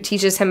 who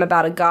teaches him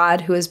about a god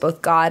who is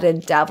both God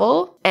and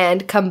devil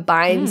and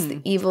combines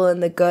the evil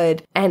and the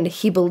good. And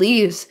he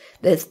believes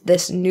that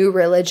this new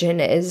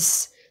religion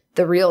is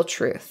the real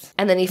truth.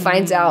 And then he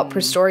finds out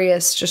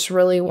Prestorius just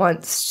really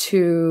wants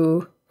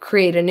to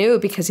create anew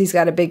because he's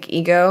got a big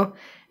ego,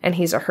 and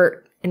he's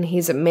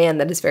a man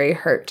that is very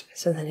hurt.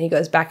 So then he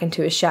goes back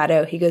into his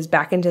shadow. He goes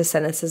back into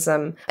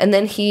cynicism. And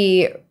then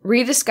he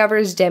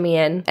rediscovers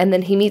Demian. And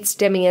then he meets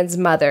Demian's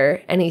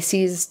mother. And he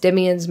sees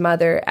Demian's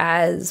mother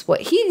as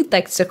what he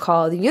likes to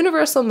call the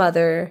universal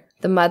mother,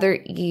 the Mother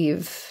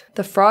Eve,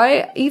 the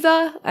Frau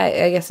Eva,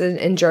 I guess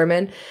in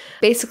German.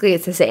 Basically,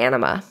 it's his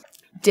anima.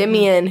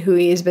 Demian, who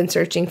he's been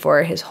searching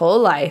for his whole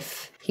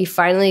life, He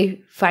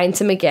finally finds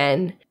him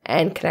again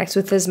and connects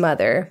with his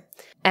mother.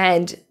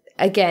 And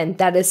again,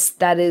 that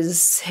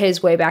is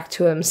his way back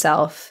to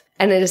himself.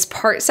 And it is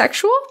part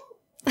sexual,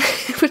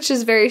 which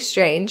is very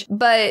strange.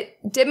 But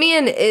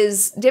Demian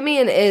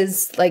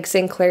is like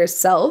Sinclair's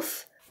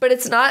self, but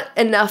it's not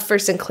enough for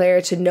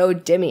Sinclair to know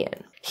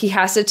Demian. He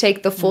has to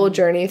take the full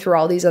journey through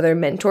all these other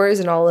mentors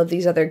and all of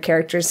these other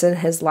characters in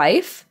his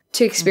life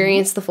to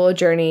experience the full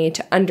journey,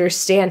 to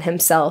understand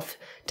himself,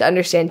 to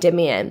understand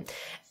Demian.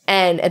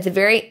 And at the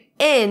very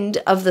end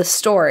of the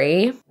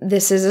story,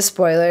 this is a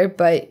spoiler,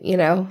 but, you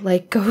know,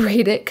 like, go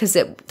read it because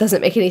it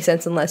doesn't make any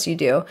sense unless you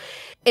do.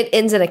 It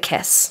ends in a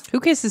kiss. Who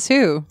kisses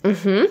who?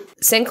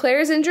 Sinclair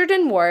is injured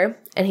in war,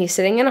 and he's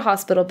sitting in a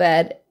hospital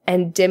bed,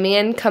 and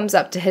Demian comes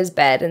up to his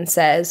bed and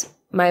says,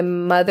 "My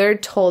mother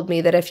told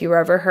me that if you were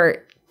ever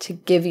hurt, to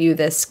give you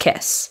this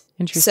kiss."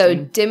 So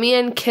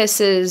Demian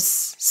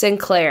kisses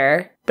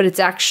Sinclair, but it's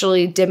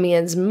actually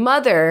Demian's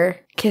mother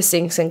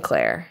kissing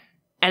Sinclair.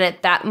 And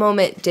at that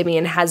moment,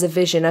 Demian has a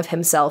vision of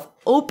himself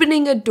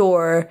opening a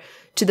door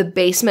to the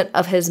basement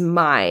of his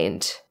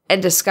mind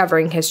and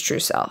discovering his true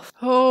self.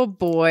 Oh,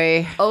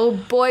 boy. Oh,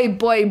 boy,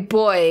 boy,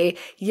 boy.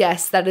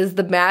 Yes, that is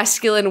the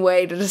masculine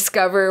way to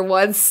discover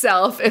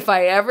oneself if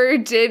I ever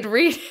did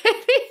read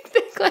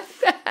anything like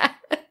that.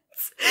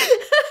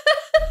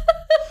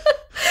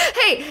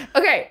 Hey,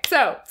 okay,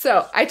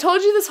 so I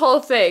told you this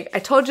whole thing.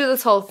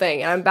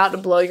 And I'm about to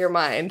blow your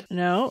mind.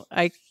 No,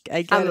 I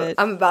get it.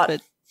 I'm about...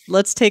 But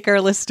let's take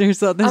our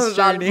listeners on this I'm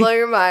about journey. to blow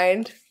your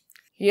mind.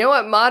 You know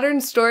what modern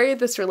story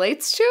this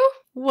relates to?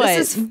 What?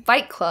 This is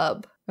Fight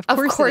Club. Of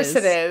course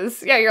it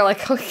is. Yeah, you're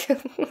like, okay,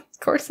 of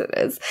course it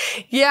is.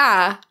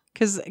 Yeah.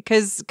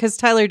 Because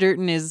Tyler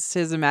Durden is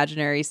his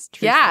imaginary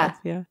true self.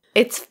 Yeah.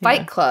 It's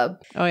Fight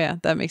Club. Oh, yeah,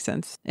 that makes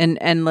sense.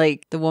 And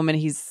like, the woman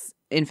he's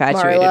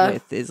infatuated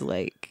with is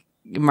like,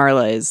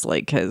 Marla is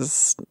like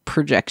his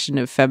projection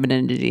of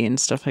femininity and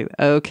stuff like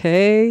that.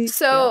 Okay.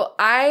 So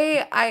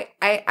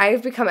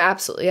I've become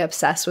absolutely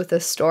obsessed with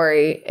this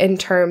story in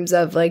terms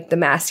of like the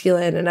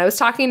masculine. And I was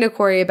talking to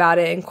Corey about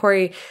it, and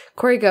Corey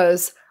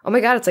goes, "Oh my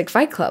God, it's like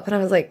Fight Club." And I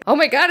was like, "Oh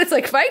my God, it's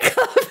like Fight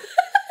Club."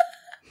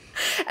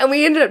 And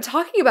we ended up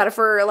talking about it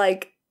for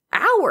like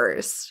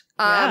hours.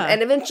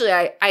 And eventually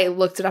I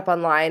looked it up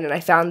online, and I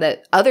found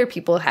that other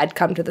people had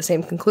come to the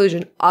same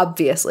conclusion,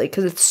 obviously,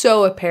 because it's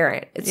so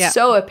apparent.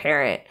 So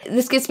apparent.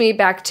 This gets me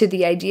back to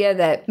the idea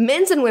that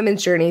men's and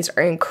women's journeys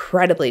are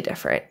incredibly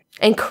different.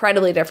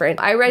 Incredibly different.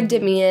 I read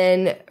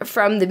Demian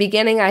from the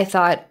beginning. I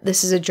thought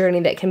this is a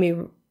journey that can be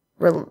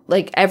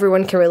like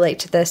everyone can relate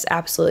to this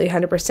absolutely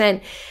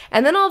 100%.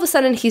 And then all of a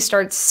sudden he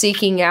starts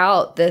seeking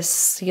out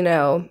this, you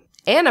know,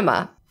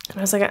 anima. And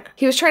I was like,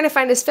 he was trying to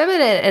find his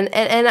feminine,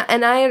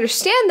 and I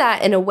understand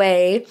that in a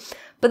way.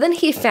 But then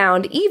he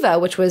found Eva,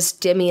 which was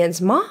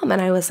Demian's mom,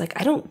 and I was like,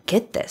 I don't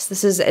get this.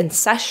 This is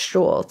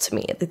incestual to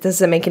me. It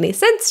doesn't make any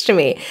sense to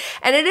me.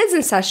 And it is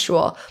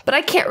incestual, but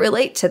I can't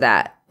relate to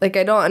that. Like,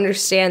 I don't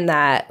understand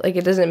that. Like,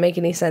 it doesn't make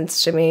any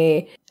sense to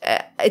me.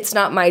 It's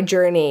not my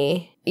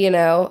journey, you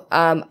know?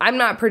 I'm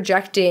not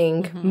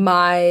projecting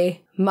my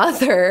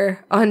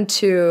mother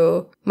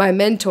onto my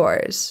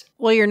mentors.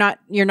 Well, you're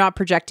not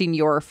projecting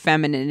your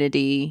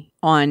femininity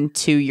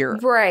onto your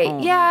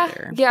own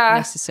either,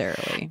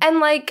 necessarily. And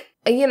like,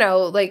 you know,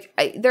 like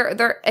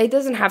there it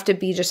doesn't have to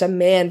be just a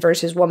man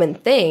versus woman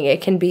thing.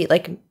 It can be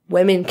like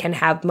women can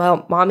have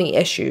mommy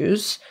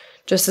issues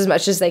just as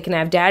much as they can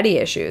have daddy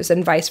issues,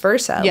 and vice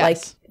versa.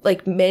 Yes.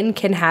 Like men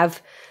can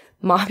have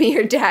mommy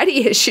or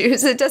daddy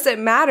issues. It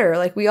doesn't matter.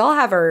 Like we all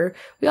have our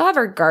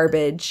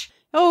garbage.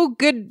 Oh,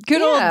 good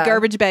old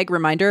garbage bag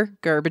reminder.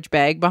 Garbage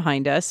bag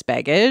behind us.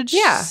 Baggage.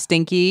 Yeah.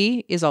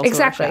 Stinky is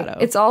also our shadow.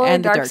 It's all our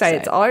dark side.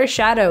 It's all our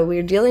shadow.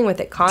 We're dealing with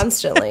it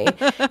constantly.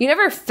 You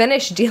never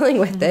finish dealing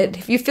with it.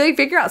 If you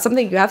figure out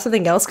something, you have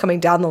something else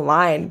coming down the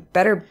line.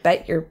 Better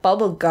bet your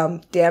bubble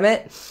gum, damn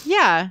it.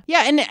 Yeah.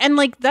 Yeah. And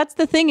like, that's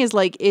the thing is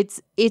like,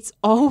 it's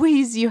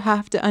always, you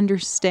have to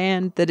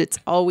understand that it's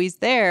always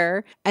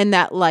there, and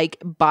that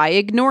like by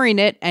ignoring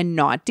it and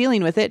not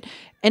dealing with it.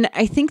 And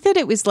I think that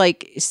it was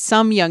like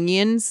some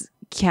Jungians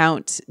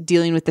count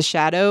dealing with the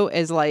shadow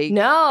as like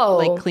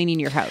cleaning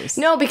your house.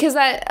 No, because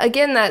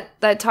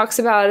that talks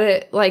about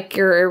it like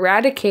you're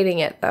eradicating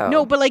it though.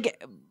 No, but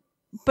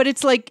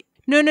it's like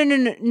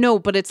no,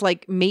 but it's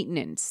like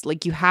maintenance.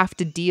 Like you have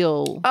to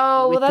deal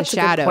with the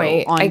shadow. A good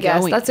point. Ongoing. I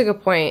guess that's a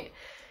good point.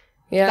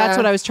 Yeah, that's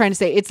what I was trying to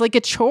say. It's like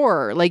a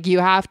chore. Like you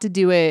have to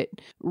do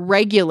it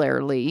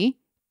regularly.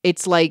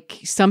 It's like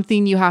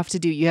something you have to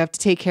do. You have to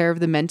take care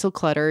of the mental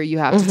clutter. You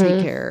have to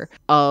take care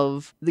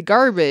of the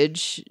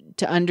garbage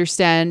to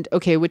understand,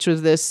 okay, which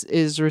of this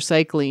is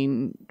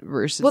recycling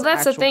versus well,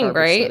 that's the thing,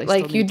 right?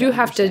 Like you do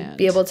have to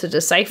be able to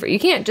decipher. You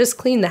can't just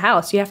clean the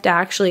house. You have to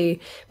actually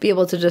be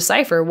able to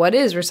decipher what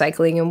is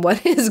recycling and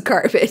what is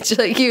garbage.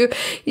 Like you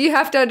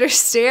have to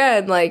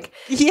understand, like,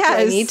 do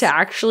I need to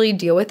actually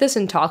deal with this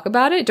and talk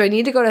about it? Do I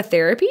need to go to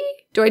therapy?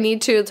 Do I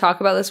need to talk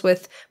about this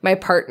with my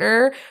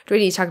partner? Do I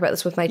need to talk about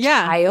this with my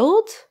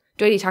child?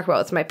 Do I need to talk about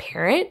it with my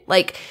parent?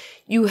 Like,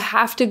 you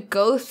have to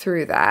go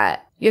through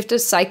that You have to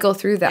cycle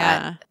through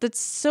that. Yeah. That's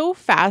so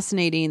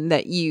fascinating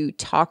that you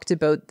talked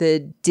about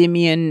the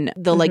Demian,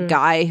 the like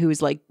guy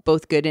who's like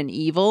both good and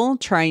evil,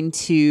 trying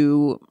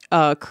to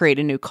create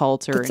a new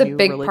cult or It's a a new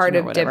big religion part or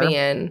of whatever.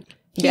 Demian.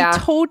 He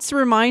totes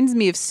reminds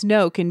me of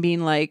Snoke and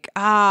being like,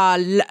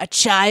 a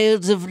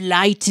child of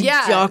light and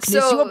darkness,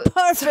 you're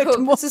perfect.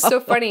 So, this is so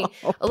funny.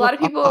 A lot of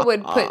people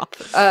would put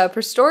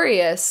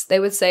Pistorius, they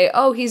would say,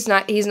 oh, he's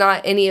not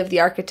any of the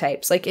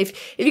archetypes. Like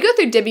if you go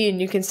through Demian,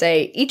 you can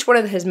say each one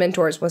of his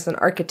mentors was an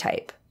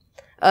archetype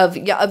of a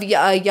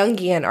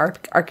Jungian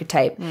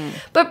archetype.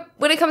 But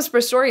when it comes to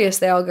Pistorius,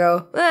 they all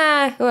go,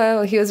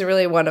 well, he wasn't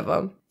really one of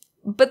them.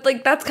 But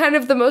like that's kind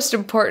of the most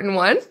important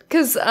one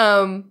because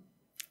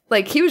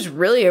like, he was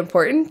really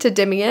important to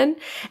Demian.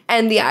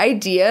 And the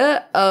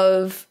idea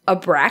of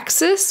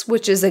Abraxas,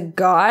 which is a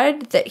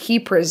god that he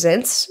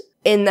presents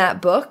in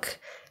that book,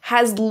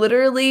 has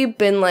literally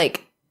been,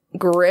 like,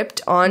 gripped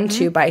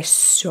onto by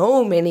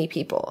so many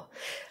people.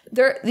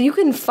 You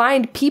can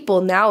find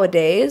people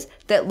nowadays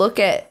that look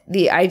at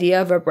the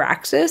idea of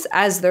Abraxas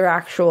as their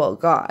actual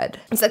god.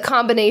 It's a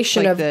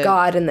combination of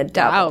God and the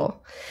devil. Wow.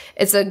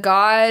 It's a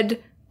god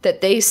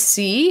that they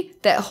see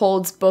that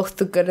holds both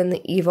the good and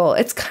the evil.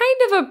 It's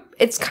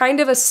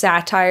kind of a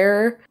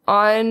satire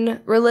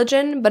on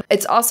religion, but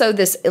it's also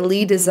this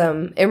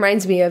elitism. It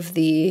reminds me of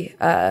the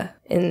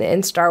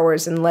in Star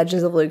Wars and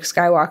Legends of Luke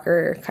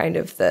Skywalker, kind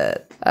of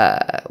the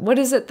what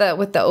is it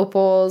with the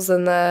opals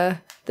and the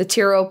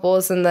tear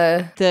opals and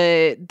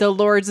the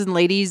lords and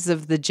ladies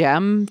of the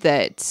gem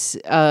that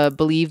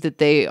believe that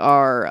they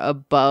are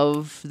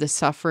above the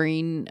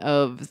suffering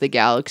of the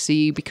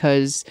galaxy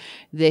because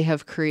they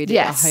have created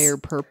a higher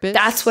purpose.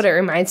 That's what it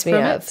reminds me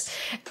of.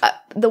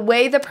 The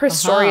way that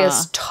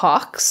Pistorius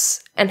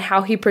talks and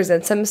how he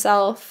presents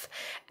himself,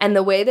 and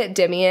the way that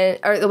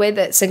the way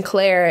that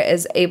Sinclair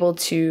is able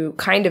to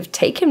kind of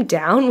take him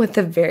down with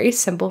a very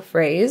simple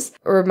phrase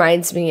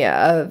reminds me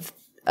of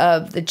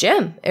the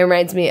gym. It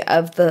reminds me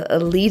of the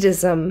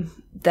elitism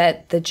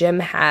that the gym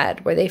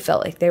had, where they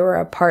felt like they were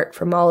apart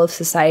from all of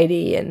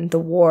society and the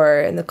war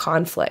and the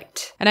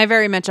conflict. And I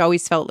very much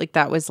always felt like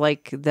that was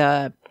like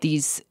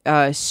these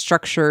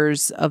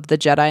structures of the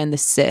Jedi and the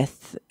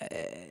Sith,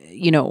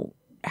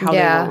 how they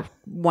were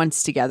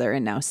once together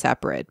and now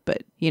separate,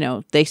 but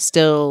they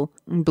still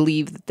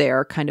believe that they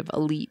are kind of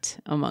elite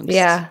amongst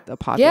the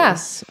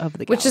populace of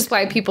the galaxy. Which is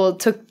why people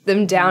took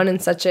them down in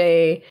such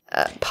a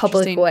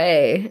public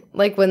way.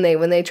 Like when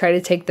they try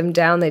to take them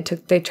down,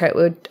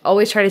 would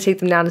always try to take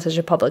them down in such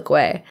a public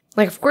way.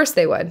 Like, of course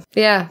they would.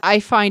 Yeah. I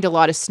find a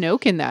lot of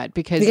Snoke in that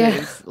because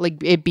of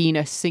like it being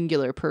a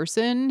singular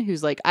person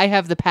who's like, I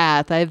have the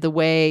path, I have the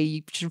way,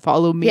 you should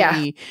follow me.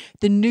 Yeah.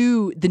 The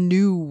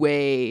new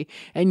way.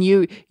 And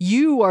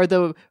you are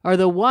the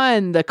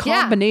one, the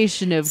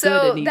combination of good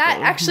and evil. So that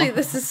actually,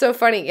 this is so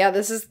funny. Yeah,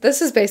 this is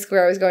basically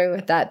where I was going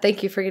with that.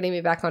 Thank you for getting me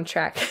back on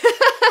track.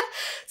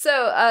 So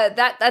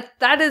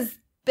that is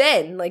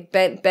Ben. Like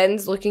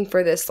Ben's looking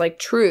for this like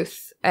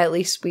truth. At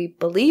least we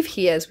believe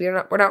he is.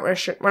 We're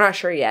not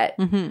sure yet.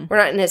 Mm-hmm. We're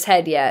not in his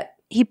head yet.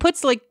 He puts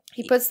the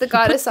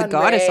goddess on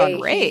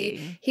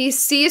Rey. He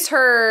sees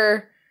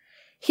her.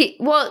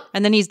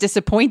 And then he's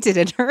disappointed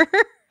in her.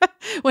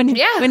 when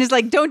he's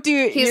like, don't do.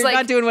 You're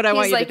not doing what I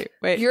want you to do.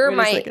 Wait,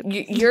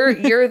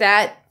 you're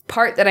that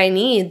part that I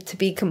need to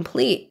be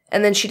complete.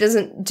 And then she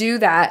doesn't do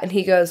that, and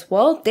he goes,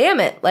 well, damn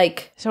it.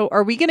 Like, so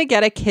are we gonna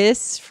get a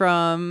kiss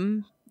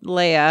from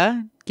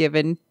Leia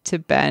given to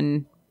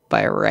Ben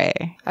by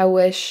Rey? I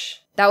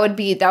wish that would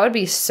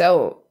be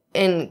so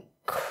incredibly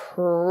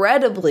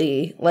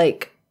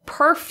like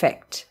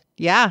perfect.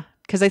 Yeah,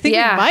 because I think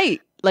it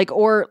might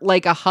or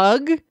a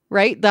hug,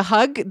 right? The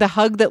hug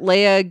that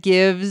Leia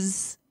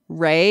gives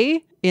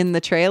Rey in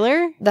the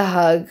trailer. The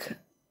hug.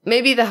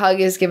 Maybe the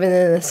hug is given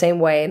in the same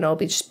way, and it'll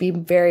just be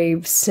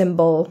very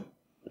symbol.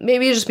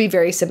 Maybe it'll just be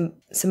very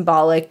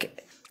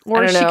symbolic.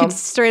 Or she could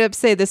straight up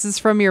say, "This is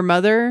from your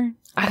mother."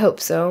 I hope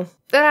so.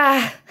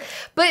 But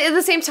at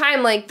the same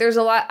time, like, there's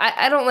a lot.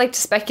 I don't like to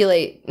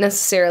speculate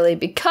necessarily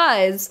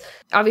because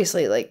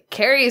obviously, like,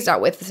 Carrie's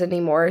not with us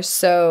anymore.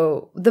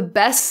 So the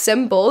best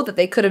symbol that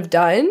they could have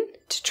done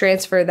to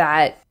transfer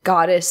that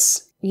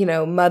goddess,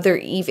 Mother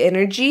Eve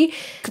energy,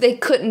 they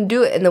couldn't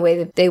do it in the way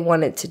that they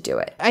wanted to do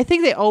it. I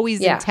think they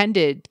always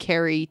intended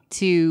Carrie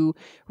to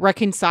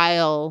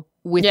reconcile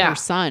with her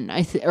son,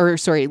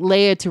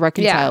 Leia to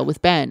reconcile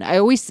with Ben. I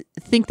always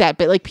think that,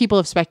 but like people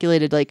have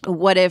speculated, like,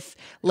 what if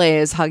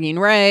Leia is hugging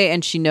Rey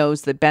and she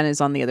knows that Ben is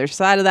on the other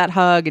side of that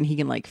hug and he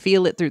can like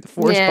feel it through the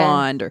Force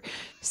bond or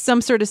some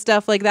sort of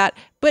stuff like that.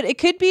 But it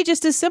could be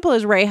just as simple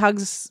as Rey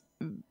hugs,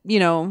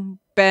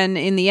 Ben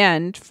in the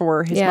end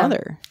for his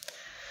mother,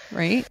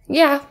 right?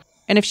 Yeah.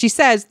 And if she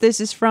says, "This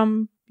is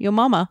from your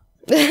mama,"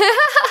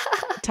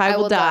 Ty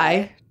will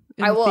die.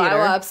 I will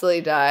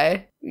absolutely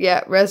die.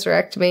 Yeah,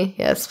 resurrect me.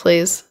 Yes,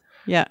 please.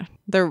 Yeah,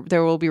 there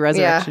will be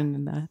resurrection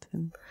in that.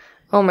 And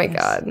oh my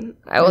God.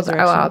 I will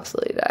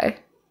absolutely die.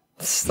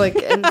 It's like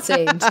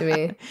insane to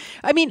me.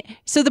 I mean,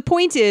 so the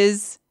point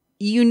is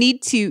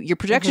your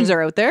projections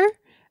are out there.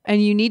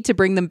 And you need to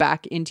bring them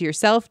back into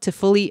yourself to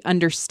fully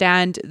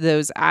understand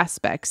those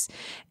aspects.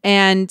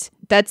 And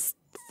that's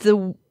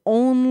the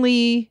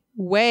only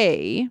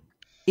way,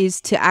 is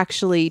to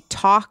actually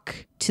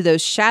talk to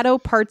those shadow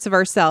parts of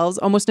ourselves,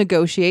 almost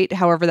negotiate.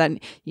 However, that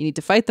you need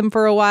to fight them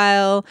for a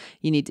while.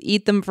 You need to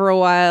eat them for a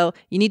while.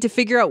 You need to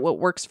figure out what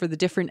works for the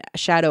different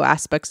shadow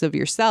aspects of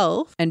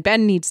yourself. And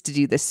Ben needs to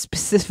do this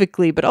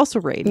specifically, but also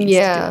Ray needs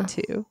to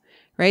do it too.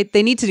 Right?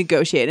 They need to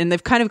negotiate, and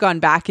they've kind of gone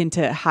back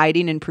into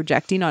hiding and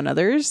projecting on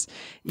others.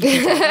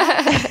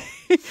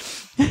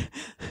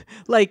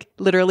 Like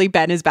literally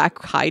Ben is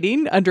back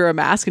hiding under a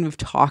mask, and we've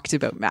talked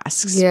about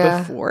masks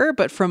before,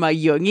 but from a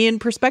Jungian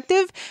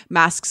perspective,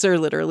 masks are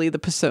literally the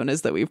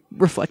personas that we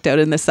reflect out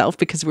in the self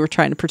because we were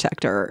trying to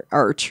protect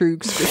our true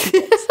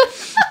squishy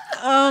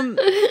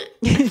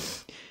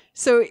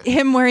So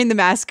him wearing the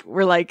mask,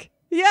 we're like,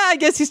 yeah, I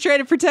guess he's trying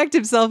to protect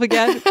himself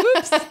again.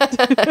 Whoops.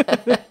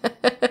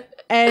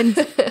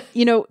 And,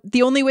 you know,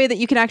 the only way that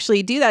you can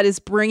actually do that is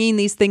bringing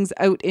these things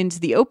out into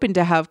the open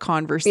to have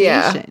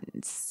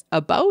conversations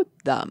about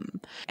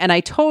them. And I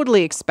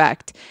totally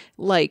expect,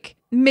 like,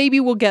 maybe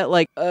we'll get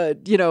like a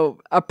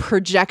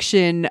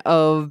projection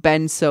of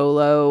Ben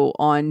Solo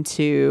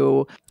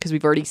onto, because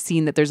we've already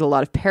seen that there's a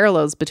lot of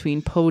parallels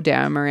between Poe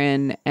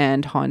Dameron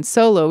and Han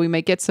Solo. We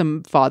might get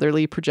some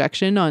fatherly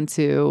projection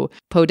onto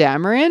Poe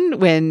Dameron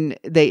when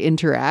they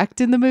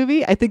interact in the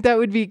movie. I think that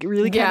would be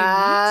really kind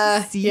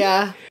of neat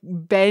to see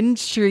Ben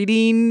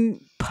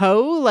treating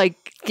Poe like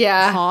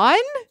Han.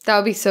 That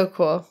would be so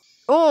cool.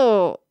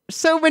 Oh,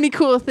 so many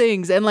cool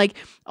things. And like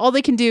all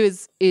they can do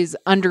is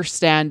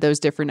understand those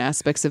different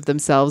aspects of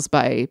themselves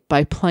by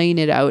playing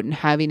it out and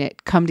having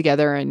it come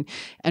together and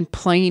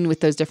playing with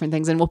those different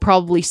things. And we'll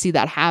probably see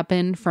that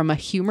happen from a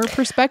humor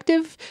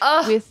perspective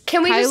with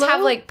Can we Kylo. just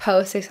have like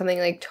Poe say something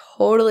like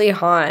totally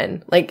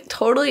Han, like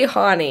totally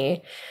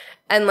Han-y,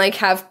 and like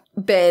have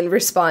Ben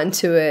respond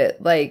to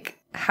it like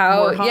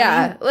how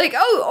like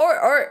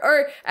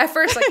or at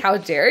first like how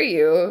dare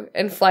you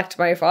inflect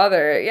my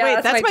father? Yeah,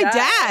 wait, that's my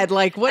dad.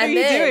 Like, what and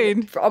are you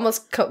doing?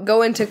 Almost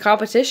go into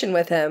competition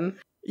with him.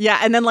 Yeah,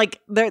 and then like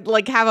they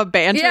like have a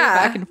banter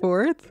back and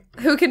forth.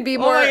 Who can be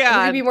more? Who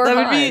can be more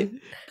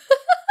Han?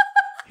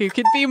 Who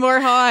could be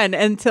more Han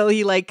until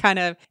he like kind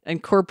of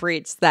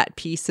incorporates that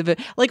piece of it.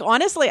 Like,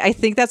 honestly, I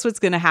think that's what's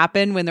going to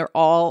happen when they're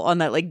all on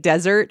that like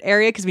desert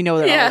area, because we know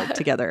they're all like,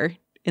 together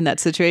in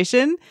that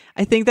situation.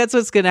 I think that's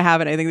what's going to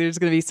happen. I think there's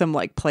going to be some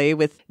like play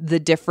with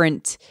the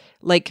different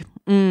like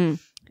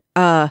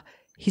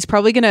he's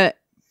probably going to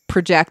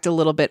project a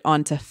little bit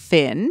onto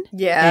Finn.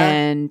 Yeah.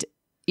 And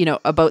you know,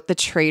 about the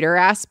traitor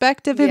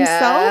aspect of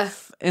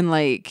himself, and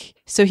like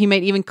so he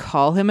might even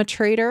call him a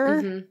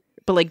traitor.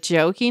 But like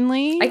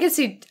jokingly, I could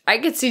see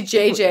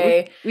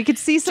JJ. We could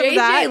see some JJ of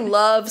that. JJ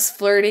loves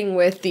flirting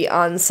with the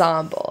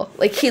ensemble.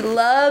 Like he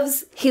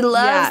loves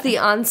the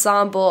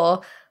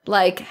ensemble.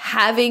 Like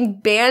having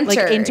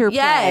banter, like interplay.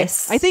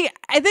 Yes, I think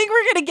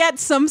we're gonna get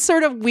some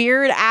sort of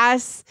weird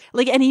ass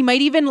like, and he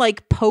might even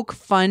like poke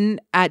fun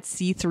at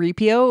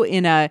C-3PO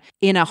in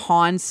a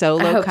Han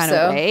Solo kind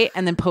of way,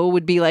 and then Poe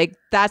would be like,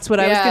 "That's what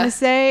I was gonna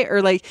say,"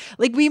 or like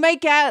we might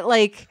get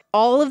like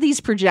all of these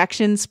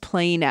projections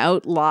playing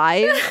out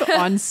live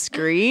on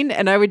screen,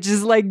 and I would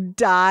just like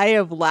die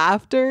of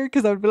laughter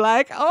because I'd be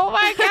like, "Oh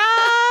my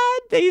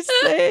god, these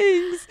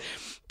things."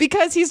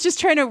 Because he's just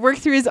trying to work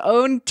through his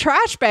own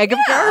trash bag of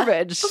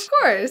garbage. Of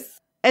course.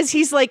 As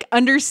he's like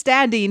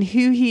understanding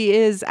who he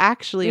is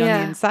actually on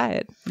the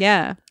inside.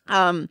 Yeah.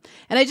 And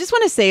I just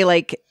want to say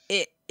like,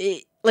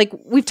 like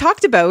we've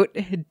talked about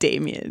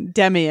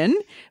Demian.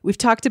 We've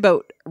talked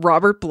about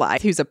Robert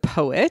Blythe, who's a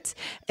poet.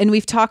 And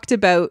we've talked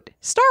about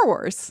Star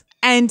Wars.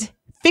 And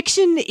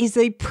fiction is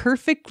a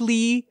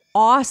perfectly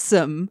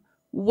awesome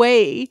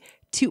way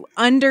to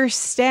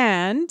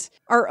understand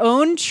our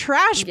own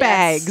trash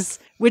bags.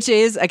 Which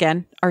is,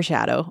 again, our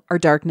shadow, our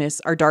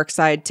darkness, our dark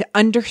side, to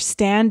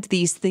understand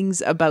these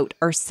things about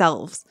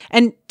ourselves.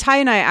 And Ty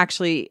and I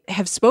actually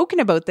have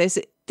spoken about this.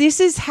 This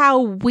is how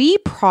we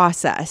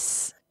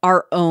process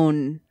our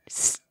own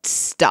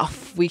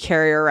stuff we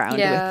carry around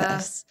with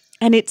us.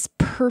 And it's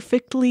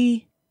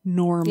perfectly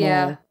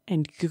normal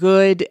and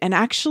good and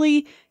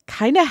actually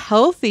kind of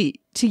healthy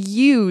to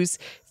use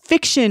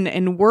fiction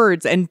and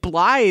words. And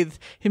Blythe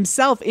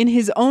himself in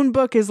his own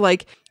book is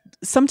like,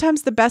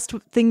 sometimes the best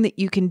thing that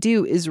you can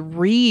do is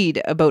read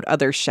about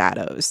other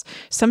shadows.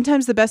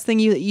 Sometimes the best thing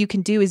you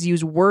can do is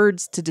use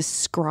words to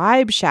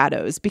describe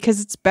shadows, because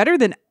it's better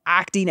than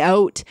acting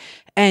out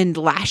and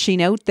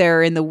lashing out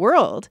there in the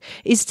world,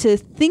 is to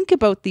think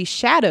about these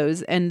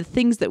shadows and the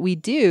things that we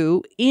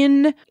do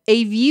in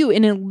a view,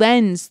 in a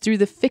lens through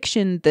the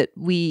fiction that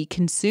we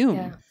consume.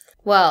 Yeah.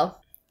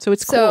 Well, so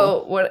it's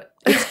cool.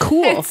 It's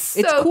cool.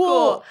 It's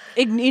cool.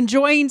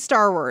 Enjoying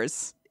Star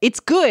Wars. It's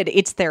good.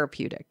 It's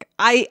therapeutic.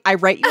 I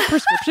write you a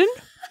prescription.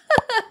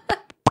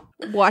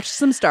 Watch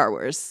some Star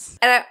Wars.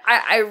 And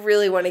I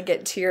really want to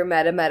get to your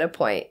meta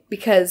point,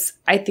 because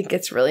I think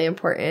it's really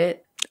important.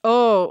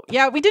 Oh,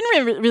 yeah. We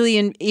didn't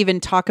really even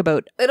talk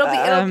about...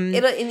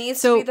 It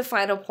needs to be the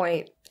final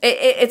point.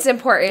 It's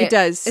important. It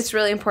does. It's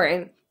really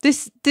important.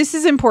 This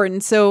is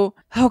important. So,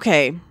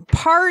 okay,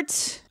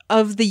 part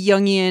of the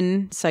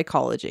Jungian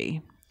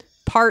psychology,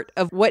 part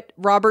of what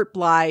Robert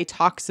Bly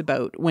talks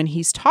about when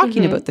he's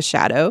talking about the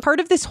shadow, part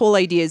of this whole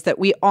idea is that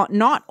we ought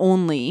not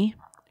only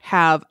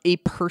have a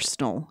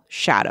personal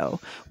shadow.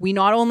 We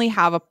not only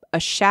have a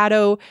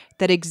shadow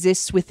that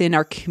exists within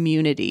our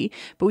community,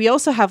 but we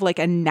also have like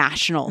a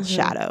national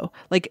shadow,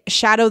 like a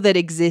shadow that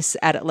exists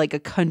at like a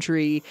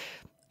country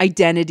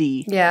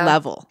identity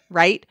level,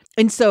 right?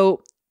 And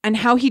so, and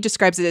how he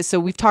describes it is, so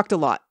we've talked a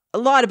lot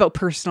about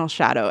personal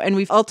shadow,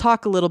 and I'll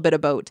talk a little bit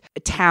about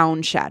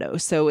town shadow.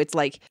 So it's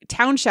like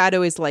town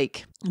shadow is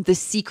like the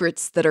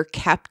secrets that are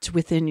kept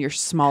within your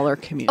smaller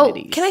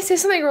communities. Oh, can I say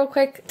something real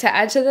quick to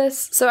add to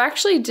this? So I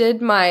actually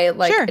did my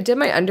I did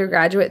my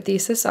undergraduate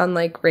thesis on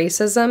like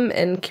racism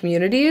in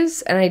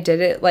communities, and I did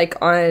it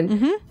like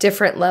on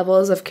different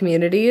levels of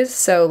communities.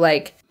 So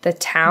like the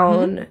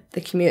town,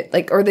 the community,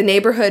 like, or the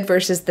neighborhood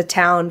versus the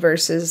town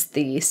versus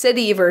the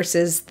city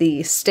versus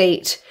the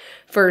state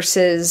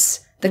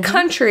versus the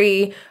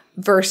country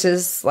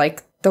versus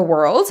like the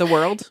world. The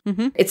world.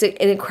 It's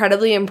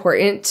incredibly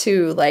important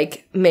to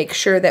like make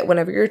sure that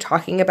whenever you're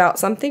talking about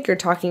something, you're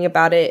talking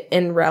about it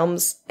in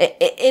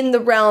the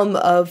realm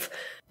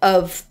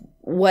of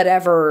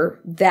whatever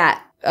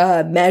that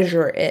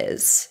measure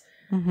is.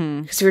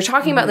 Because if you're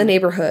talking about the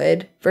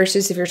neighborhood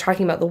versus if you're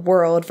talking about the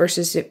world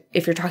versus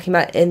if you're talking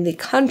about in the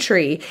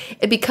country,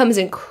 it becomes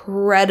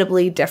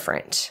incredibly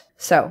different.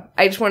 So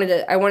I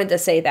wanted to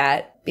say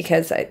that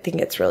because I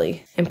think it's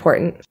really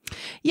important.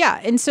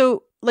 Yeah. And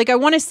so like, I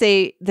want to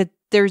say that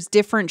there's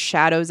different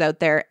shadows out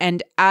there.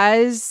 And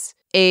as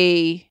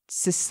a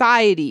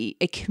society,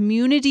 a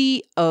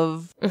community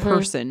of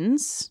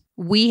persons,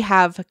 we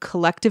have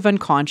collective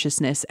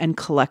unconsciousness and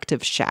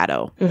collective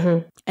shadow.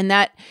 And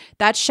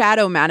that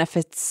shadow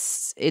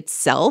manifests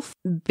itself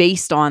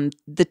based on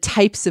the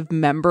types of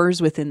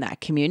members within that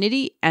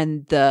community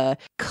and the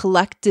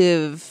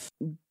collective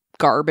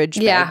garbage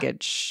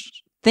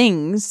baggage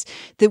things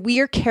that we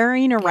are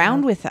carrying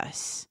around with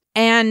us.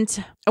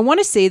 And I want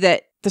to say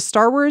that the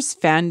Star Wars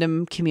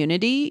fandom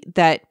community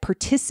that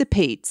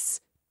participates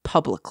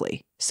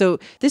publicly. So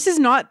this is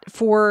not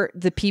for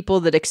the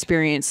people that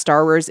experience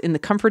Star Wars in the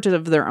comfort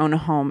of their own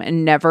home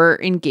and never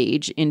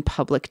engage in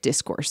public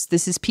discourse.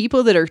 This is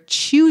people that are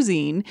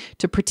choosing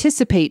to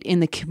participate in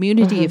the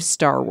community of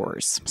Star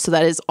Wars. So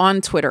that is on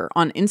Twitter,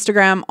 on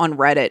Instagram, on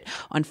Reddit,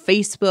 on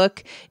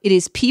Facebook. It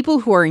is people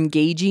who are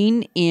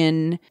engaging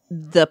in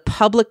the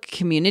public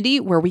community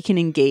where we can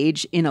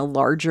engage in a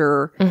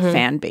larger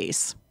fan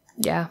base.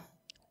 Yeah.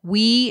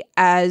 We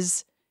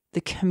as the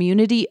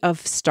community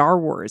of Star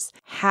Wars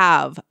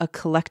have a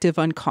collective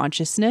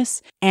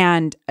unconsciousness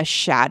and a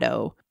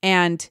shadow.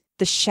 And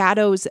the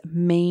shadow's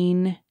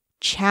main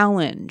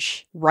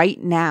challenge right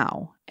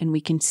now, and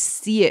we can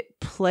see it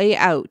play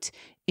out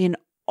in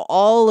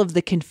all of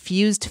the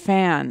confused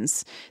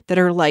fans that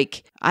are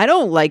like, I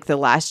don't like The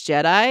Last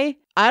Jedi.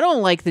 I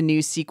don't like the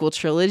new sequel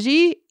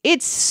trilogy.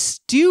 It's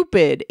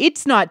stupid.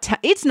 It's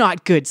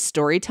not good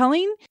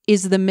storytelling,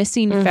 is the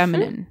missing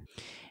feminine.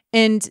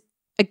 And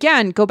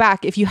again, go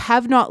back. If you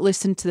have not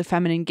listened to The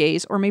Feminine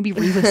Gaze, or maybe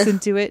re-listen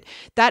to it,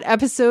 that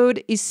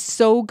episode is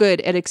so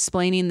good at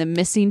explaining the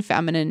missing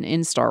feminine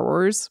in Star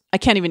Wars. I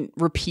can't even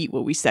repeat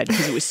what we said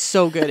because it was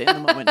so good in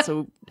the moment.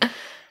 So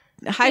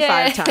high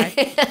five,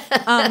 Ty.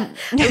 I'm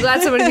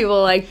glad so many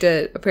people liked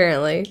it,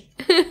 apparently.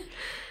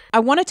 I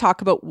want to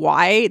talk about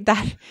why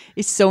that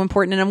is so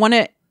important. And I want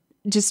to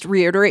just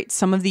reiterate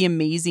some of the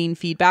amazing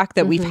feedback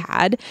that we've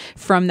had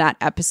from that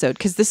episode,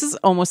 because this is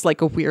almost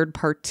like a weird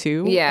part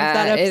 2 of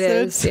that episode.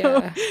 It is.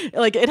 So,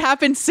 like, it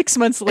happened 6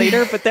 months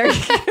later, but there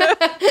you go.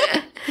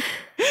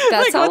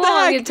 That's how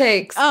long it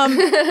takes.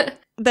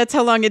 That's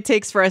how long it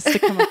takes for us to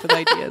come up with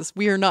ideas.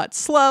 We are not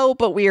slow,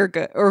 but we are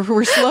good. Or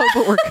we're slow,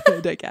 but we're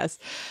good, I guess.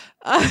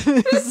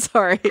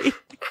 Sorry.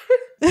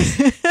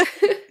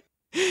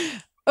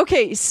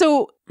 Okay,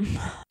 so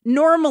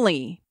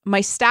normally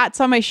my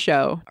stats on my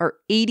show are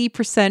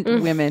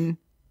 80% women,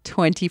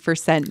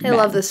 20% men. I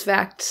love this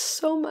fact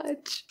so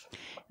much.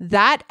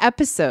 That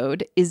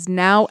episode is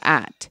now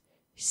at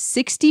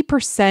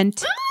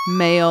 60%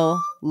 male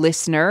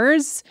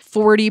listeners,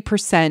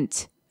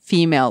 40%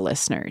 female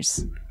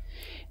listeners.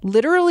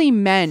 Literally,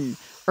 men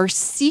are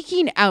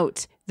seeking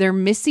out their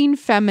missing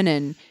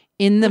feminine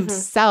in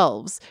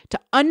themselves to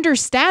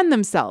understand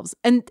themselves.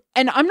 And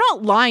I'm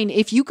not lying.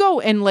 If you go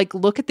and like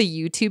look at the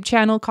YouTube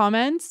channel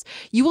comments,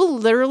 you will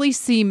literally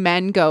see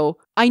men go,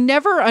 I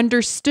never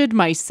understood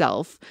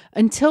myself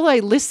until I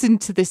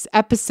listened to this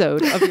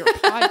episode of your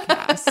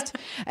podcast.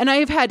 And I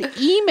have had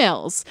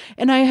emails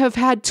and I have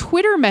had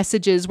Twitter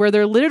messages where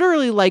they're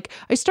literally like,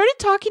 I started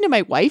talking to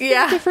my wife in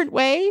a different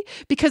way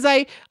because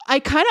I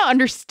kind of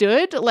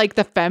understood like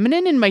the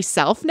feminine in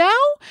myself now.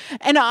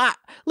 And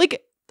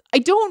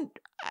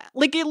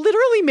it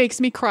literally makes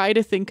me cry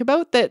to think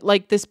about that,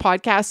 like this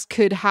podcast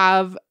could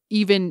have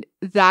even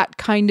that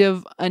kind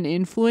of an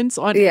influence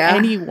on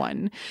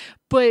anyone.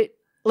 But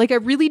like, I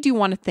really do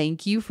want to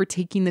thank you for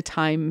taking the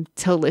time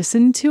to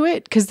listen to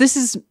it, because this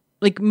is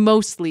like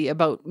mostly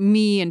about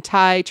me and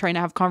Ty trying to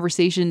have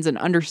conversations and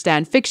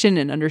understand fiction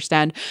and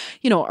understand,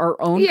 you know,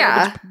 our own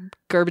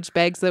garbage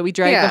bags that we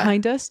drag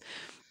behind us.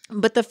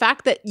 But the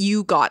fact that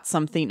you got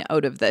something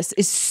out of this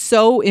is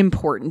so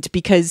important,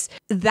 because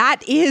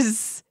that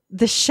is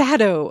the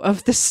shadow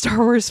of the Star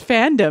Wars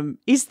fandom,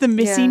 is the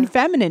missing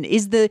feminine,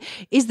 is the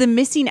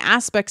missing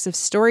aspects of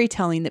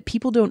storytelling that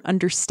people don't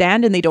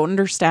understand, and they don't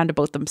understand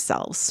about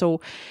themselves. So,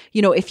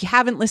 you know, if you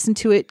haven't listened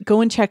to it, go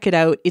and check it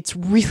out. It's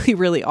really,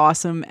 really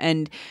awesome.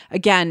 And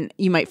again,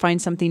 you might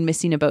find something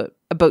missing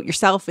about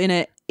yourself in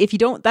it. If you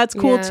don't, that's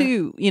cool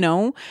too, you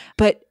know,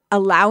 but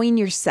allowing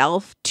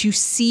yourself to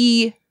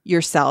see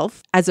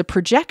yourself as a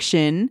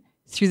projection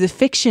through the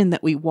fiction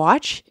that we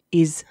watch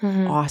is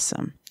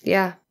awesome.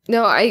 Yeah.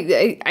 No,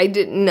 I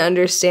didn't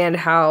understand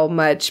how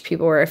much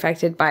people were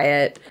affected by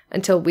it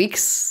until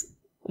weeks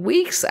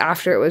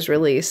after it was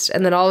released.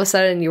 And then all of a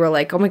sudden you were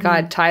like, oh my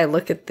God, Ty,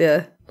 look at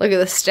the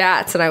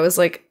stats. And I was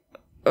like,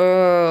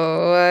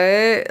 oh,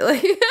 what?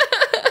 Like,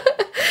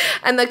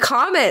 and the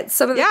comments,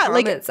 some of the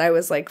comments, I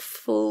was like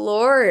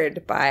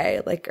floored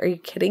by, like, are you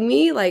kidding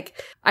me?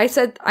 Like, I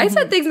said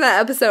things in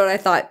that episode I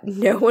thought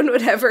no one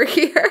would ever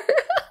hear.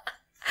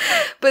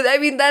 But I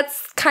mean,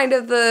 that's kind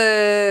of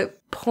the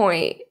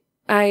point.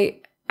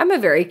 I'm a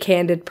very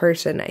candid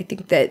person. I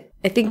think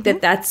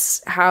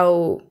that's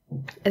how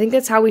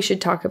we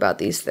should talk about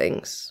these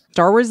things.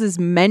 Star Wars is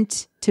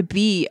meant to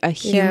be a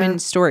human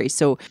story.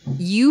 So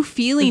you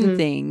feeling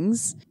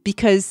things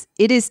because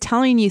it is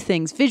telling you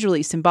things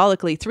visually,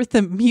 symbolically, through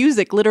the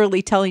music,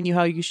 literally telling you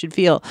how you should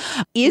feel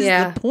is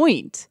the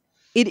point.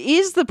 It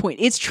is the point.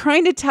 It's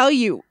trying to tell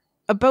you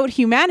about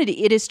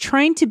humanity. It is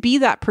trying to be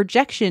that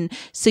projection,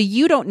 so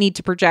you don't need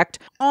to project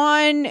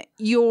on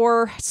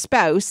your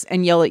spouse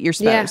and yell at your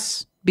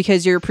spouse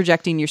because you're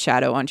projecting your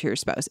shadow onto your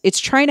spouse. It's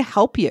trying to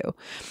help you.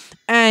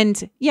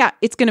 And yeah,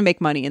 it's going to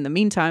make money in the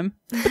meantime,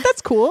 but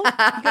that's cool. You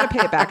got to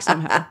pay it back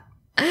somehow.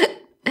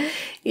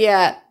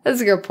 Yeah, that's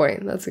a good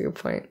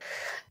point.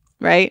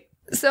 Right?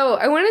 So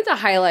I wanted to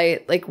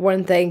highlight like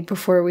one thing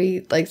before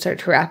we like start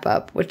to wrap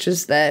up, which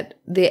is that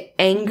the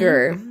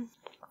anger,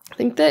 I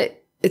think that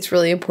it's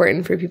really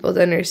important for people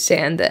to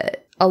understand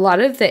that a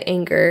lot of the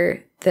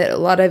anger that a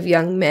lot of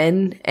young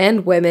men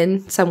and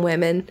women, some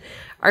women,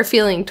 are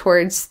feeling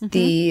towards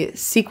the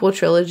sequel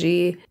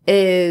trilogy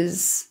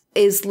is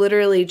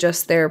literally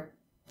just their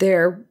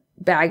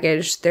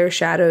baggage, their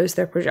shadows,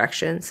 their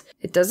projections.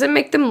 It doesn't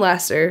make them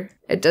lesser.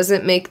 It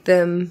doesn't make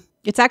them...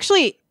 It's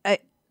actually...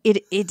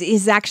 It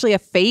is actually a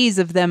phase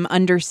of them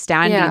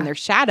understanding their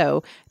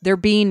shadow. They're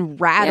being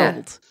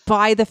rattled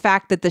by the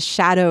fact that the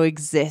shadow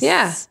exists.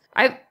 Yeah.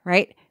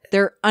 Right?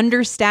 They're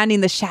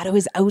understanding the shadow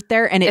is out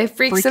there, and it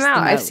freaks them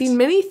out. I've seen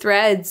many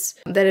threads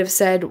that have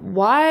said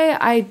why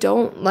I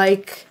don't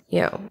like,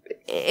 you know,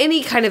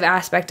 any kind of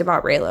aspect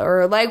about Raylo,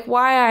 or like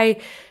why I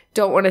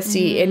don't want to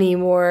see any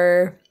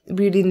more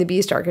Beauty and the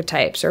Beast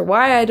archetypes, or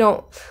why I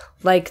don't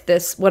like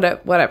this,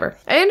 whatever.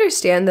 I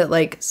understand that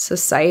like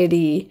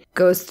society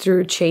goes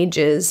through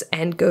changes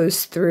and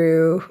goes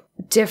through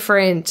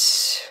different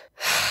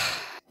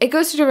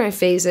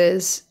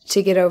phases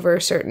to get over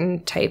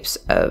certain types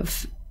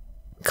of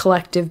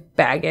collective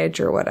baggage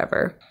or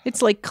whatever.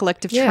 It's like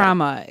collective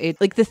trauma. It's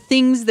like the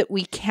things that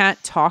we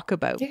can't talk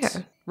about.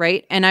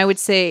 Right? And I would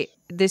say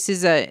this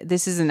is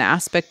an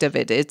aspect of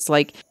it. It's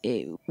like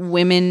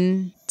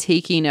women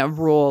taking a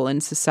role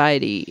in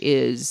society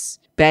is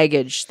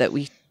baggage that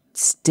we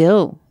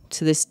still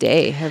to this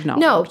day have not.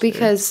 No,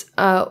 because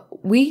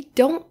we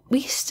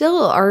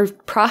still are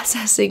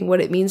processing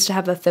what it means to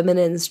have a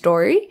feminine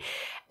story,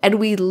 and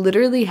we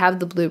literally have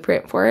the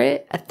blueprint for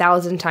it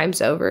 1,000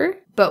 times over.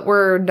 But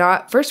we're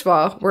not, first of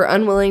all, we're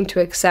unwilling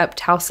to accept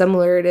how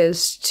similar it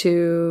is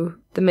to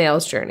the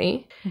male's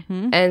journey.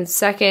 And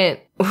second,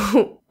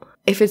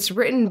 if it's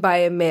written by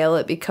a male,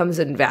 it becomes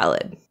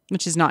invalid.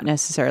 Which is not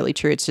necessarily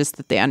true. It's just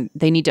that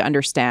they need to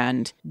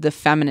understand the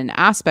feminine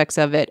aspects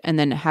of it and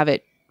then have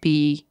it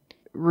be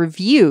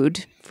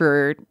reviewed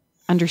for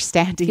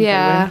understanding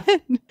the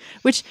women.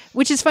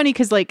 which is funny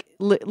because like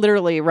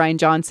literally Rian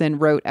Johnson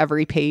wrote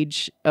every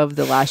page of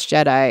The Last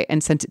Jedi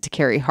and sent it to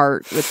Carrie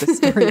Hart with the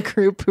story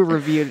group who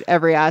reviewed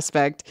every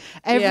aspect.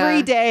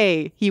 Every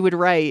day he would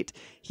write.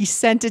 He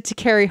sent it to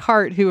Carrie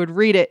Hart, who would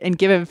read it and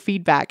give him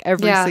feedback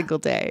every single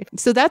day.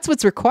 So that's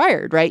what's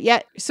required,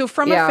 right? So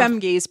from a femme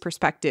gaze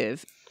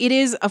perspective, it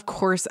is, of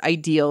course,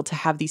 ideal to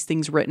have these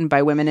things written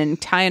by women.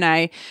 And Ty and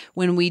I,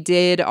 when we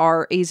did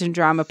our Asian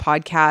drama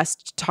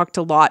podcast, talked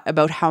a lot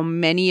about how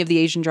many of the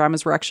Asian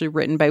dramas were actually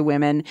written by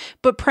women,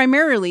 but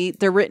primarily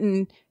they're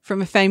written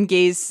from a femme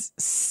gaze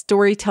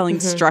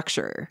storytelling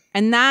structure.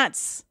 And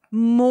that's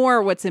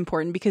more what's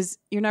important, because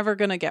you're never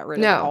going to get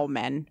rid of all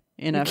men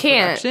in a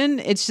production.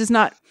 It's just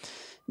not,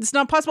 it's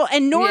not possible.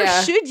 And nor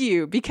should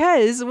you,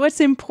 because what's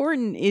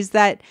important is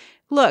that,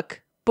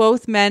 look,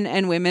 both men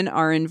and women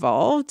are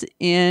involved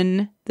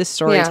in the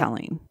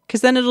storytelling,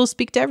 because then it'll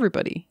speak to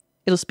everybody.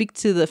 It'll speak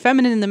to the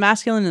feminine and the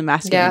masculine and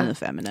the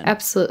feminine.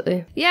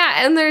 Absolutely.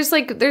 Yeah, and there's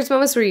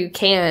moments where you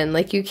can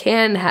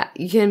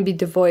be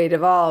devoid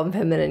of all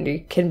feminine,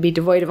 you can be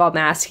devoid of all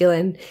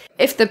masculine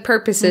if the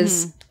purpose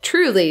is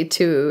truly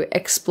to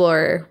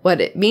explore what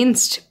it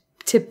means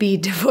to be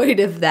devoid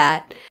of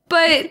that.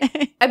 But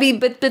I mean,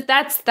 but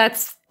that's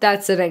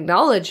an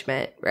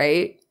acknowledgement,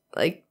 right?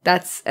 Like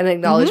that's an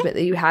acknowledgement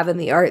that you have in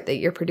the art that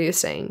you're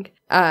producing.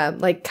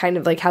 Like kind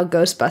of like how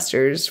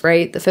Ghostbusters,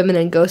 right? The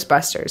feminine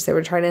Ghostbusters, they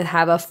were trying to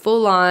have a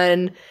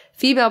full-on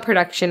female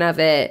production of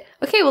it.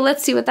 Okay, well,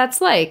 let's see what that's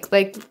like.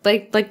 Like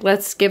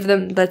let's give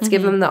them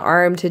the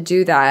arm to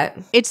do that.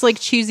 It's like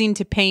choosing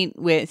to paint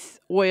with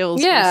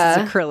oils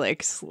versus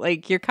acrylics.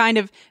 Like you're kind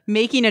of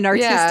making an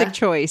artistic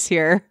choice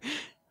here.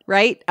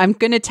 Right? I'm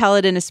going to tell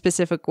it in a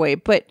specific way.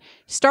 But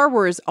Star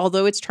Wars,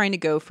 although it's trying to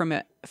go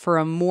for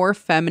a more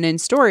feminine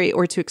story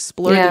or to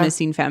explore the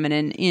missing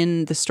feminine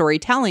in the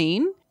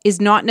storytelling, is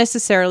not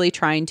necessarily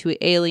trying to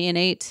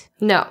alienate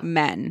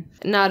men.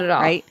 Not at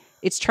all. Right?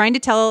 It's trying to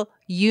tell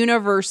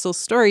universal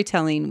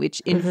storytelling, which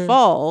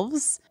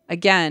involves,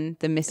 again,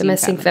 the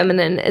missing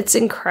feminine. It's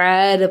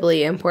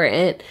incredibly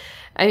important.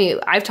 I mean,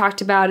 I've talked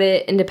about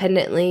it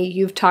independently.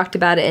 You've talked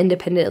about it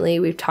independently.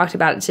 We've talked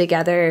about it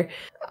together.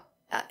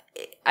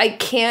 I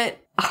can't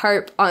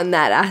harp on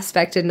that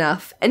aspect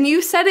enough. And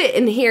you said it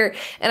in here,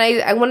 and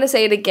I want to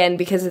say it again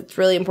because it's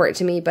really important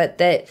to me, but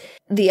that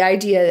the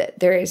idea that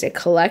there is a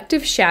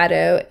collective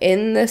shadow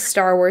in the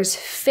Star Wars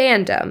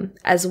fandom,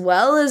 as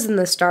well as in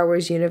the Star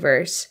Wars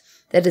universe,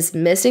 that is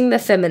missing the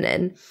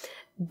feminine,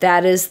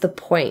 that is the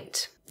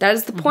point. That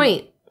is the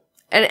point.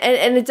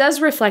 And it does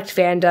reflect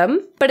fandom,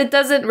 but it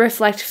doesn't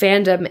reflect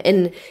fandom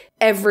in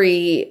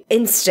every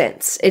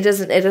instance. It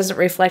doesn't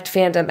reflect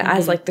fandom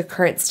as like the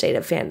current state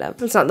of fandom.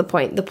 That's not the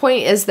point. The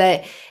point is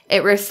that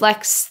it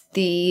reflects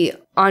the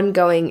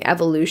ongoing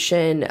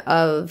evolution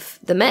of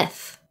the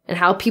myth and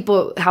how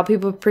people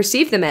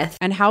perceive the myth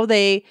and how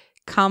they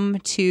come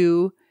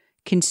to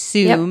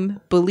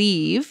consume,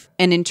 believe,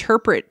 and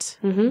interpret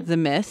the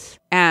myth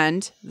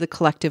and the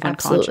collective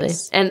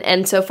unconscious.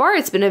 And so far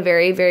it's been a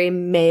very, very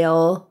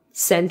male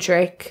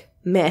centric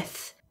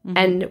myth.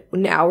 And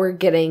now we're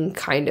getting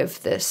kind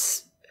of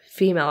this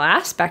female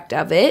aspect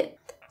of it.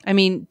 I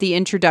mean, the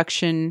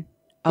introduction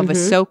of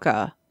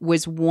Ahsoka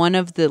was one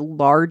of the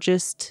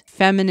largest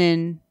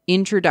feminine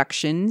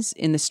introductions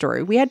in the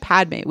story. We had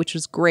Padme, which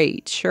was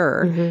great,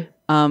 sure.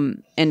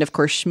 And of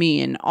course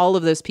Shmi and all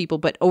of those people,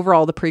 but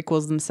overall the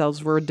prequels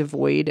themselves were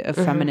devoid of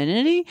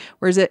femininity.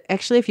 Whereas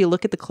actually, if you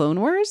look at the Clone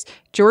Wars,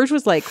 George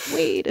was like,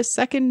 wait a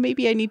second,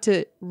 maybe I need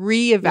to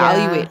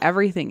reevaluate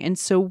everything. And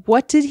so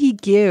what did he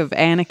give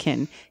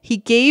Anakin? He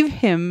gave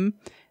him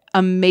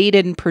a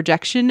maiden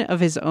projection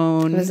of his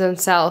own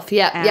self.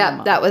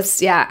 Yeah, that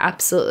was,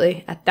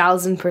 absolutely,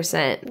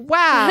 1,000%.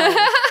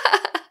 Wow.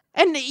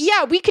 And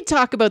yeah, we could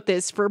talk about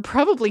this for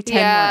probably 10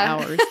 more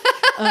hours.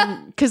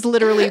 Because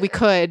literally we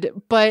could.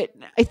 But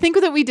I think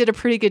that we did a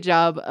pretty good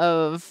job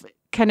of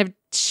kind of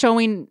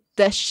showing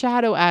the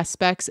shadow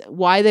aspects,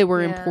 why they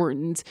were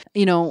important,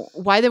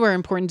 why they were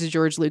important to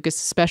George Lucas,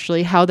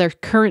 especially how they're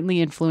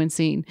currently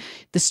influencing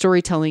the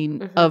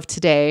storytelling of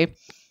today.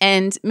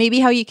 And maybe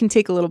how you can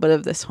take a little bit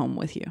of this home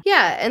with you.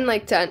 Yeah, and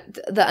like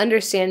the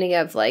understanding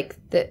of like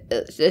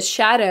the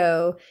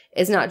shadow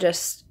is not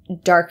just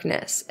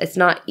darkness. It's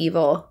not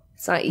evil.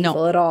 It's not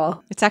evil at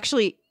all. It's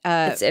actually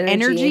it's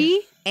energy.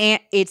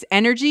 And it's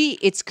energy,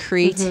 it's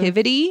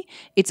creativity,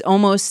 it's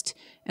almost,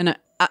 and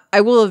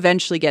I will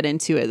eventually get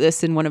into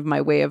this in one of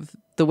my Way of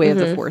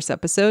the Force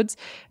episodes,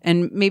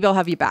 and maybe I'll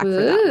have you back for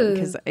that one,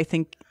 because I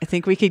think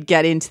we could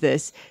get into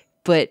this,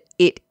 but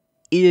it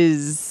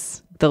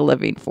is the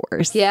living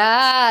force.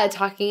 Yeah,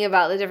 talking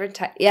about the different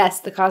types. Yes,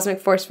 the cosmic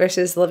force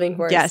versus living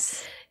force.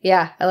 Yes.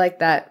 Yeah, I like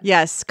that.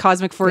 Yes,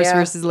 cosmic force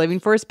versus living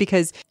force,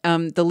 because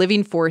the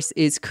living force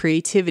is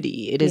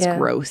creativity. It is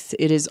growth.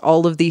 It is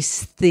all of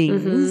these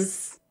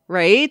things,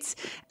 right?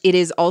 It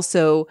is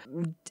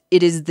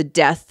the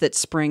death that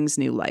springs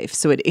new life.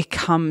 So it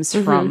comes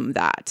from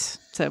that.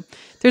 So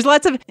there's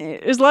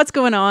lots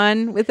going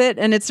on with it,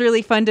 and it's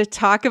really fun to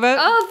talk about.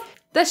 Oh,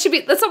 that's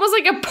almost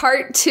like a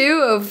part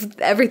 2 of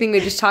everything we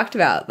just talked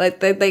about.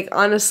 Like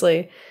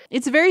honestly,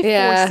 it's very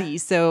forcey.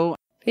 So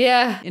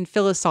and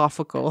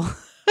philosophical.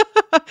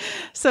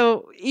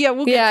 So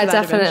we'll get to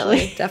that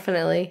eventually.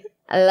 Definitely.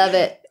 I love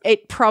it.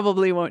 It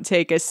probably won't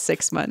take us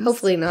 6 months.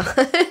 Hopefully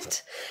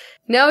not.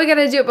 No, we got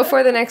to do it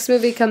before the next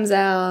movie comes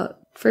out,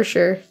 for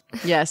sure.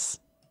 Yes.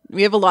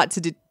 We have a lot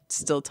to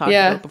still talk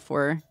about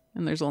before,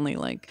 and there's only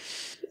like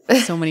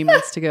so many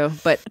months to go.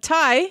 But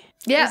Ty,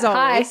 as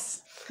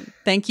always,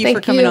 thank you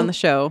for coming on the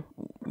show.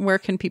 Where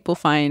can people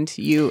find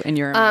you and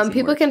your amazing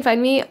people work? Can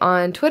find me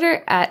on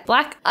Twitter at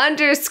black_TYM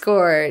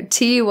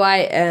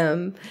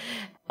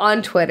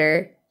on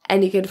Twitter.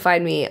 And you can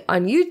find me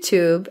on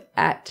YouTube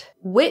at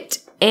Wit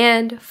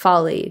and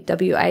Folly,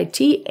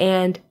 WIT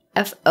and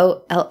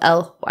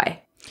FOLLY.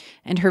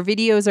 And her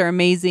videos are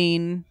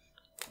amazing.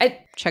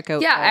 Check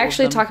out. Yeah, I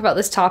actually talk about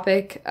this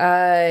topic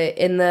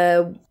in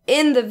the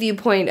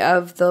viewpoint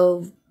of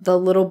the the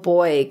little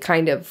boy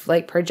kind of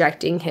like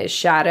projecting his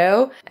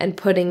shadow and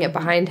putting it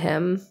behind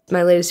him.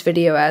 My latest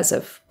video as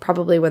of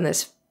probably when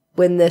this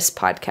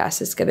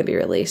podcast is going to be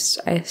released,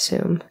 I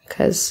assume,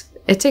 because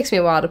it takes me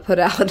a while to put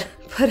out the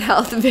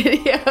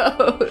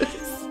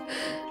videos.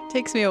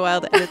 Takes me a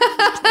while to edit.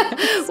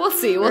 We'll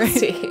see.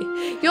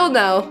 You'll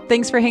know.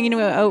 Thanks for hanging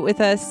out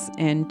with us,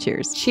 and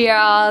cheers.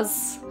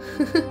 Cheers.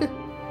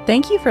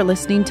 Thank you for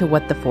listening to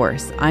What the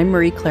Force. I'm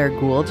Marie-Claire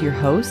Gould, your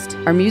host.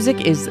 Our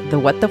music is the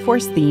What the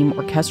Force theme,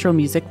 orchestral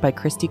music by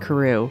Christy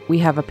Carew. We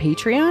have a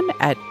Patreon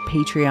at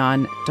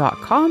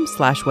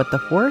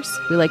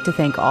patreon.com/whattheforce. We like to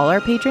thank all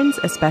our patrons,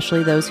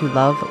 especially those who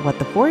love What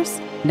the Force: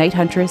 Night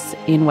Huntress,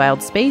 In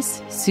Wild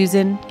Space,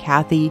 Susan,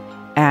 Kathy,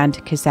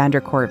 and Cassandra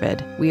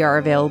Corvid. We are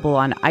available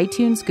on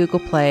iTunes, Google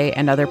Play,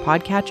 and other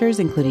podcatchers,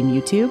 including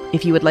YouTube.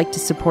 If you would like to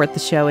support the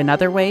show in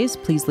other ways,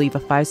 please leave a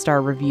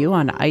 5-star review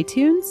on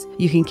iTunes.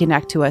 You can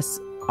connect to us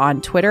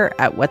on Twitter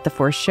at What the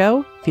Force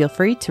Show. Feel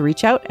free to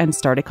reach out and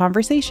start a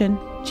conversation.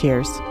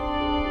 Cheers.